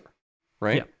that user,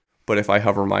 right? Yeah. But if I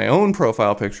hover my own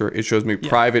profile picture, it shows me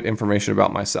private information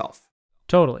about myself.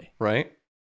 Totally. Right?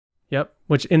 Yep.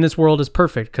 Which in this world is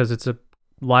perfect because it's a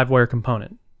Livewire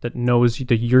component that knows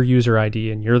your user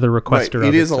ID and you're the requester. Right.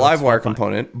 It is a Livewire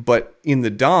component, but in the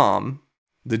DOM,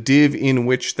 the div in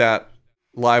which that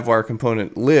Livewire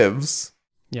component lives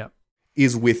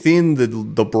is within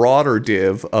the broader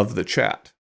div of the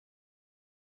chat,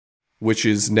 which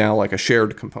is now like a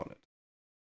shared component.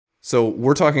 So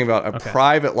we're talking about a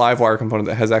private Livewire component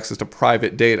that has access to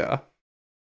private data.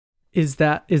 Is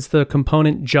the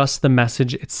component just the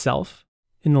message itself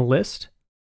in the list?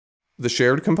 The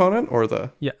shared component or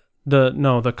the... Yeah.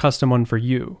 The custom one for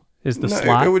you is the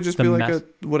slot. It would just be like a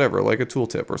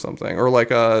tooltip or something, or like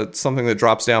something that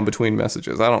drops down between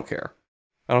messages. I don't care.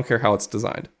 I don't care how it's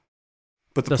designed.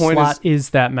 But the point slot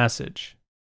is that message.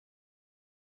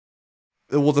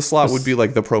 Well, the slot would be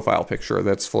like the profile picture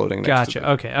that's floating next to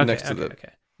the...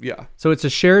 Okay. Yeah. So it's a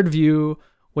shared view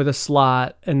with a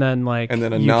slot, and then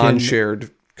a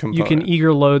non-shared component. You can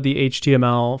eager load the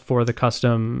HTML for the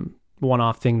custom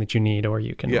one-off thing that you need, or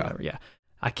you can whatever. Yeah.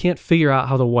 I can't figure out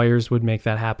how the wires would make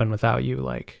that happen without you.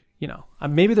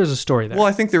 Maybe there's a story there. Well,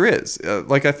 I think there is.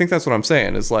 I think that's what I'm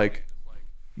saying is I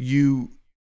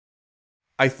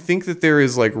think that there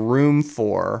is room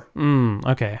for.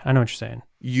 Okay, I know what you're saying.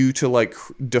 You to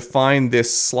define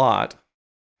this slot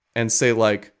and say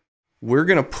we're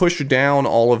going to push down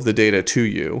all of the data to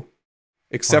you,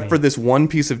 except for this one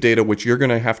piece of data which you're going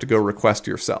to have to go request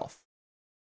yourself.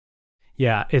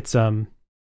 Yeah, it's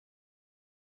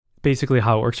basically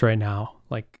how it works right now.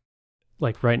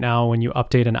 Like right now, when you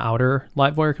update an outer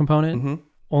Livewire component,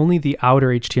 only the outer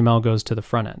HTML goes to the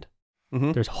front end.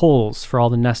 There's holes for all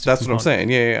the nested That's components. what I'm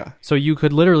saying. Yeah. So you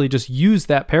could literally just use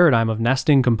that paradigm of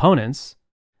nesting components,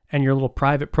 and your little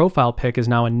private profile pic is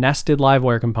now a nested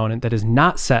Livewire component that is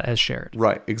not set as shared.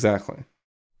 Right, exactly.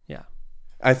 Yeah.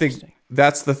 I think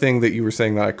that's the thing that you were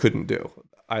saying that I couldn't do.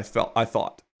 I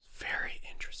thought. Very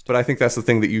interesting. But I think that's the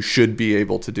thing that you should be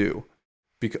able to do,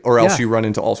 or else you run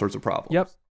into all sorts of problems.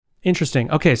 Yep. Interesting.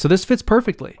 Okay, so this fits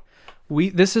perfectly.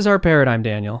 This is our paradigm,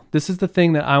 Daniel. This is the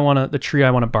thing that the tree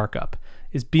I want to bark up,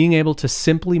 is being able to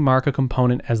simply mark a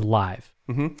component as live.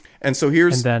 And so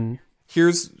here's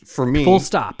for me, full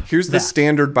stop. Here's the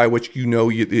standard by which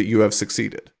you have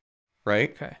succeeded,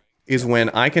 right? Okay. Is when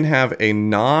I can have a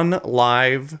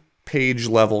non-live page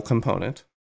level component.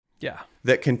 Yeah.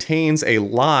 That contains a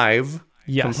live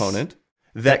component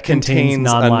that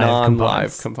contains a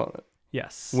non-live component.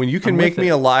 Yes. When you can make me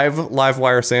a live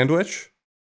wire sandwich,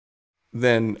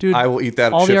 then dude, I will eat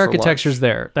that. All the architecture's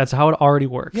there. That's how it already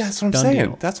works. Yeah, that's what I'm saying.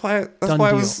 Deal. That's why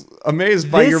I was amazed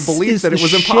by your belief that it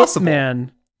was impossible.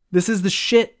 Man, this is the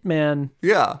shit, man.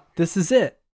 Yeah. This is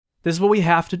it. This is what we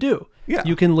have to do. Yeah.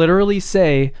 You can literally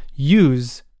say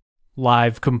use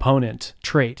live component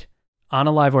trait on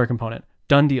a Livewire component.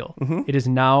 Done deal. It is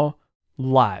now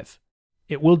live.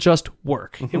 It will just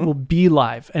work. It will be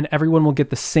live, and everyone will get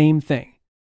the same thing.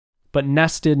 But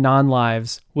nested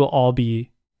non-lives will all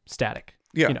be static.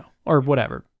 Yeah. Or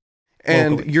whatever.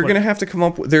 And locally, you're going to have to come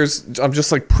up with, I'm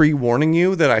just pre-warning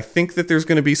you that I think that there's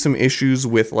going to be some issues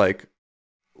with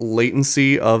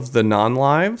latency of the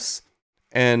non-lives,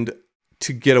 and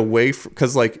to get away from,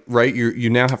 because you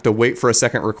now have to wait for a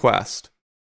second request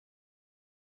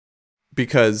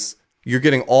because you're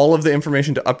getting all of the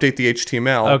information to update the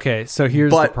HTML. Okay, so here's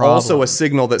the problem. But also a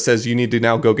signal that says you need to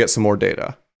now go get some more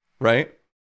data, right?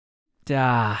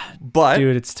 But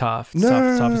dude, it's tough. It's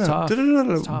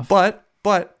tough.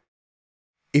 But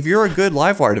if you're a good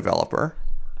Livewire developer,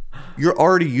 you're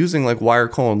already using wire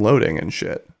colon loading and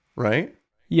shit, right?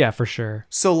 Yeah, for sure.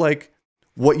 So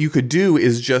what you could do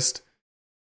is just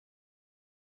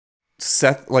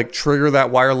set trigger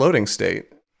that wire loading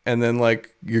state, and then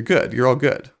you're good. You're all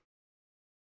good.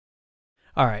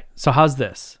 All right. So how's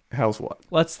this? How's what?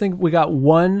 Let's think we got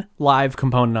one live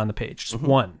component on the page. Just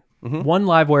one. One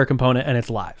Livewire component, and it's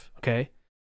live. Okay.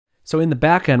 So in the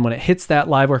back end, when it hits that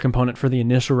Livewire component for the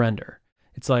initial render,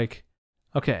 it's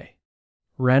okay,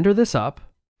 render this up.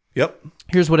 Yep.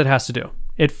 Here's what it has to do.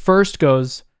 It first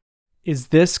goes, is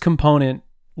this component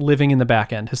living in the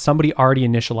back end? Has somebody already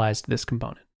initialized this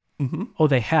component? Oh,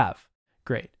 they have.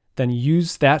 Great. Then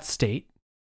use that state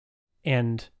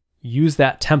and use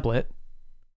that template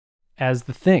as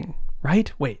the thing,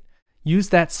 right? Wait, use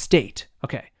that state.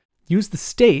 Okay. Use the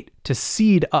state to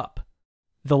seed up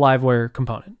the Livewire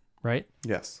component, right?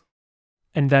 Yes.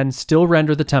 And then still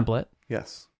render the template.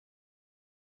 Yes.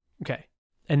 Okay.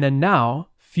 And then now,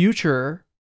 future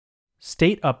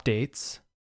state updates.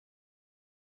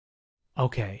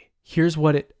 Okay. Here's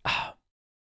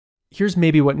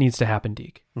maybe what needs to happen,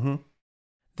 Deke.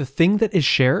 The thing that is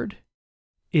shared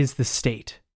is the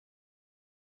state.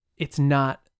 It's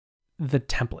not the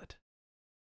template.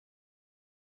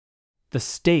 The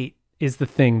state is the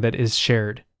thing that is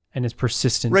shared and is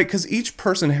persistent. Right, because each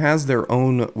person has their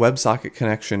own WebSocket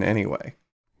connection anyway.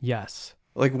 Yes.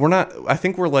 I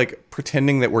think we're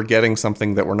pretending that we're getting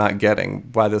something that we're not getting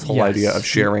by this whole idea of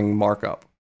sharing markup.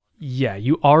 Yeah,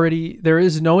 there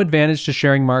is no advantage to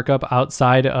sharing markup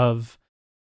outside of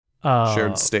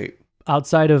shared state.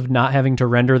 Outside of not having to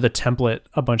render the template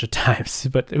a bunch of times,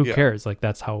 but who cares? Like,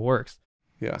 that's how it works.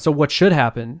 Yeah. So what should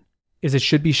happen is it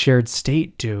should be shared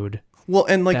state, dude. Well,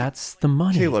 and like, that's the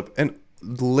money. Caleb, and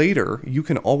later you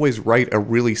can always write a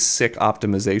really sick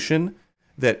optimization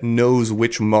that knows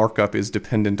which markup is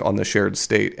dependent on the shared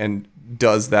state and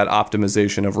does that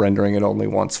optimization of rendering it only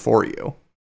once for you.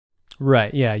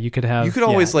 Right. Yeah. You could have. You could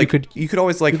always you could have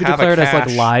declare a it as cache.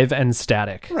 like live and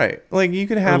static. Right. Like you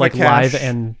can have or like a cache. live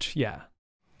and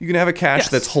You can have a cache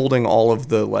that's holding all of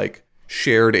the like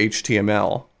shared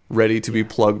HTML ready to be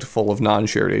plugged full of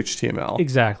non-shared HTML.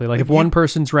 Exactly. Like if one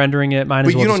person's rendering it, might as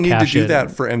well. But you don't just need to cache do it.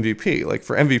 that for MVP. Like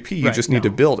for MVP, you just need to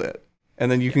build it,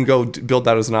 and then you can go build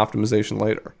that as an optimization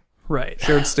later. Right.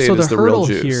 Shared state so is the real hurdle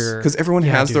juice here, because everyone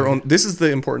has their own. This is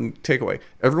the important takeaway.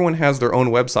 Everyone has their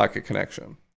own WebSocket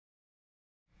connection.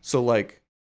 So like,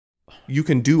 you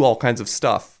can do all kinds of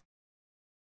stuff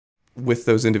with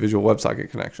those individual WebSocket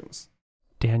connections.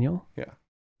 Daniel? Yeah.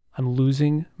 I'm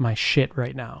losing my shit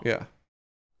right now. Yeah.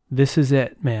 This is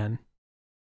it, man.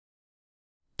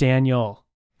 Daniel.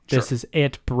 This Sure. is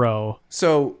it, bro.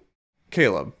 So,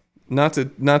 Caleb, not to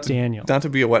Daniel. not to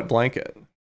be a wet blanket.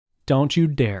 Don't you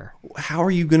dare. How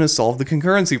are you going to solve the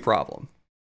concurrency problem?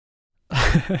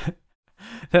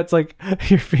 That's like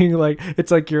you're being like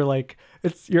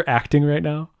you're acting right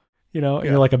now, you know, and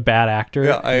you're like a bad actor.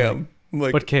 Yeah, I am.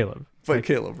 Like, but Caleb.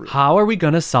 Caleb. Really. How are we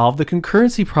gonna solve the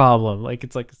concurrency problem? Like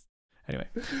it's like anyway.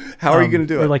 How are you gonna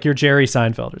do or it? like you're Jerry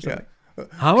Seinfeld or something. Yeah.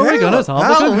 How are we gonna solve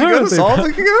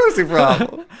the concurrency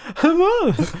problem?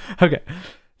 Okay.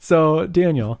 So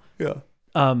Daniel. Yeah.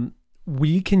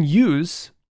 We can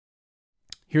use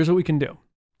here's what we can do.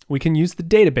 We can use the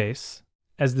database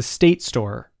as the state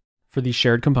store for these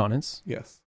shared components.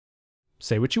 Yes.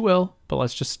 Say what you will, but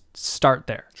let's just start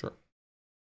there. Sure.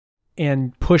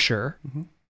 And Pusher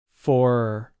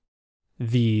for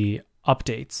the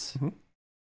updates.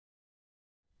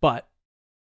 But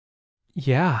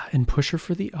yeah, and Pusher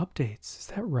for the updates. Is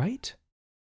that right?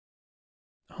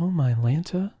 Oh my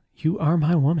Lanta, you are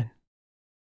my woman.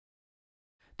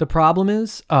 The problem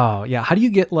is, how do you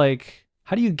get like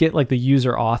the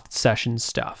user auth session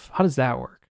stuff? How does that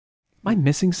work? Am I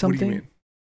missing something? What do you mean?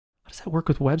 How does that work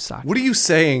with WebSocket? What are you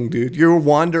saying, dude? You're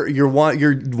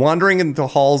wandering into the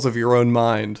halls of your own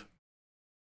mind.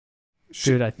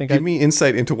 Dude, I think give me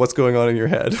insight into what's going on in your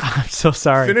head. I'm so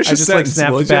sorry. Finish I a just sentence,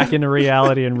 snapped back into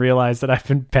reality and realized that I've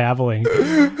been babbling.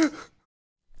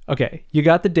 Okay, you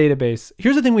got the database.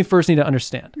 Here's the thing we first need to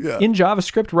understand. Yeah. In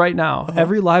JavaScript right now,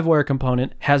 every Livewire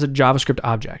component has a JavaScript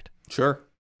object. Sure.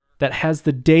 That has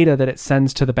the data that it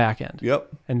sends to the backend. Yep.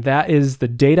 And that is the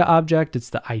data object. It's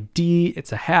the ID.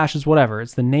 It's a hash. It's whatever.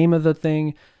 It's the name of the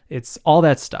thing. It's all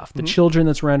that stuff. The children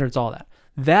that's rendered. It's all that.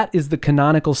 That is the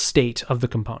canonical state of the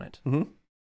component.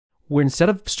 We're instead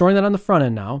of storing that on the front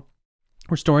end now,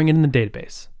 we're storing it in the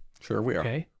database. Sure, we are.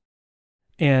 Okay.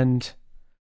 And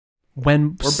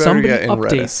when or somebody better yet, in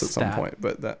updates Redis at some point,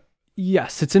 but that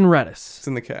yes, it's in Redis. It's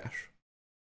in the cache.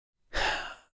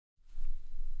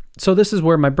 So this is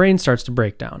where my brain starts to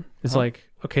break down. It's like,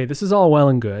 okay, this is all well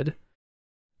and good,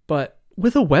 but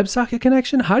with a WebSocket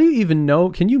connection, how do you even know?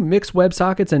 Can you mix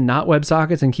WebSockets and not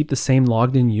WebSockets and keep the same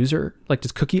logged in user? Like,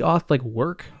 does cookie auth like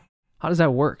work? How does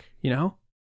that work? You know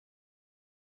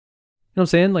what I'm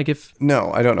saying? Like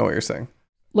no, I don't know what you're saying.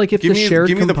 Like if give me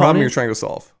the problem you're trying to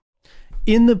solve.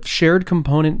 In the shared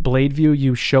component blade view,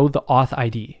 you show the auth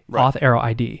ID, auth arrow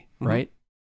ID, right?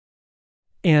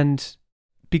 And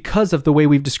because of the way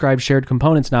we've described shared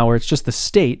components now, where it's just the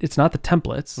state, it's not the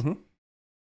templates.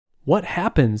 What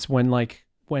happens if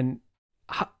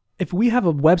we have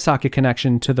a WebSocket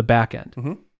connection to the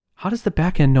backend? How does the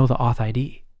backend know the auth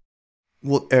ID?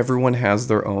 Well, everyone has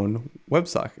their own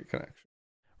WebSocket connection.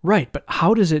 Right, but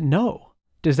how does it know?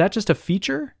 Is that just a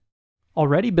feature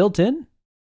already built in?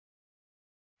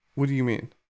 What do you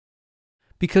mean?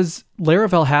 Because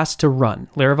Laravel has to run.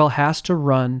 Laravel has to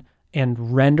run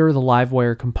and render the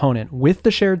Livewire component with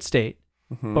the shared state,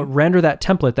 but render that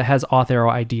template that has auth arrow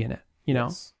ID in it. You know?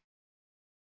 Yes.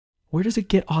 Where does it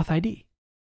get auth ID?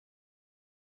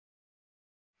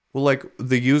 Well, like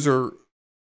the user...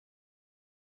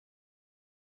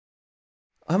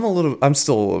 I'm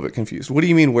still a little bit confused. What do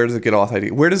you mean, where does it get auth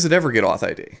ID? Where does it ever get auth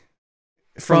ID?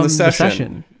 From the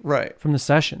session. Right. From the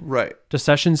session. Right. Does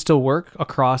session still work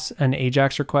across an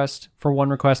AJAX request for one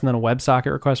request and then a WebSocket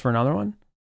request for another one?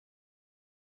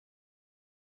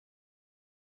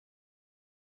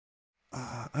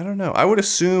 I don't know. I would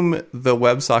assume the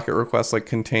WebSocket request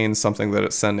contains something that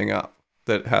it's sending up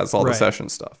that has all the session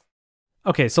stuff.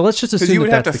 Okay, so let's just assume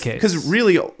that's the case. Because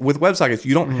really, with WebSockets,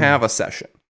 you don't have a session.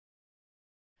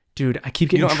 Dude, I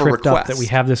keep You getting don't have a tripped up that request. we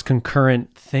have this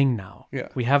concurrent thing now. Yeah.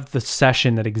 We have the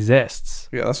session that exists.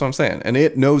 Yeah, that's what I'm saying. And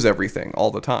it knows everything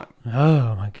all the time.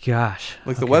 Oh my gosh.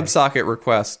 Like the Okay. WebSocket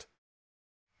request,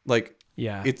 like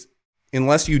Yeah. it's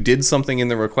unless you did something in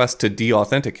the request to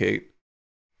de-authenticate,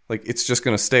 like it's just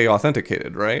going to stay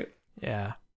authenticated, right?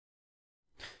 Yeah.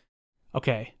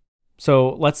 Okay.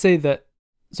 So let's say that,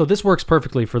 so this works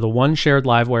perfectly for the one shared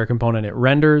Livewire component. It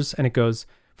renders and it goes,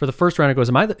 for the first render, it goes,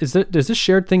 does this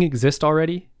shared thing exist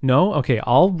already? No? Okay,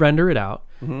 I'll render it out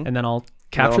and then I'll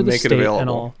capture I'll the make it state and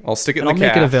available. I'll stick it in I'll the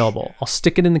make cache. it available. I'll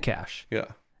stick it in the cache. Yeah.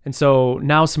 And so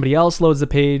now somebody else loads the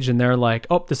page and they're like,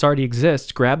 oh, this already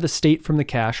exists. Grab the state from the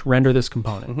cache, render this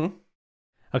component. Mm-hmm.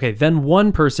 Okay, then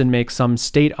one person makes some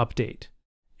state update.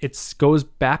 It goes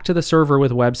back to the server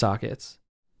with WebSockets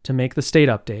to make the state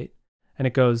update. And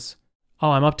it goes, oh,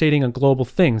 I'm updating a global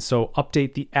thing. So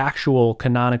update the actual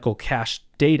canonical cache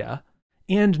data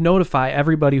and notify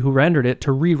everybody who rendered it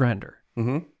to re-render.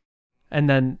 Mm-hmm. And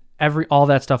then all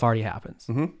that stuff already happens,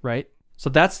 right? So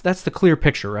that's the clear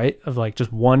picture, right? Of like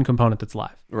just one component that's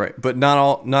live. Right. But not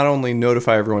only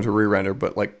notify everyone to re-render,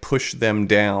 but like push them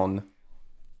down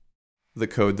the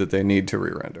code that they need to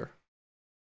re-render.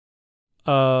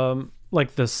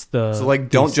 Like this, So like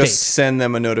don't just send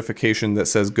them a notification that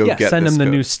says go get send this them the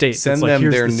code. new state. Send It's like, them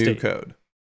here's their the new state. code.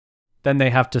 Then they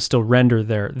have to still render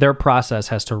their process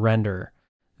has to render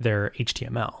their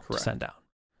HTML to Correct. send out.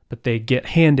 But they get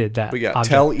handed that. But yeah, object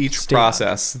tell each state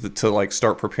process to like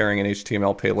start preparing an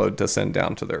HTML payload to send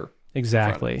down to their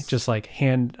exactly. front-ends. Just like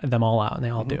hand them all out and they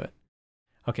all do it.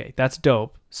 Okay, that's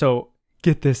dope. So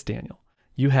get this, Daniel.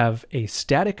 You have a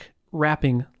static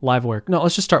wrapping Livewire. No,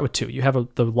 let's just start with two. You have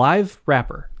the live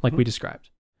wrapper, like we described.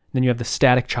 Then you have the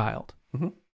static child.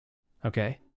 Mhm.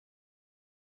 Okay.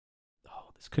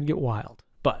 Oh, this could get wild.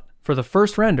 But for the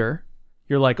first render,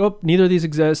 you're like, oh, neither of these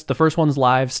exist. The first one's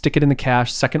live. Stick it in the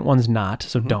cache. Second one's not,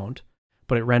 so don't.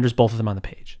 But it renders both of them on the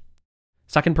page.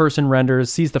 Second person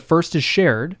renders, sees the first is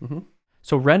shared,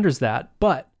 so renders that.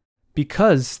 But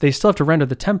because they still have to render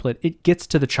the template, it gets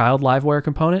to the child Livewire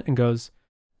component and goes,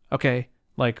 okay,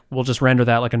 like we'll just render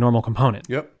that like a normal component,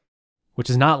 Yep. which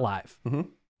is not live. Mhm.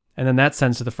 And then that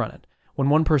sends to the front end. When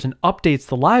one person updates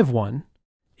the live one,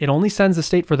 it only sends the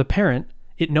state for the parent.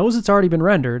 It knows it's already been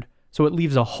rendered, so it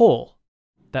leaves a hole.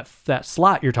 That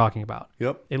slot you're talking about.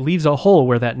 Yep. It leaves a hole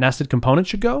where that nested component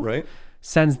should go. Right.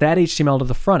 Sends that HTML to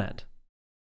the front end.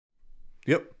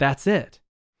 Yep. That's it.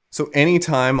 So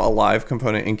anytime a live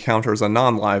component encounters a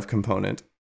non-live component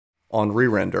on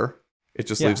re-render, it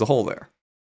just leaves a hole there.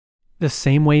 The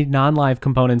same way non-live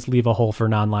components leave a hole for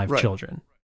non-live Right. children.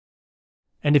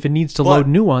 And if it needs to But load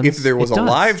new ones, if there was it a does.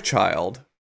 live child,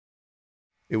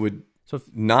 it would so if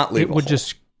not leave it a would hole.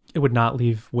 it would not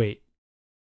leave. Wait,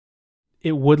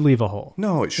 it would leave a hole.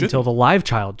 No, it shouldn't. Until the live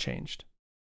child changed.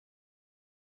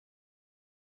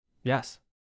 Yes,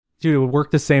 dude, it would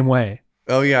work the same way.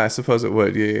 Oh yeah, I suppose it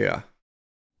would. Yeah.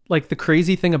 Like the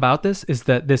crazy thing about this is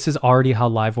that this is already how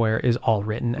Livewire is all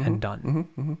written and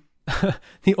done.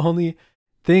 The only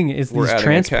thing is We're these adding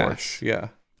transports. a cache. Yeah.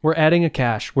 We're adding a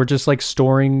cache. We're just like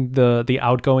storing the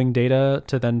outgoing data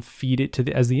to then feed it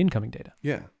to as the incoming data.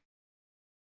 Yeah.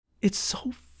 It's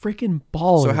so freaking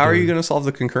baller. So how are you dude. going to solve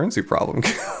the concurrency problem?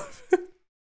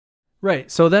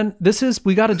 Right. So then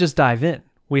we got to just dive in.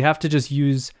 We have to just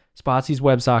use Spotsy's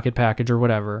WebSocket package or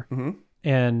whatever.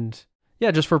 And yeah,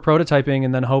 just for prototyping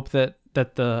and then hope that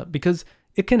because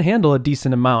it can handle a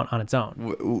decent amount on its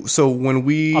own. So when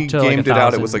we Up to, like, gamed it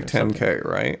out, it 1,000 was like or something. 10K,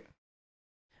 right?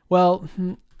 Well,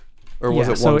 Or was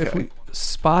yeah, it 1K? so if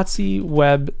Spotsy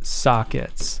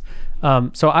WebSockets.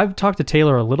 So I've talked to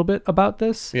Taylor a little bit about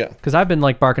this. Yeah. Because I've been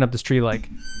like barking up this tree like,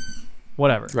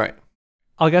 whatever. Right.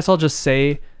 I guess I'll just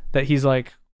say that he's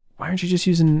like, why aren't you just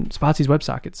using Spotsy's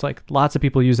WebSockets? Like lots of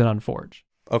people use it on Forge.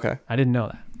 Okay. I didn't know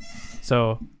that.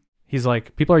 So he's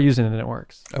like, people are using it and it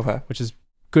works, Okay. which is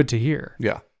good to hear.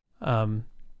 Yeah.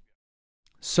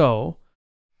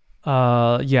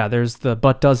 There's the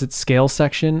but does it scale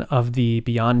section of the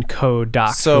Beyond Code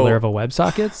doc So- for Laravel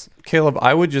WebSockets. Caleb,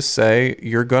 I would just say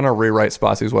you're going to rewrite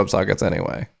Spotsy's WebSockets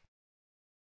anyway.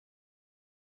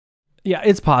 Yeah,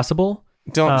 it's possible.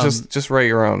 Don't just write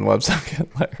your own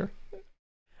WebSocket layer.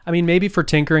 I mean, maybe for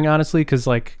tinkering, honestly, because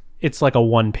like it's like a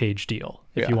 1-page deal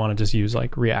if Yeah. you want to just use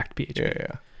like React PHP.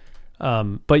 Yeah.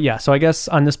 But yeah, so I guess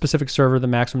on this specific server, the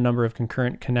maximum number of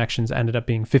concurrent connections ended up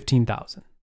being 15,000.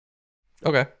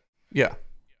 Okay. Yeah.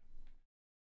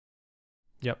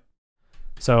 Yep.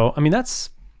 So, I mean,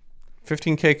 that's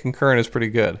 15K concurrent is pretty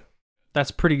good.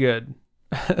 pretty good.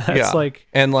 That's Yeah. like,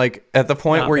 And like at the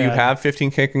point Not where you bad. have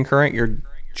 15K concurrent, you're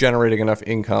generating enough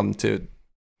income to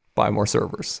buy more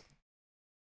servers.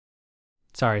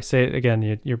 Sorry, say it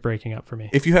again. You're breaking up for me.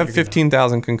 If you have You're good now.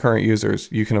 15,000 concurrent users,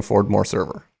 you can afford more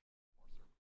server.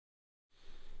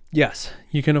 Yes,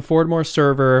 you can afford more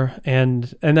server,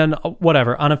 and then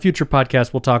whatever. On a future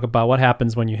podcast, we'll talk about what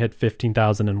happens when you hit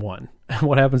 15,001.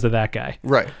 What happens to that guy?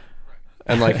 Right.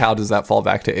 And like, how does that fall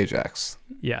back to Ajax?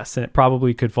 Yes, and it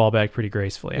probably could fall back pretty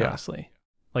gracefully, Yeah. honestly.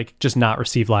 Like, just not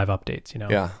receive live updates, you know?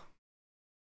 Yeah.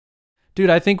 Dude,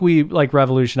 I think we like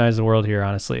revolutionized the world here,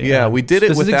 honestly. Yeah, And we did it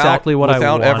this is without, exactly what I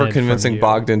without wanted ever from convincing you.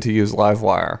 Bogdan to use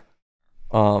Livewire.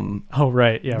 Oh,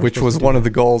 right. Yeah. we're Which supposed was to do one that. of the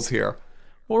goals here.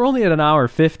 Well, we're only at an hour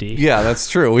 50. Yeah, that's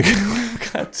true. We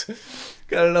got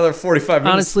another 45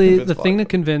 minutes. Honestly, the thing to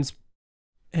convince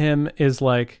him is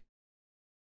like,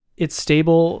 it's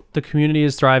stable. The community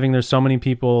is thriving. There's so many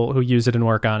people who use it and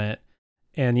work on it.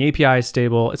 And the API is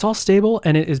stable. It's all stable,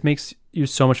 and it makes you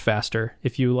so much faster.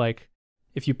 If you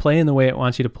play in the way it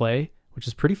wants you to play, which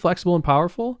is pretty flexible and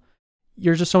powerful,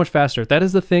 you're just so much faster. That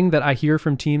is the thing that I hear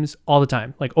from teams all the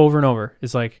time, like over and over,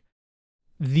 is like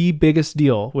the biggest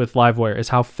deal with Livewire is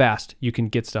how fast you can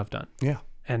get stuff done. Yeah.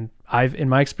 And in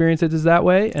my experience, it is that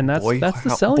way, and that's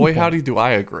the selling boy, point. howdy do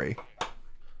I agree.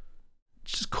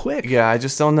 It's just quick. Yeah, I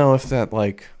just don't know if that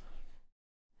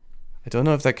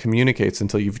communicates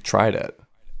until you've tried it.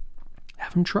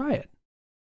 Have him try it.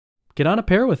 Get on a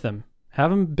pair with him.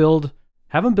 Have him build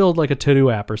like a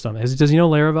to-do app or something. Does he know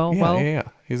Laravel well? Yeah.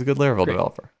 He's a good Laravel Great.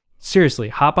 developer. Seriously,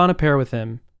 hop on a pair with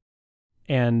him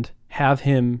and have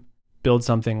him build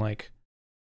something like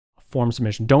a form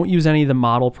submission. Don't use any of the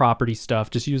model property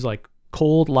stuff. Just use like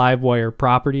cold Livewire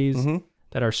properties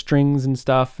that are strings and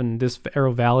stuff, and this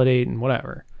arrow validate and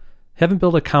whatever. Have him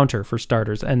build a counter for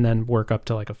starters and then work up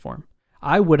to like a form.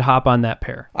 I would hop on that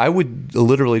pair. I would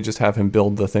literally just have him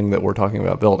build the thing that we're talking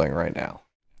about building right now.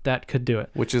 That could do it.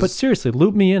 Which is, but seriously,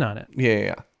 loop me in on it.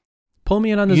 Yeah. Pull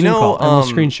me in on the Zoom call and we'll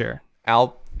screen share.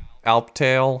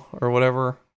 Alptail or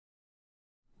whatever.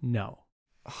 No.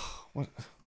 What?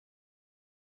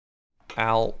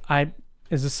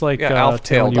 Is this like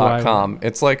Alptail.com.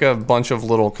 It's like a bunch of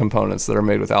little components that are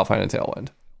made with Alpine and Tailwind.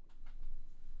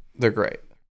 They're great.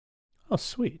 Oh,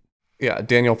 sweet. Yeah,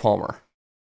 Daniel Palmer.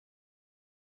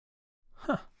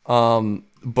 Huh.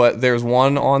 But there's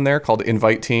one on there called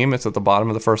Invite Team. It's at the bottom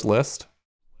of the first list.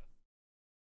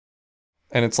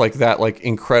 And it's like that like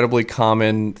incredibly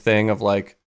common thing of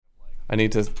like, I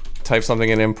need to type something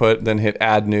in input, then hit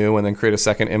add new, and then create a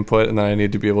second input, and then I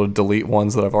need to be able to delete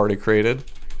ones that I've already created.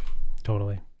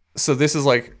 Totally. So this is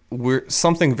like,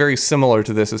 something very similar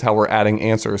to this is how we're adding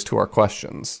answers to our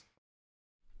questions.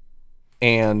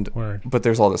 But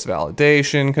there's all this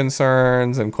validation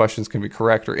concerns, and questions can be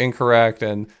correct or incorrect,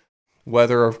 and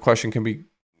whether a question can be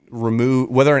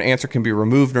removed, whether an answer can be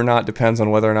removed or not depends on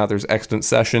whether or not there's extant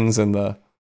sessions in the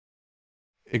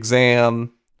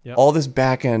exam. Yep. All this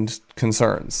back end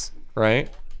concerns, right?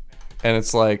 And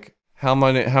it's like, how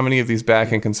many of these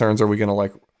back end concerns are we going to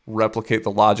like replicate the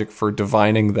logic for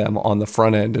divining them on the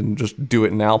front end and just do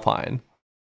it in Alpine?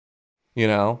 You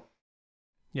know?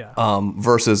 Yeah.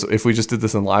 Versus if we just did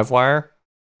this in Livewire,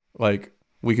 like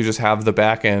we could just have the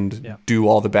back end do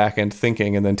all the back end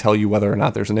thinking and then tell you whether or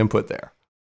not there's an input there.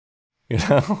 You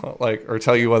know, like, or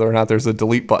tell you whether or not there's a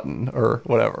delete button or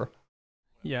whatever.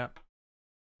 Yeah.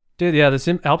 Dude, yeah, this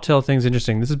Alptail thing's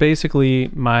interesting. This is basically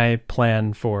my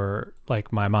plan for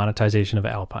like my monetization of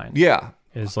Alpine. Yeah.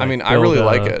 Is I like mean, I really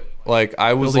like it. Like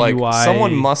I was like, UI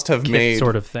someone must have made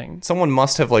sort of thing. Someone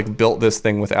must have like built this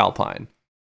thing with Alpine.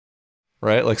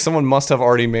 Right? Like someone must have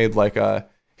already made like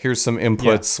here's some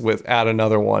inputs with add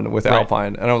another one with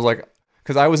Alpine. And I was like,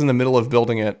 because I was in the middle of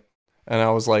building it and I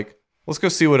was like, let's go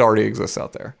see what already exists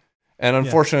out there. And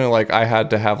unfortunately, like I had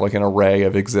to have like an array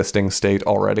of existing state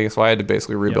already, so I had to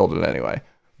basically rebuild it anyway.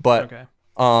 But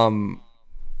but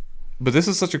this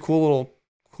is such a cool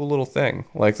little thing.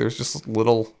 Like there's just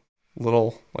little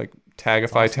like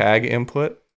Tagify tag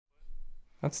input.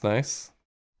 That's nice.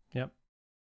 Yep.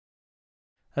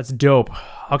 That's dope.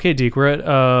 Okay, Deke,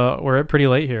 we're at pretty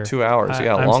late here. 2 hours.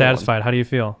 I'm long satisfied. one. How do you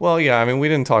feel? Well, yeah, I mean, we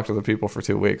didn't talk to the people for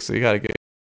 2 weeks, so you got to get.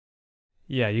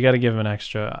 Yeah, you got to give them an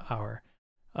extra hour.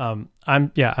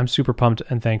 I'm super pumped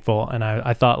and thankful, and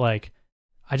I thought like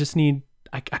I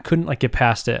couldn't like get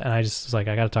past it, and I just was like,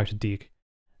 I got to talk to Deke,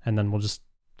 and then we'll just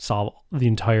solve the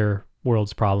entire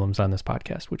world's problems on this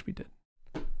podcast, which we did.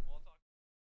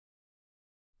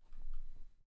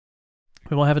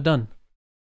 We won't have it done.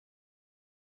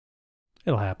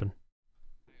 It'll happen.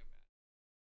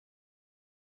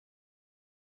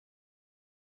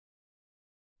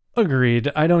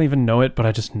 Agreed. I don't even know it, but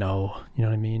I just know. You know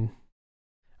what I mean?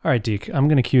 All right, Deke, I'm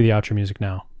going to cue the outro music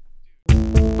now.